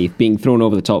 Apparently, being thrown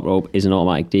over the top rope is an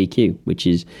automatic DQ, which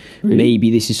is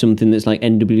maybe this is something that's like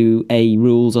NWA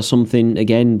rules or something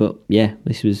again. But yeah,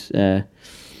 this was this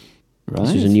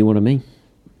was a new one to me.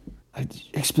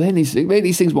 Explain these things. Make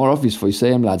these things more obvious for you. Say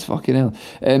them, lads. Fucking hell.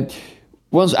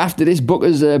 Once after this,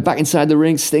 Booker's back inside the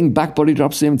ring. Sting back body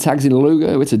drops him, tags in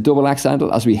Luger. It's a double axe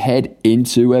handle as we head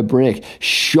into a break.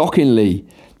 Shockingly,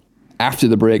 after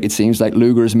the break, it seems like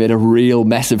Luger has made a real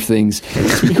mess of things.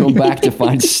 We come back to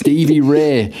find Stevie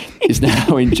Ray is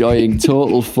now enjoying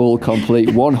total, full, complete,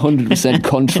 100%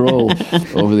 control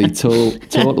over the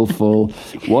total, full,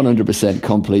 100%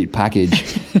 complete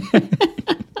package.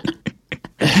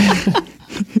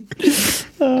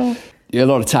 Yeah, a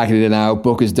lot of tackling in now.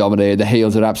 Booker's dominated. The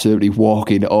heels are absolutely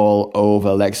walking all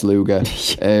over Lex Luger.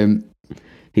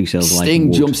 He sells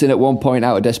Sting jumps in at one point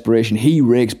out of desperation. He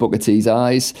rakes Booker T's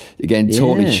eyes. Again,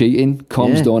 totally cheating.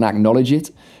 Comms don't acknowledge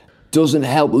it. Doesn't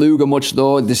help Luger much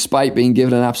though, despite being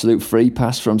given an absolute free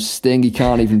pass from Sting. He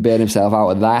can't even bail himself out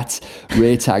of that.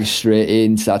 Ray tags straight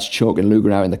in, starts choking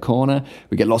Luger out in the corner.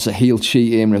 We get lots of heel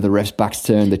cheating with the ref's backs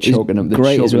turned. They're choking him. They're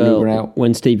great choking as well. Luger out.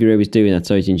 When Stevie Ray was doing that,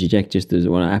 sorry to interject, just as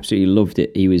one, I absolutely loved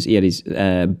it. He had his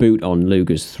boot on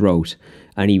Luger's throat.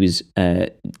 And he was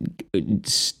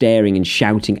staring and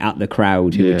shouting at the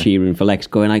crowd who were cheering for Lex,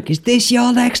 going like, "Is this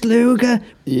your Lex Luger?"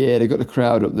 Yeah, they got the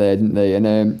crowd up there, didn't they?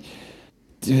 And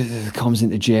comms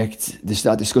interject. They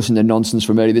start discussing the nonsense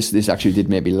from earlier. This actually did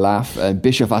make me laugh.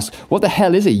 Bischoff asks, "What the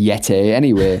hell is a Yetay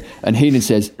anyway?" And Heenan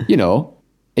says, "You know,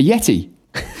 a Yeti."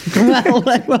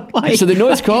 Well, why? So they know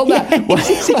it's called that. Why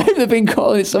have they been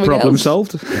calling it something Problem else?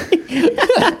 solved.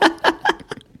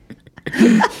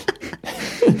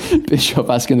 Bischoff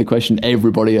asking the question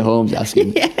everybody at home's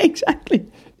asking. Yeah, exactly.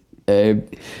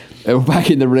 Back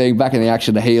in the ring, back in the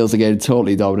action, the heels again,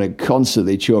 totally dominant,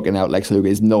 constantly choking out Lex Luger.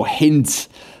 There's no hint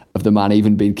of the man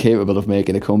even being capable of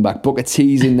making a comeback. Booker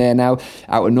T's in there now,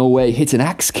 out of nowhere, hits an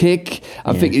axe kick.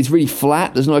 I'm thinking it's really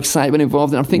flat, there's no excitement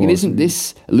involved. And I'm thinking, isn't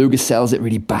this... Luger sells it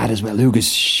really bad as well. Luger's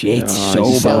shit.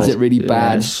 He sells it really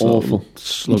bad. Awful.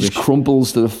 He just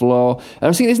crumples to the floor. And I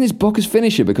was thinking, isn't this Booker's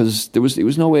finisher? Because it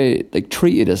was no way like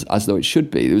treated as though it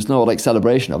should be. There was no like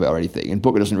celebration of it or anything. And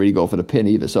Booker doesn't really go for the pin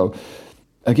either. So,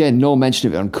 again, no mention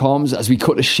of it on comms. As we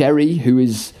cut to Sherry,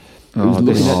 who's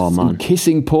looking at and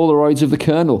kissing Polaroids of the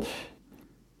Colonel.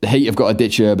 The Heat have got to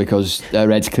ditch her because her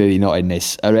head's clearly not in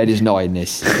this. Her head is not in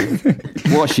this.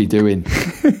 What's she doing?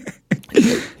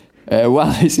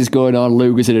 While this is going on,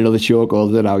 Luger's in another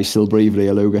chokehold. I don't know how he's still breathing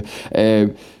here, Luger.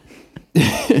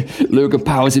 Luger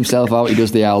powers himself out. He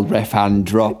does the old ref hand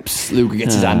drops. Luger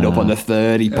gets his hand up on the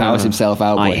third. He powers himself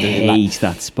out. I hate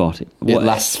that spot. It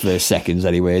lasts for seconds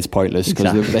anyway. It's pointless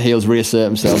because the heels reassert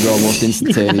themselves almost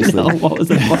instantaneously. What was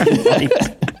the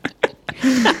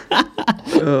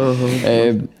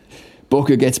point?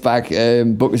 Booker gets back.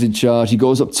 Booker's in charge. He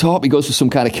goes up top. He goes for some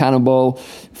kind of cannonball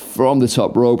from the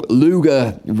top rope.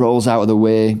 Luger rolls out of the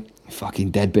way.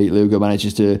 Fucking deadbeat Luger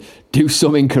manages to do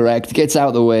something correct, gets out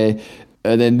of the way,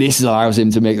 and then this allows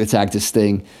him to make the tag to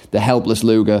Sting. The helpless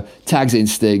Luger tags in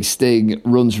Sting. Sting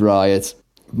runs riot,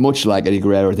 much like Eddie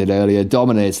Guerrero did earlier,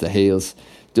 dominates the heels,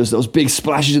 does those big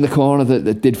splashes in the corner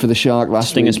that did for the Shark last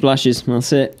week. Stinger splashes,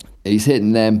 that's it. He's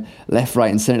hitting them left, right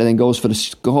and centre, then goes for the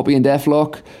Scorpion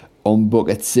Deathlock on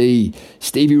Booker T.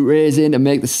 Stevie Ray's in to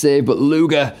make the save, but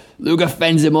Luger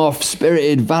fends him off.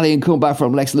 Spirited, valiant comeback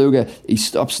from Lex Luger. He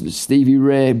stops Stevie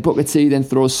Ray. Booker T then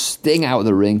throws Sting out of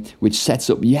the ring, which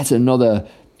sets up yet another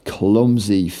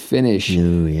clumsy finish.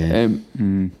 Oh, yeah.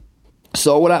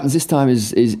 So what happens this time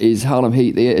is Harlem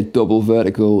Heat, they hit a double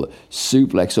vertical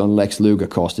suplex on Lex Luger,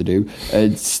 of course to do.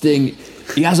 Sting,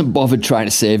 he hasn't bothered trying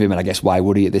to save him, and I guess why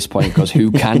would he at this point, because who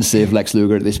can save Lex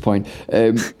Luger at this point?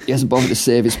 He hasn't bothered to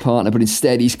save his partner, but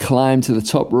instead he's climbed to the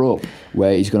top rope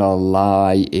where he's going to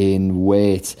lie in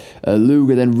wait.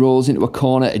 Luger then rolls into a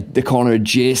corner, the corner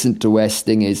adjacent to where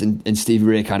Sting is, and Stevie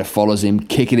Ray kind of follows him,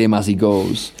 kicking him as he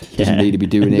goes. Doesn't need to be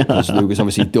doing it because Luger's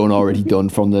obviously already done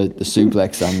from the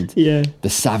suplex and the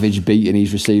savage beating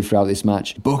he's received throughout this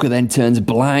match. Booker then turns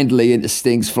blindly into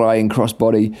Sting's flying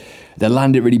crossbody. They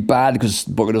land it really bad because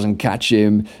Booker doesn't catch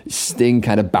him. Sting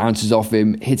kind of bounces off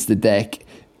him, hits the deck,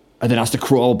 and then has to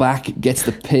crawl back, gets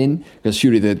the pin, because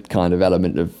surely the kind of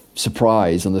element of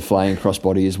surprise on the flying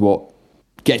crossbody is what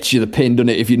gets you the pin, doesn't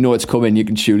it? If you know it's coming, you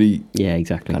can surely kind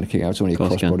of kick out. It's only a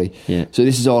crossbody. Yeah. So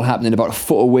this is all happening about a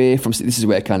foot away from... This is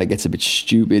where it kind of gets a bit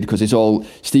stupid because it's all...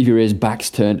 Stevie Ray's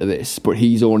back's turned to this, but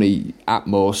he's only at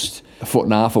most a foot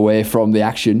and a half away from the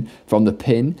action, from the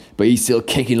pin, but he's still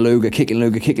kicking Luger,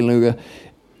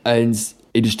 and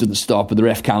he just doesn't stop, and the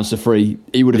ref counts to 3.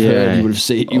 He would have heard, he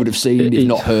would have seen, if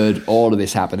not heard, all of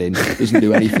this happening. Doesn't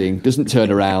do anything, doesn't turn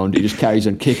around, he just carries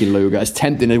on kicking Luger. As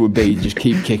tempting it would be to just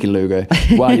keep kicking Luger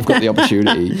while you've got the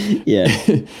opportunity.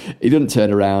 He doesn't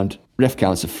turn around, ref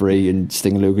counts to 3, and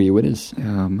Sting and Luger are your winners.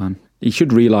 Oh man, he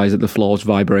should realise that the floor's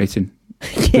vibrating.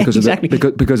 because exactly.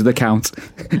 because of the count.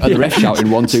 And the ref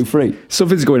shouting 1, 2, 3.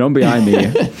 Something's going on behind me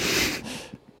here.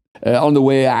 On the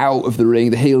way out of the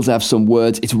ring, the heels have some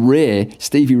words. It's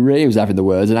Stevie Ray, who's having the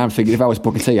words, and I'm thinking if I was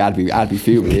Booker T, I'd be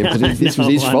fuming him because this was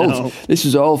his fault. This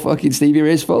was all fucking Stevie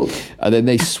Ray's fault. And then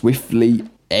they swiftly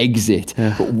exit.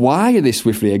 But why are they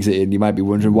swiftly exiting? You might be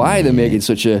wondering why are they making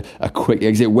such a quick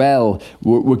exit. Well,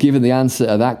 we're given the answer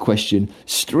to that question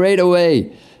straight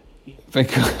away.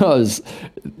 Because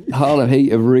Harlem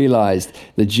Heat have realised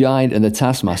the Giant and the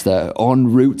Taskmaster are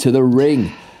en route to the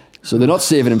ring. So they're not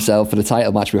saving himself for the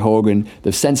title match with Hogan.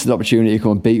 They've sensed an opportunity to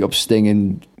come and beat up Sting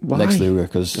and Lex Luger.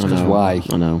 Because why?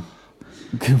 I know.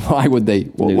 Why would they?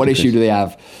 What issue do they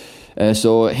have?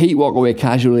 So Heat walk away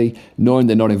casually, knowing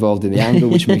they're not involved in the angle,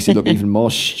 which makes it look even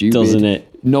more stupid. Doesn't it?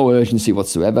 No urgency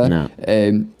whatsoever. No.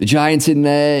 The Giant's in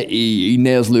there. He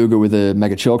nails Luger with a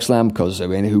mega choke slam because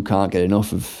who can't get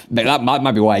enough of that?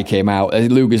 Might be why he came out.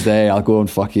 Luger's there. I'll go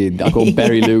and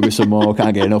bury Luger some more.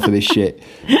 Can't get enough of this shit.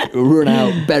 Run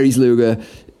out, buries Luger.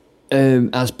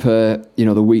 As per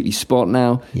the weekly spot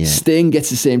now. Yeah. Sting gets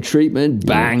the same treatment.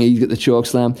 Bang, he's got the choke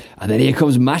slam. And then here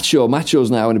comes Macho. Macho's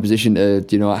now in a position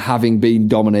to, having been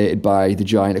dominated by the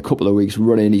Giant a couple of weeks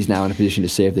running, he's now in a position to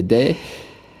save the day.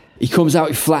 He comes out,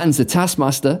 he flattens the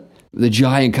Taskmaster. The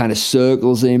Giant kind of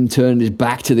circles him, turning his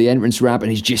back to the entrance ramp,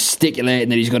 and he's gesticulating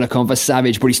that he's going to come for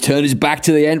Savage, but he's turned his back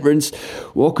to the entrance.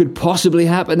 What could possibly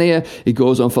happen here? He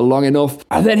goes on for long enough,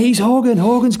 and then he's Hogan.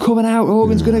 Hogan's coming out.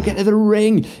 Hogan's going to get to the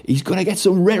ring. He's going to get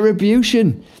some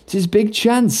retribution. It's his big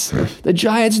chance. The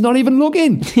Giant's not even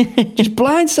looking. Just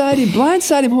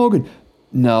blindside him, Hogan.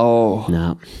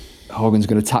 No. Hogan's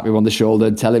going to tap him on the shoulder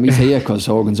and tell him he's here because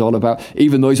Hogan's all about,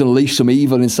 even though he's unleashed some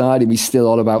evil inside him, he's still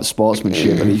all about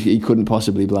sportsmanship and he couldn't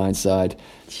possibly blindside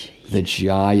the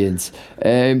Giant.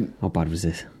 How bad was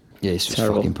this? Yeah, it's just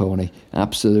fucking pony.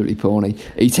 Absolutely pony.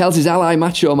 He tells his ally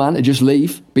Macho Man to just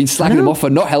leave. Been slagging him off for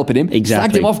not helping him.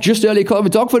 Exactly. Slagged him off just earlier, called him a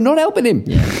dog for not helping him.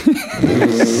 Yeah.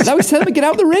 Now he's telling him to get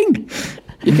out the ring.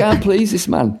 You can't please this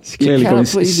man. Clearly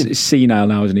he's senile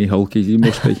now, isn't he, Hulk? He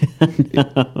must be.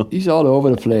 He's all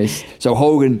over the place. So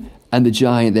Hogan and the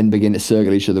Giant then begin to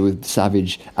circle each other with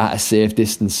Savage at a safe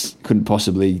distance. Couldn't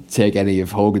possibly take any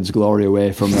of Hogan's glory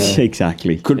away from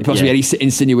exactly. Couldn't possibly any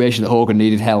insinuation that Hogan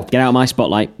needed help. Get out of my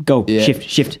spotlight. Go. Yeah.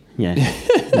 Shift. Yeah.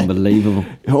 Unbelievable.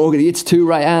 Hogan hits 2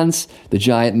 right hands. The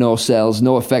Giant no sells,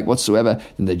 no effect whatsoever.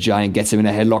 Then the Giant gets him in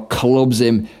a headlock, clubs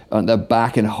him on the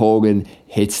back, and Hogan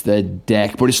hits the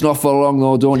deck. But it's not for long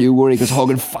though, don't you worry, because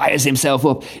Hogan fires himself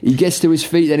up. He gets to his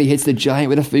feet, then he hits the Giant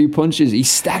with a few punches. He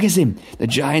staggers him. The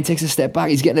Giant takes a step back.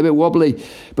 He's getting a bit wobbly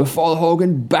before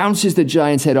Hogan bounces the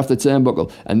Giant's head off the turnbuckle.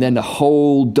 And then the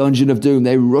whole Dungeon of Doom,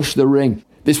 they rush the ring.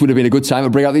 This would have been a good time to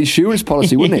bring out the insurance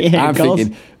policy, wouldn't it? Yeah, I'm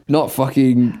thinking, not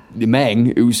fucking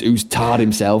Meng, who's tarred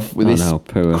himself with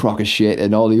crock of shit,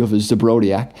 and all the others, the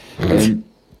Brodiac.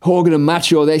 Hogan and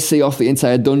Macho, they see off the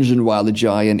entire dungeon while the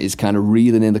Giant is kind of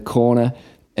reeling in the corner.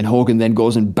 And Hogan then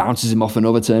goes and bounces him off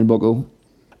another turnbuckle.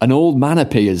 An old man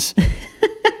appears.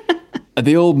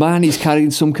 The old man, he's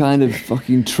carrying some kind of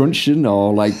fucking truncheon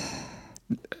or like...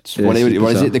 What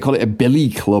is it? They call it a billy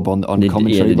club on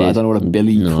commentary, but I don't know what a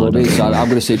billy club is. So I'm going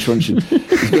to say truncheon.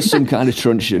 He's got some kind of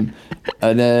truncheon.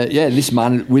 And this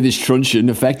man with his truncheon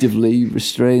effectively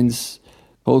restrains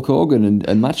Hulk Hogan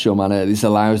and Macho Man. This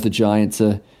allows the Giant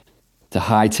to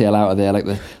hightail out of there like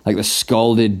the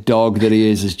scalded dog that he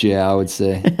is, as JR would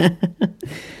say.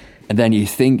 And then you're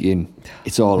thinking,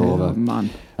 it's all over. Man.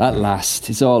 At last,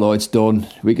 it's all over. It's done.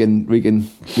 We can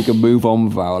move on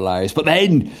with our lives. But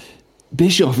then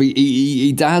Bischoff,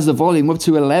 he dials the volume up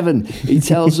to 11. He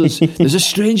tells us there's a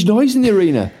strange noise in the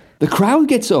arena. The crowd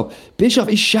gets up. Bischoff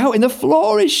is shouting. The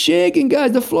floor is shaking,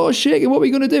 guys. The floor is shaking. What are we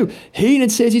going to do? Heenan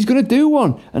says he's going to do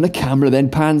one. And the camera then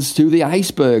pans to the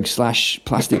iceberg /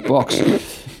 plastic box,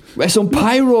 where some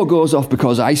pyro goes off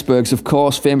because icebergs, of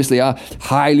course, famously are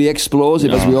highly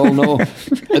explosive, as we all know.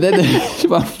 And then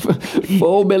about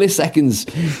 4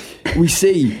 milliseconds, we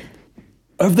see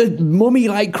of the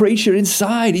mummy-like creature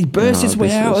inside. He bursts his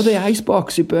way out of the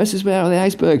icebox. He bursts his way out of the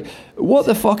iceberg. What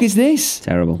the fuck is this?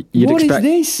 Terrible. What is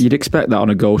this? You'd expect that on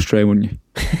a ghost train, wouldn't you?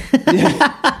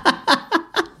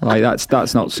 Like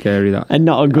that's not scary. That and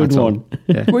not a good one.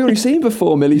 Yeah. We only seen for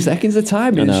 4 milliseconds of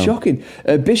time. It's shocking.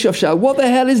 Bischoff shouted, "What the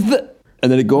hell is that?"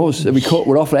 And then it goes, and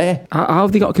we're off air. How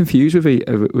have they got confused with a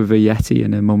Yeti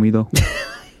and a mummy though?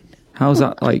 How's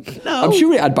that like? No. I'm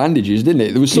sure it had bandages, didn't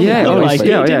it? There was something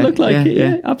it did look like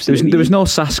it. Absolutely. There was no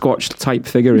Sasquatch type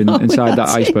figure inside that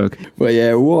iceberg. Well,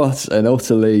 yeah, what an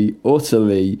utterly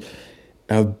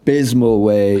abysmal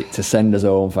way to send us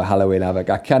home for Halloween Havoc.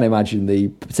 I can't imagine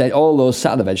all those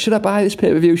sat on the fence. Should I buy this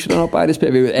pay-per-view? Should I not buy this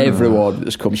pay-per-view? Everyone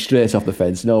just comes straight off the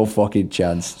fence. No fucking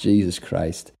chance. Jesus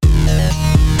Christ.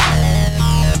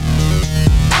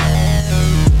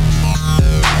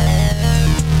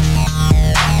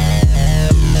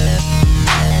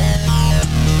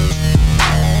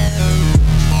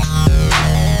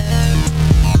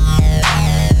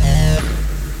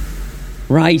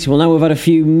 Right, well, now we've had a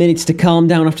few minutes to calm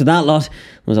down after that lot. There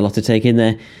was a lot to take in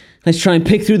there. Let's try and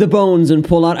pick through the bones and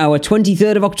pull out our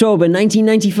 23rd of October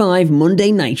 1995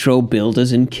 Monday Nitro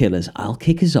Builders and Killers. I'll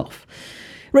kick us off.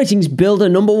 Ratings builder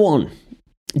number 1,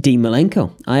 Dean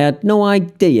Malenko. I had no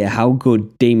idea how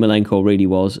good Dean Malenko really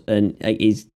was, and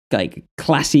his like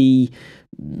classy,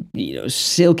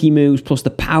 silky moves plus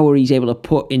the power he's able to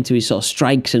put into his sort of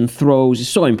strikes and throws is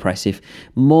so impressive.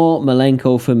 More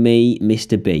Malenko for me,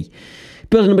 Mr. B.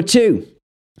 Builder number 2,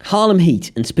 Harlem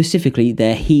Heat, and specifically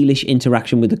their heelish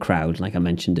interaction with the crowd, like I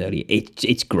mentioned earlier.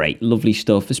 It's great, lovely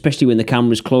stuff, especially when the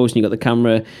camera's close and you've got the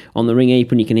camera on the ring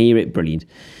apron, you can hear it, brilliant.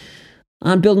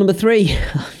 And build number 3,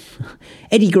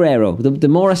 Eddie Guerrero. The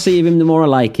more I see of him, the more I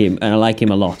like him, and I like him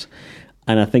a lot.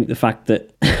 And I think the fact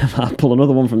that I pull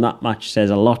another one from that match says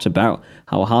a lot about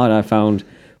how hard I found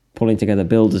pulling together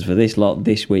builders for this lot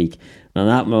this week. And on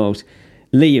that note,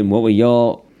 Liam, what were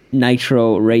your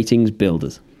Nitro ratings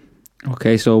builders?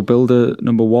 Okay, so builder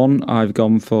number 1, I've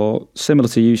gone for similar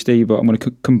to you, Steve, but I'm going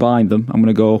to combine them. I'm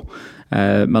going to go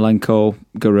Malenko,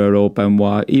 Guerrero,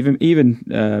 Benoit, even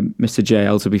Mr.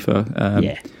 JL, to be fair.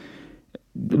 Yeah.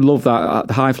 Love that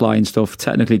high flying stuff,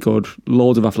 technically good,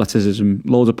 loads of athleticism,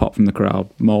 loads of pop from the crowd,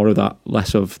 more of that,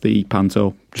 less of the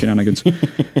panto shenanigans.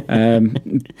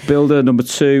 Builder number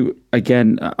 2,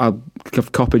 again, I've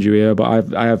copied you here,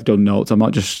 but I have done notes. I'm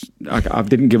not just, I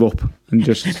didn't give up and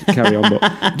just carry on.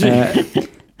 But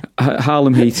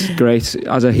Harlem Heat, great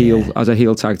as a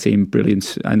heel tag team,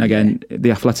 brilliant. And again,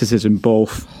 the athleticism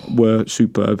both were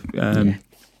superb.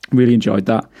 Really enjoyed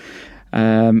that.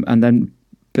 And then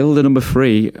builder number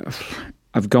 3,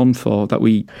 I've gone for that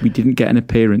we didn't get an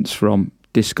appearance from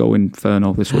Disco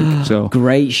Inferno this week. So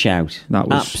great shout. That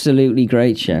was absolutely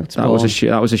great shout. That was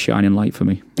a shining light for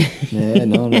me. Yeah,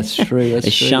 no, that's true. That's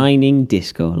a true. Shining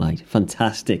disco light.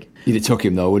 Fantastic. You'd have took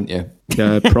him though, wouldn't you?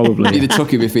 Yeah, probably. You'd have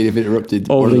took him if he'd have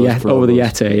interrupted over the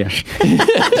Yetay.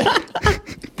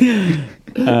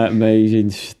 Yeah.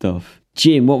 Amazing stuff.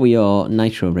 Jim, what were your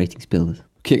Nitro ratings builders?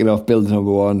 Kicking off builder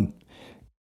number 1.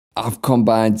 I've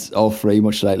combined all 3,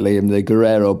 much like Liam, the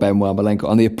Guerrero, Benoit, Malenko,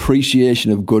 on the appreciation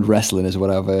of good wrestling is what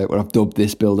I've dubbed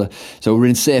this builder. So we're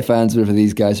in safe hands whenever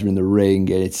these guys are in the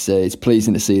ring, and it's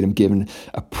pleasing to see them given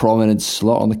a prominent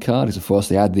slot on the card, because of course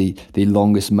they had the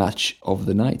longest match of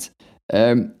the night.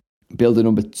 Builder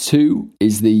number 2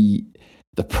 is the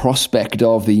prospect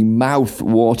of the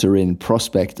mouth-watering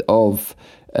prospect of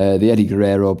the Eddie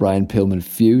Guerrero, Brian Pillman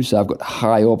feud. So I've got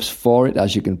high hopes for it,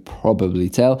 as you can probably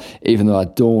tell, even though I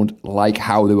don't like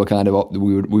how they were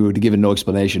we were given no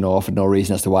explanation or offered no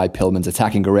reason as to why Pillman's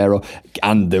attacking Guerrero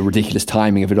and the ridiculous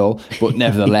timing of it all. But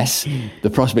nevertheless, the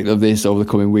prospect of this over the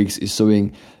coming weeks is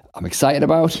something I'm excited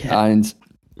about. Yeah. And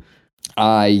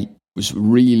I was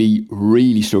really,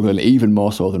 really struggling, even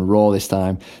more so than Raw this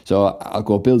time. So I'll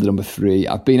go builder number 3.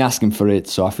 I've been asking for it,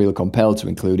 so I feel compelled to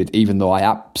include it, even though I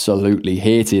absolutely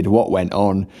hated what went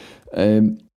on.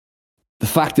 The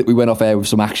fact that we went off air with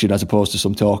some action as opposed to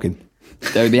some talking.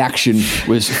 The action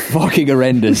was fucking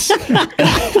horrendous.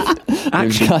 It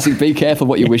was classic, be careful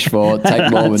what you wish for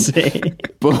type moment.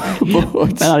 But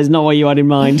that is not what you had in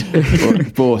mind.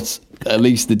 but at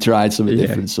least they tried something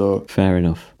different. So fair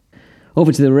enough.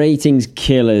 Over to the ratings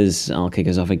killers. I'll kick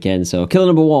us off again. So, killer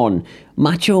number 1,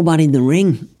 Macho Man in the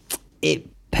ring. It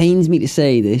pains me to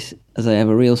say this, as I have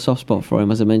a real soft spot for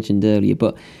him, as I mentioned earlier.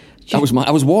 But I was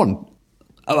 1.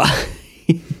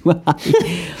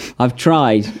 I've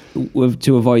tried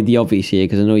to avoid the obvious here,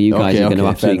 because I know you guys are going to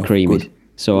absolutely cream it.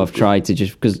 So I've tried to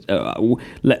just, because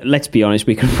let's be honest,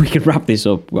 we can wrap this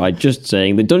up by just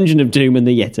saying the Dungeon of Doom and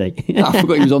the Yetay. I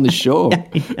forgot he was on the show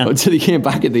until he came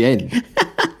back at the end.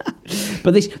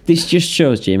 But this just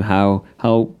shows, Jim, how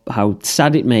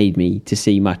sad it made me to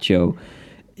see Macho.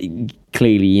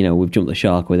 Clearly, we've jumped the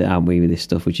shark with it, haven't we, with this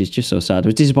stuff, which is just so sad. I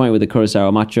was disappointed with the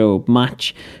Kurosawa Macho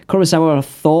match. Kurosawa, I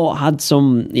thought, had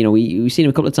some, we've seen him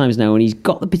a couple of times now, and he's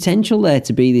got the potential there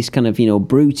to be this kind of,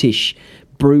 brutish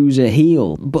bruiser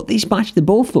heel. But this match, they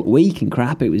both look weak and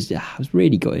crap. It was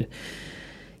really good.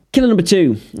 Killer number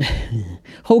 2,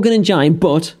 Hogan and Giant,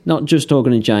 but not just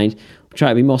Hogan and Giant. I'll try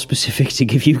to be more specific to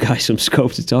give you guys some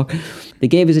scope to talk. They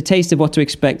gave us a taste of what to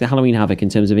expect at Halloween Havoc in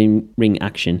terms of in-ring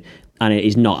action, and it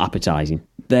is not appetising.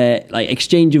 their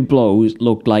exchange of blows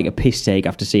looked like a piss take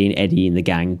after seeing Eddie and the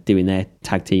gang doing their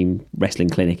tag team wrestling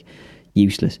clinic.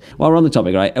 Useless. While we're on the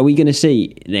topic, right, are we going to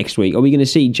see next week? Are we going to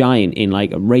see Giant in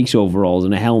race overalls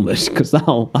and a helmet? Because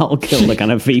that'll kill the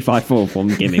kind of V5 form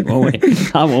gimmick, won't it?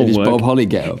 That won't work. Bob Holly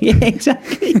get up. Yeah,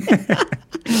 exactly.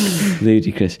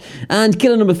 Ludicrous. And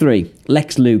killer number 3,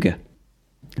 Lex Luger.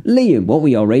 Liam, what were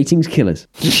your ratings killers?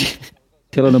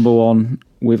 Killer number 1,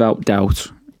 without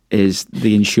doubt, is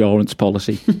the insurance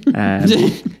policy.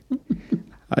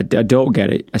 I don't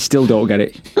get it. I still don't get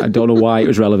it. I don't know why it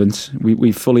was relevant.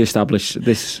 We've fully established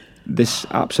this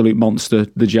absolute monster,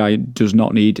 the Giant, does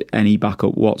not need any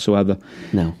backup whatsoever.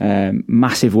 No.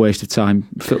 Massive waste of time.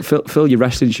 Fill your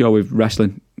wrestling show with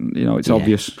wrestling. It's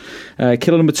obvious.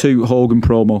 Killer number 2, Hogan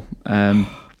promo. I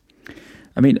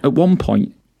mean, at one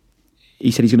point,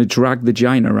 he said he's going to drag the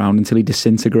Giant around until he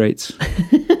disintegrates.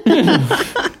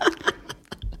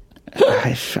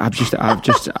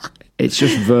 It's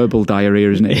just verbal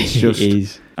diarrhea, isn't it? It's just, it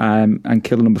is. And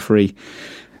killer number 3.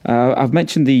 I've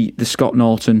mentioned the Scott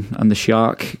Norton and the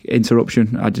Shark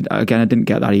interruption. I didn't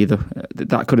get that either.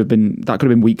 That could have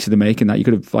been weeks in the making. That you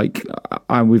could have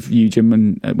I'm with you, Jim.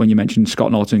 And when you mentioned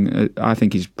Scott Norton, I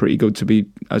think he's pretty good to be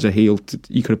as a heel.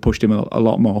 You could have pushed him a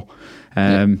lot more,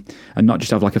 and not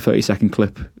just have a 30-second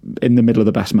clip in the middle of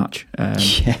the best match.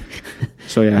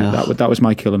 So that was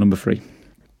my killer number 3.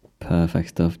 Perfect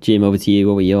stuff. Jim, over to you.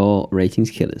 What were your ratings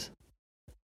killers?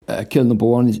 Killer number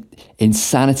 1 is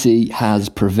insanity has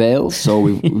prevailed. So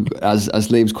as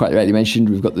Liam's quite rightly mentioned,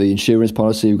 we've got the insurance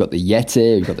policy, we've got the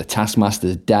Yeti, we've got the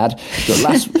Taskmaster's dad. So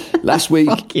last week,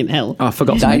 fucking hell, I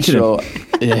forgot to mention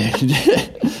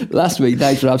it. Last week,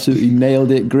 Nitro absolutely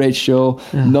nailed it. Great show.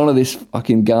 None of this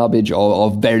fucking garbage, or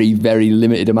very, very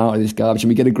limited amount of this garbage, and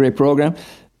we get a great program.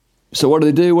 So what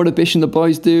do? What do Bish and the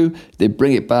boys do? They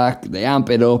bring it back, they amp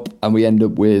it up, and we end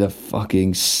up with a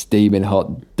fucking steaming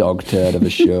hot dog turd of a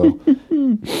show.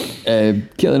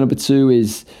 Killer number 2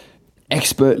 is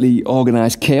expertly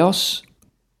organised chaos.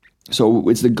 So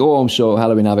it's the go-home show,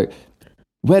 Halloween Havoc.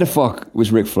 Where the fuck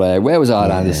was Ric Flair? Where was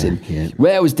Arn Anderson? Yeah.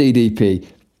 Where was DDP?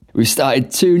 We've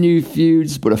started 2 new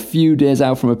feuds, but a few days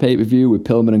out from a pay-per-view with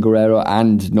Pillman and Guerrero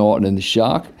and Norton and the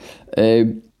Shark.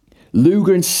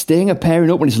 Luger and Sting are pairing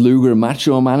up when it's Luger and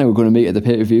Macho Man who are going to meet at the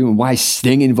pay-per-view. And why is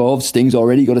Sting involved? Sting's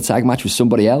already got a tag match with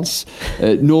somebody else.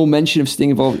 No mention of Sting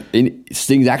involved.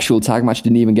 Sting's actual tag match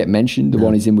didn't even get mentioned. The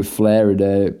one he's in with Flair and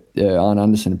Arn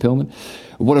Anderson and Pillman.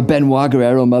 What are Benoit,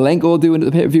 Guerrero and Malenko doing at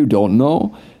the pay-per-view? Don't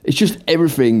know. It's just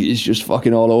everything is just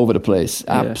fucking all over the place.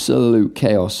 Absolute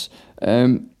chaos.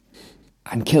 And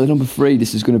killer number 3,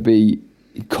 this is going to be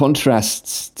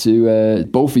contrasts to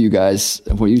both of you guys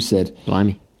and what you said.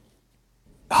 Blimey.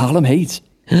 Harlem Heat.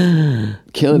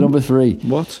 Killer number 3.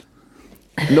 What?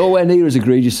 Nowhere near as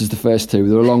egregious as the first 2.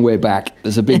 They're a long way back.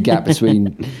 There's a big gap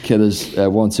between killers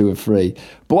 1, 2 and 3.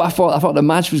 But I thought the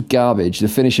match was garbage. The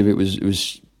finish of it was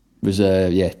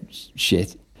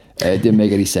shit. It didn't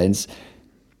make any sense.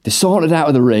 They sorted out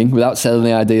of the ring without selling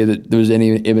the idea that there was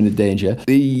any imminent danger.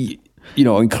 The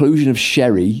inclusion of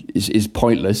Sherry is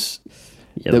pointless.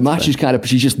 Yeah, the match is kind of,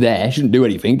 she's just there. She doesn't do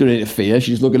anything, doesn't interfere.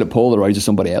 She's just looking at Polaroids of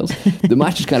somebody else. The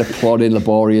match is kind of plodding,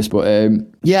 laborious, but I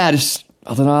don't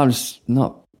know, I'm just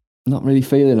not really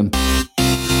feeling them.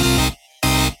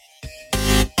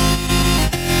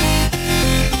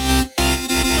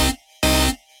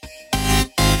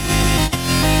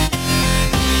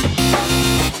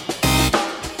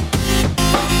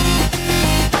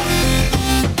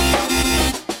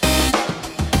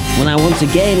 Well, now once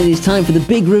again it is time for the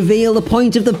big reveal, the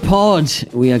point of the pod.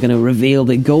 We are going to reveal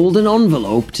the golden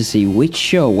envelope to see which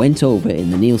show went over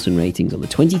in the Nielsen ratings on the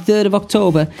 23rd of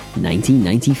October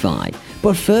 1995.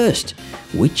 But first,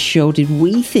 which show did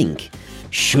we think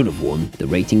should have won the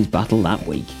ratings battle that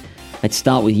week? Let's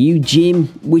start with you, Jim.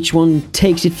 Which one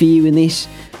takes it for you in this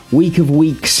week of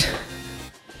weeks?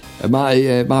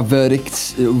 My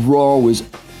verdict, Raw was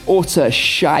utter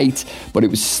shite, but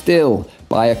it was still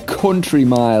by a country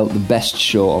mile the best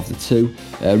show of the 2.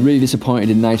 Really disappointed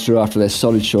in Nitro after their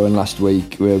solid showing last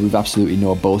week, where we've absolutely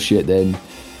no bullshit. Then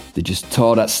they just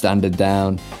tore that standard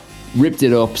down, ripped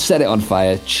it up, set it on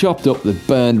fire, chopped up the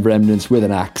burned remnants with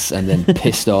an axe, and then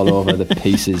pissed all over the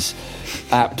pieces.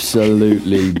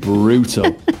 Absolutely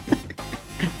brutal.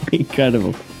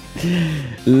 Incredible.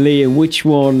 Liam, which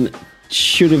one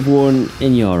should have won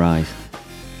in your eyes?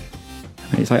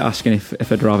 It's like asking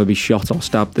if I'd rather be shot or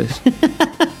stabbed this.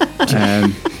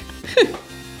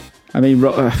 I mean,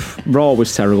 Raw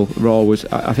was terrible. Raw was,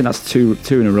 I think that's two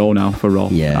in a row now for Raw.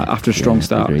 Yeah, after a strong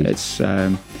start, agreed. it's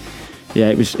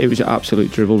it was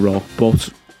absolute drivel Raw. But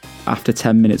after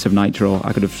 10 minutes of Nitro,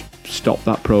 I could have stopped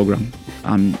that program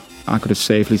and I could have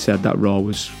safely said that Raw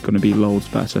was going to be loads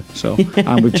better. So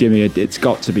I'm with Jimmy. It's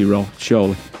got to be Raw,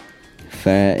 surely.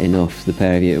 Fair enough, the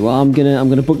pair of you. Well, I'm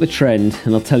gonna book the trend,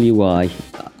 and I'll tell you why.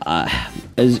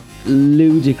 As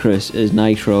ludicrous as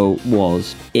Nitro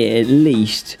was, it at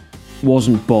least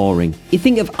wasn't boring. You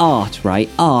think of art, right?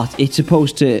 Art, it's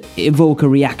supposed to evoke a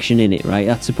reaction in it, right?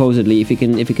 That's supposedly, if it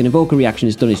can evoke a reaction,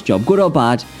 it's done its job, good or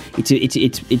bad.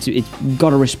 It's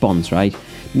got a response, right?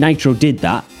 Nitro did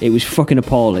that. It was fucking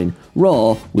appalling.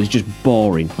 Raw was just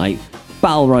boring. Like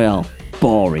Battle Royale,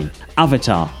 boring.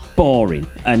 Avatar, boring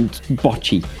and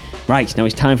botchy. Right, now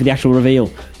it's time for the actual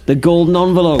reveal. The golden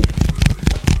envelope.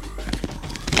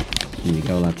 Here we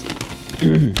go, lads.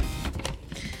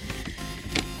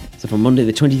 So from Monday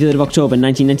the 23rd of October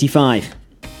 1995,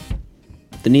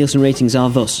 the Nielsen ratings are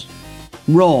thus: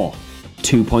 Raw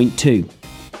 2.2,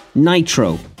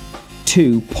 Nitro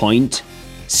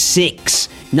 2.6.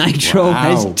 Nitro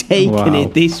has taken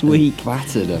it this week.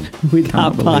 Battered them with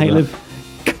that pile of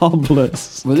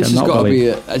cobblers. Well, this has got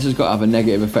to have a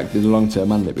negative effect in the long term,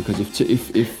 hasn't it? Because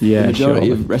if the majority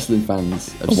of wrestling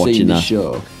fans have seen this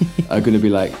show, are going to be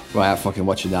like, right, I'm fucking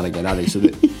watching that again, are they? So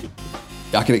that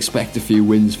I can expect a few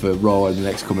wins for Raw in the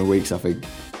next coming weeks, I think,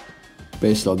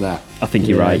 based on that. I think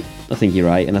you're right.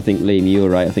 And I think Liam, you're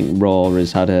right. I think Raw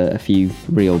has had a few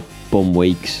real bum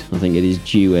weeks. I think it is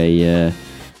due a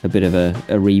bit of a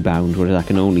rebound, whereas I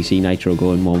can only see Nitro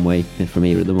going one way from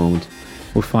here at the moment.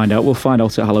 We'll find out. We'll find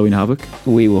out at Halloween Havoc.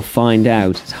 We will find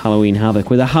out at Halloween Havoc,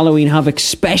 with a Halloween Havoc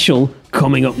special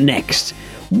coming up next.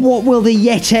 What will the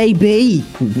Yetay be?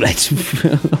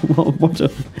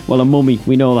 Well, a mummy.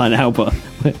 We know that now, but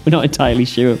we're not entirely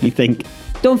sure. We think.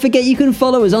 Don't forget you can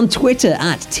follow us on Twitter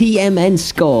at TMN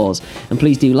Scores. And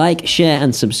please do like, share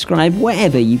and subscribe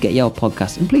wherever you get your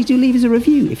podcast. And please do leave us a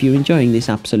review if you're enjoying this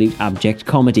absolute abject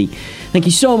comedy. Thank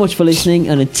you so much for listening,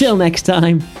 and until next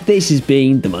time, this has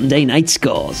been the Monday Night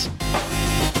Scores.